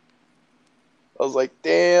was like,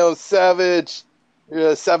 "Damn, Savage. You're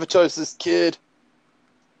going to sabotage this kid."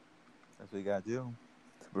 That's what you gotta do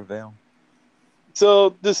to prevail.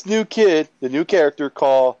 So this new kid, the new character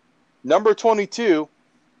called Number 22,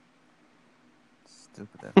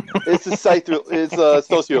 Stupid. it's a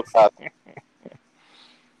sociopath.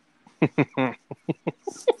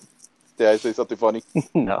 Did I say something funny?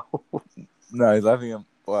 No. No, he's laughing at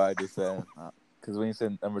what I just said. Because when you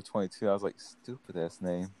said number 22, I was like, stupid ass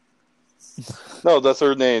name. No, that's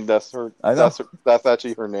her name. That's her. I know. That's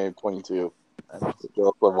actually her name. 22.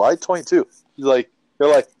 But why 22? They're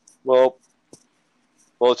like, well,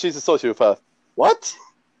 she's a sociopath. What?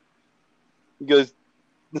 Because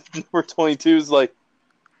number 22 is like,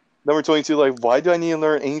 why do I need to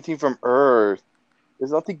learn anything from Earth?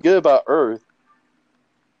 There's nothing good about Earth.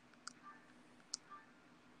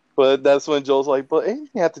 But that's when Joel's like, "But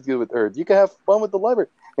anything have to do with Earth. You can have fun with the library."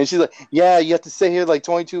 And she's like, "Yeah, you have to stay here like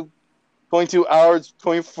 22 hours,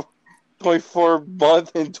 24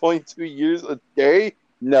 months, and 22 years a day?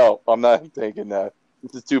 No, I'm not taking that.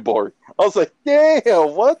 This is too boring." I was like,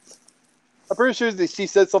 "Damn, what?" I'm pretty sure that she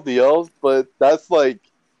said something else, but that's not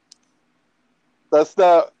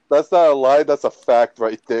a lie. That's a fact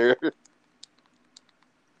right there.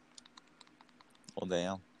 Well,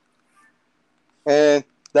 damn. And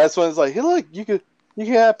that's when it's like, "Hey, look, you can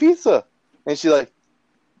have pizza." And she's like,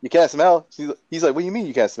 "You can't smell." He's like, "What do you mean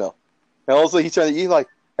you can't smell?" And also he's trying to eat, like,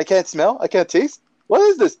 "I can't smell? I can't taste? What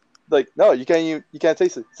is this?" Like, "No, you can't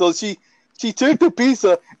taste it." So she took the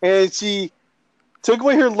pizza and she took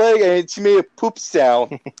away her leg and she made a poop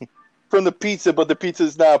sound from the pizza, but the pizza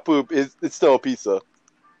is not poop. It's still a pizza.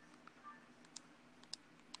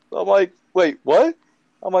 So I'm like, "Wait, what?"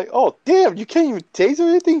 I'm like, "Oh, damn, you can't even taste or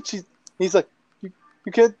anything?" He's like,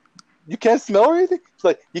 you can't smell or anything?" She's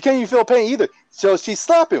like, "You can't even feel pain either." So she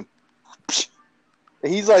slapped him.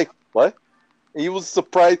 And he's like, "What?" And he was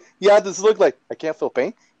surprised. He had this look like, "I can't feel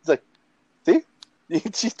pain." He's like, "See?"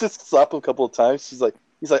 She just slapped him a couple of times. He's like,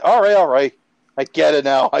 all right. I get it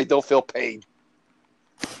now. I don't feel pain.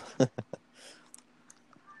 It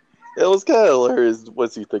was kind of hilarious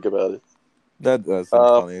once you think about it. That does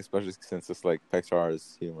sound funny, especially since it's like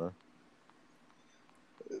Pixar's humor.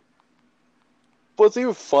 What's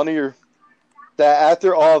even funnier, that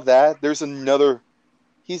after all that, there's another.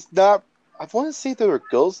 he's not. I want to say they're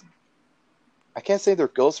ghosts. I can't say they're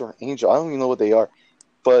ghosts or angel. I don't even know what they are,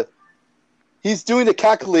 but he's doing the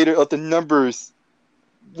calculator of the numbers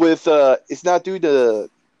with. It's not doing the.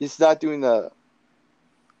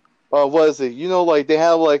 What is it? You know, like they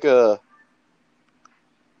have like a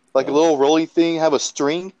little rolling thing, have a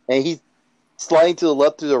string, and he's sliding to the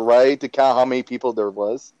left to the right to count how many people there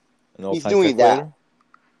was. He's doing that.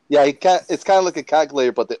 Yeah, it's kind of like a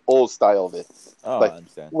calculator, but the old style of it. Oh, like, I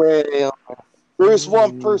understand. Well, there's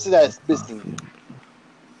one person that's missing.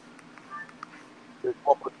 There's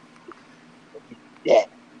one person he's dead,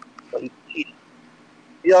 but he's cheating.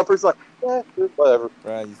 The other person's like, whatever.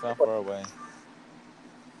 Right, you sound far away.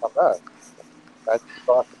 I'm not. That's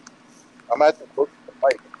talking. I'm at the close to the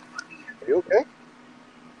mic. Are you okay?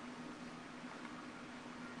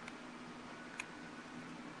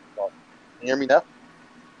 Can you hear me now?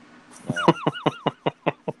 No.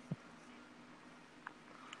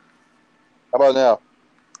 How about now?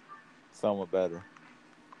 Somewhat better.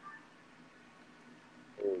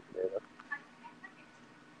 Can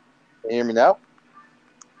you hear me now?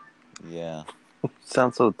 Yeah. You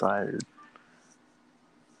sound so tired.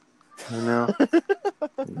 You know?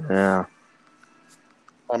 Yeah.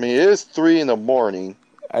 I mean, it is 3 a.m.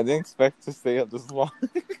 I didn't expect to stay up this long.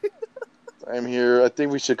 I'm here. I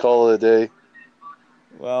think we should call it a day.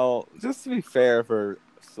 Well, just to be fair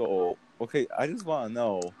okay, I just want to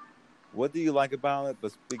know, what do you like about it?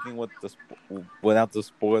 But speaking with without the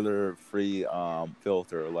spoiler-free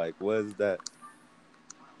filter, like, what is that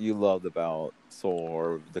you loved about Soul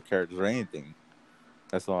or the characters or anything?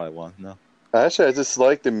 That's all I want to know. Actually, I just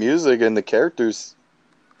like the music and the characters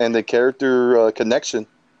and the character connection.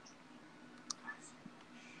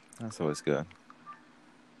 That's always good.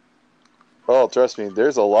 Oh, trust me,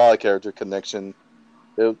 there's a lot of character connection.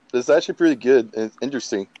 It's actually pretty good and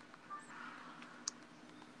interesting.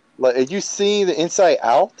 Like, if you see the Inside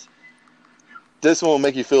Out, this one will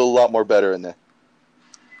make you feel a lot more better in there.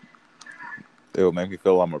 It will make me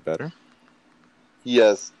feel a lot more better.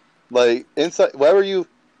 Yes, like inside, whatever you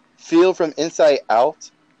feel from Inside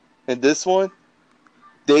Out, in this one,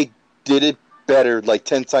 they did it better, like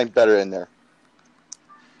 10 times better in there.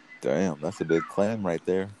 Damn, that's a big claim right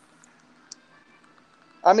there.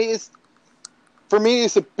 I mean, for me,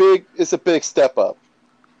 it's a big step up.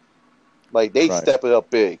 Like they step it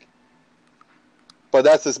up big. But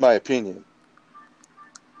that's just my opinion.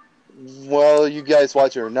 Well, you guys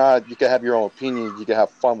watch it or not, you can have your own opinion. You can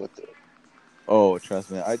have fun with it. Oh,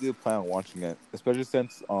 trust me, I do plan on watching it, especially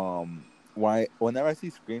since whenever I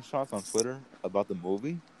see screenshots on Twitter about the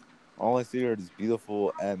movie, all I see are these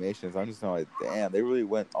beautiful animations. I'm just like, damn, they really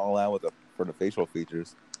went all out for the facial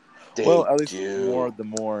features. Well, at least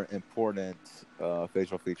the more important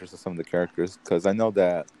facial features of some of the characters, because I know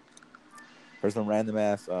that for some random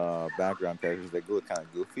ass background characters, they look kind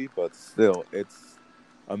of goofy, but still, it's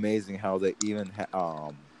amazing how they even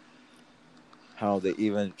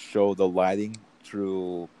show the lighting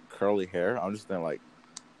through curly hair. I'm just like,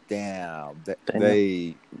 damn,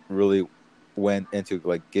 they really went into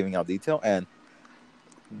like giving out detail. And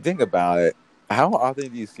think about it, how often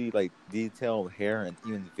do you see like detailed hair in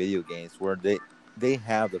even video games where they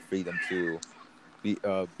have the freedom to be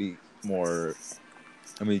more,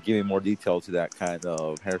 giving more detail to that kind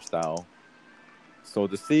of hairstyle. So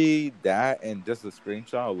to see that and just a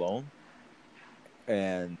screenshot alone,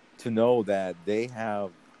 and to know that they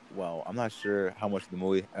have, well, I'm not sure how much the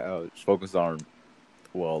movie focuses on,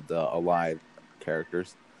 well, the alive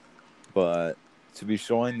characters, but to be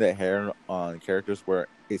showing the hair on characters where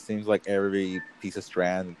it seems like every piece of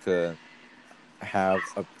strand could have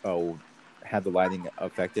have the lighting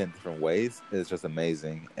affected in different ways is just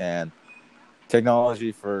amazing. And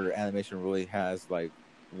technology for animation really has it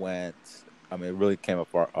really came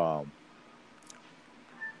apart.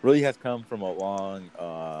 Really has come from a long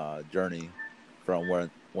journey from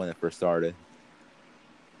when it first started.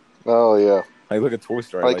 Oh yeah, Like look at Toy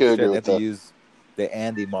Story. I Like could shit, agree they with had to that. use the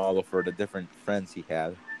Andy model for the different friends he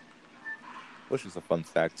had, which is a fun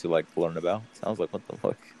fact to like learn about. Sounds like, what the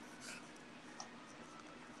fuck.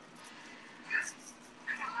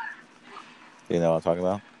 You know what I'm talking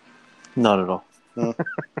about? Not at all.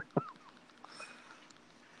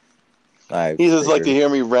 He just like to hear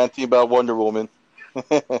me ranting about Wonder Woman.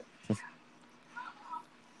 Damn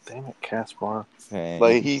it, Caspar.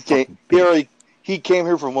 Like he came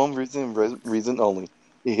here for one reason only.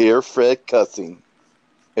 You hear Fred cussing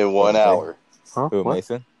in 1 hour. Huh? Who, What?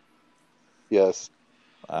 Mason? Yes.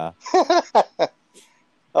 I'm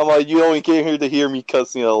like, you only came here to hear me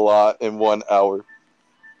cussing a lot in 1 hour.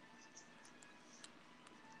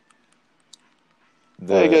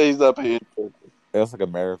 Hey guys, he's not paying attention. It was like a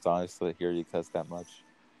marathon just to hear you cuss that much.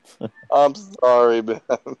 I'm sorry, man.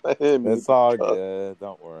 I didn't mean It's to all cuss. good.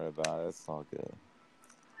 Don't worry about it. It's all good.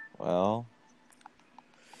 Well,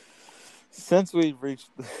 since we've reached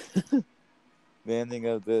the ending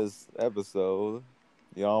of this episode,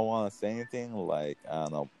 y'all want to say anything? Like, I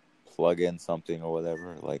don't know, plug in something or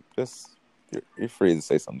whatever. Like, just you're free to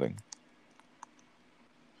say something.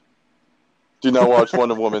 Do not watch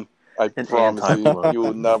Wonder Woman. I An promise you, anti-plug. you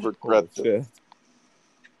will not regret Oh, it. shit.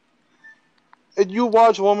 If you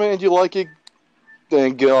watch Woman and you like it,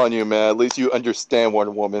 then good on you, man. At least you understand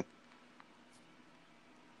Wonder Woman.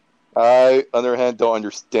 I, on the other hand, don't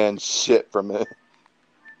understand shit from it.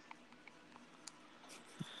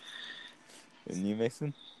 And you,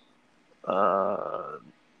 Mason? I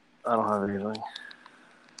don't have anything.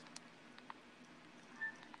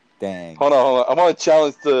 Dang. Hold on. I want to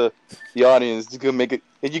challenge the audience. You can make it.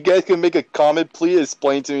 If you guys can make a comment, please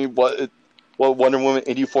explain to me what Wonder Woman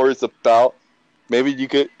 84 is about. Maybe you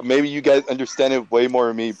guys understand it way more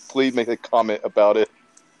than me. Please make a comment about it.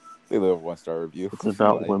 They live a 1-star review. It's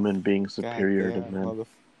about Like, women being superior to goddamn, men.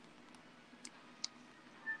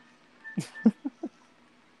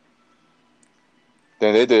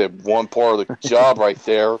 Then they did one part of the job right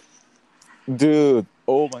there. Dude,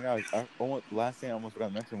 oh my gosh! Last thing I almost forgot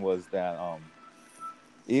to mention was that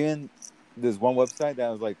even there's one website that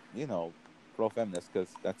was like pro feminist because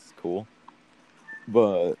that's cool,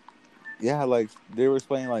 but yeah, like they were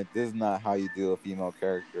explaining like this is not how you do a female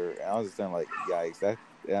character, and I was just saying like yikes, that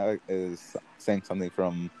is saying something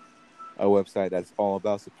from a website that's all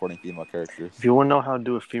about supporting female characters. If you want to know how to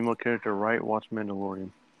do a female character right, watch Mandalorian.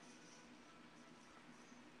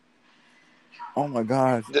 Oh my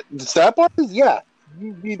gosh! The sad part is, yeah,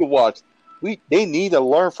 you need to watch. They need to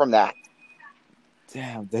learn from that.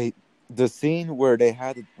 Damn, the scene where they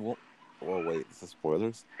had to. Well, wait, this is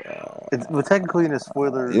spoilers. It's technically in a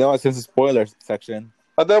spoiler. You know what? Since the spoilers section,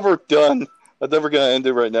 I'm never gonna end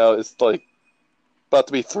it right now. It's like about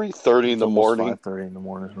to be 3:30 in the morning. 5:30 in the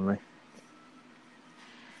morning for me.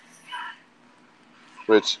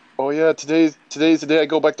 Which, oh yeah, today's the day I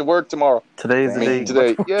go back to work tomorrow. Today's the day.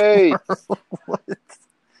 Today, yay! What?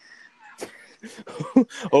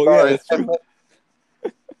 Oh Sorry. yeah, that's true.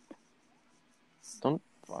 Don't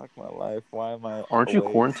Fuck my life. Why am I? Aren't you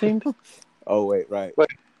away? quarantined? Oh wait, right. Wait.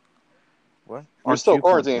 What? You're still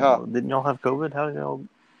quarantined, huh? Didn't y'all have COVID? How did y'all?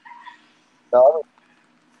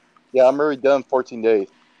 Yeah, I'm already done 14 days.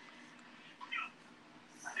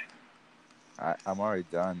 I'm already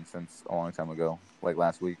done since a long time ago, like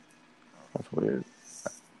last week. That's weird.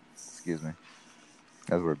 Excuse me.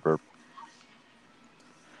 That's a weird burp.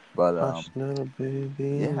 But Hush, little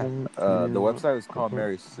baby. yeah. The website was called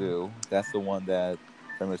Mary Sue. That's the one that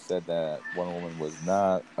pretty much said that Wonder Woman was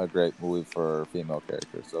not a great movie for female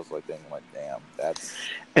characters. So I was like thinking, like, damn, that's.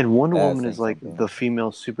 And Wonder that's Woman is like something. the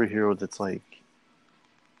female superhero that's like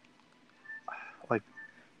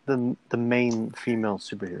the main female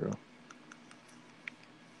superhero.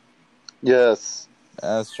 Yes,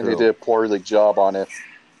 That's true. and they did a poorly job on it.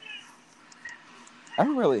 I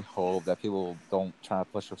really hope that people don't try to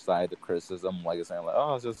push aside the criticism, like saying like,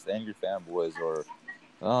 "Oh, it's just angry fanboys," or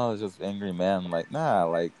 "Oh, it's just angry men." Like, nah,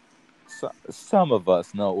 like some of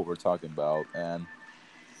us know what we're talking about, and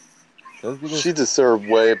She deserved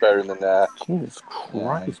way better than that. Jesus yeah,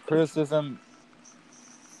 Christ! criticism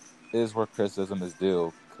is where criticism is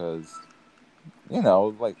due, because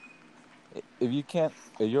like if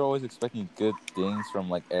you're always expecting good things from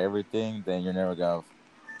like everything, then you're never gonna,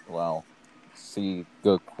 see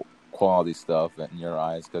good quality stuff in your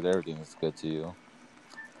eyes because everything is good to you.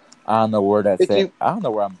 I don't know where I don't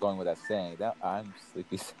know where I'm going with that saying. That I'm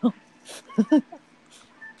sleepy. So.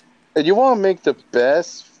 And you want to make the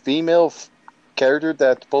best female character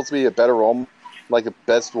that's supposed to be a better role, like a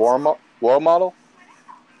best role model.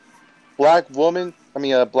 Black Widow.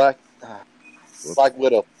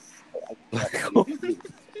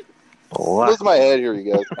 Lose my head here,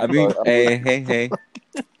 you guys. I mean, hey.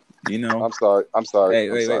 You know. I'm sorry. Hey,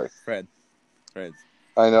 I'm sorry. Fred.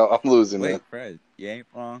 I know, I'm losing, man. Fred, you ain't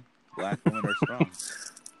wrong. Black women are strong.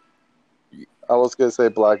 I was going to say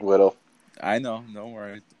Black Widow. I know, don't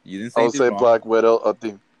worry. You didn't say I would say wrong. Black Widow.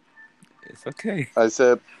 It's okay. I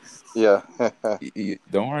said, yeah.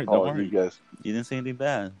 Don't worry. You guys. You didn't say anything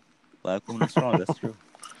bad. Black women are strong, that's true.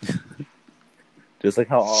 Just like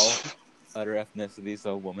how all other ethnicities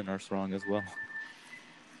of women are strong as well.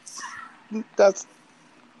 I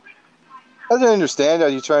didn't understand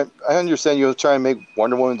that I understand you're trying to make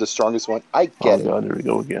Wonder Woman the strongest one. I get it. God, there we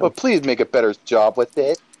go again. But please make a better job with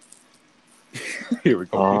it. Here we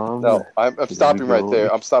go. No, I'm stopping right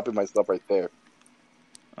there. I'm stopping myself right there.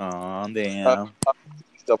 Oh, damn.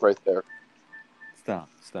 Stop right there. Stop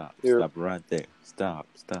Here. right there. Stop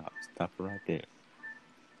right there.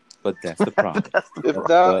 But that's the problem. If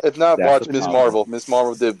But not, that's watch the Miss problem. Marvel. Miss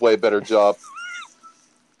Marvel did way better job.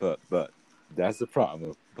 But that's the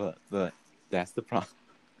problem. But that's the problem.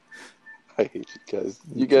 I hate you guys.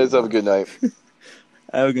 You guys have a good night.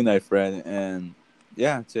 Have a good night, Fred. And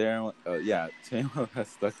yeah, to everyone, to anyone who has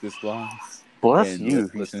stuck this long. Bless and you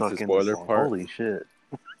if you listening to stuck in spoiler this long. part. Holy shit.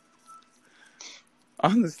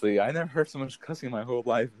 Honestly, I never heard so much cussing in my whole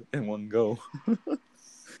life in one go.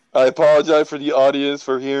 I apologize for the audience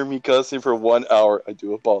for hearing me cussing for 1 hour. I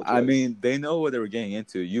do apologize. I mean, they know what they were getting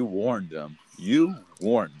into. You warned them.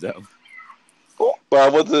 But I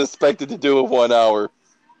wasn't expected to do it 1 hour.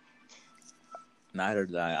 Neither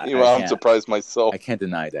did I. I'm surprised myself. I can't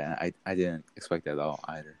deny that. I didn't expect that at all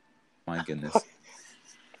either. My goodness.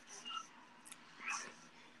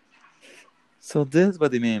 So this is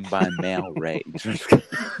what they mean by male rage.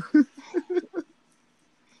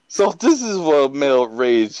 So this is what male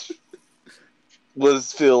rage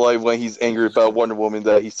was feel like when he's angry about Wonder Woman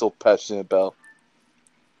that he's so passionate about.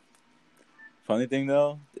 Funny thing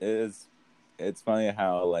though is, it's funny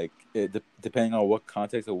how like depending on what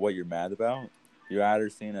context of what you're mad about, you're either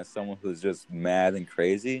seen as someone who's just mad and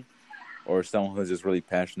crazy, or someone who's just really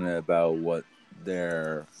passionate about what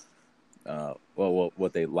they're,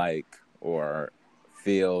 what they like or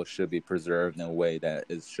feel should be preserved in a way that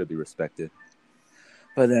should be respected.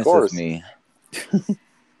 But that's just me.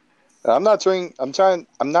 I'm not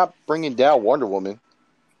bringing down Wonder Woman.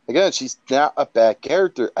 Again, she's not a bad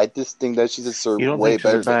character. I just think that she's You don't way think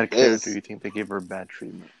she's better a bad than character, this. you think they give her bad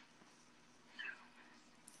treatment.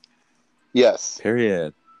 Yes.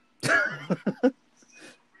 Period.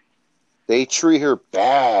 They treat her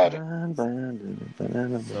bad.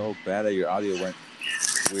 So bad that your audio went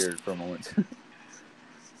weird for a moment.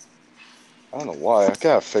 I don't know why. I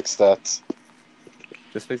gotta fix that.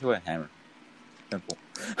 Just fix it with a hammer. Simple.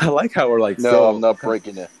 I like how we're like. No, I'm not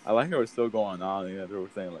breaking it. I like how we're still going on. You know, we're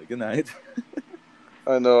saying like, good night.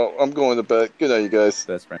 I know. I'm going to bed. Good night, you guys.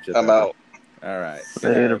 Best friendship. I'm out. All right.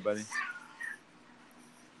 Good night, everybody.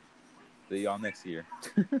 See y'all next year.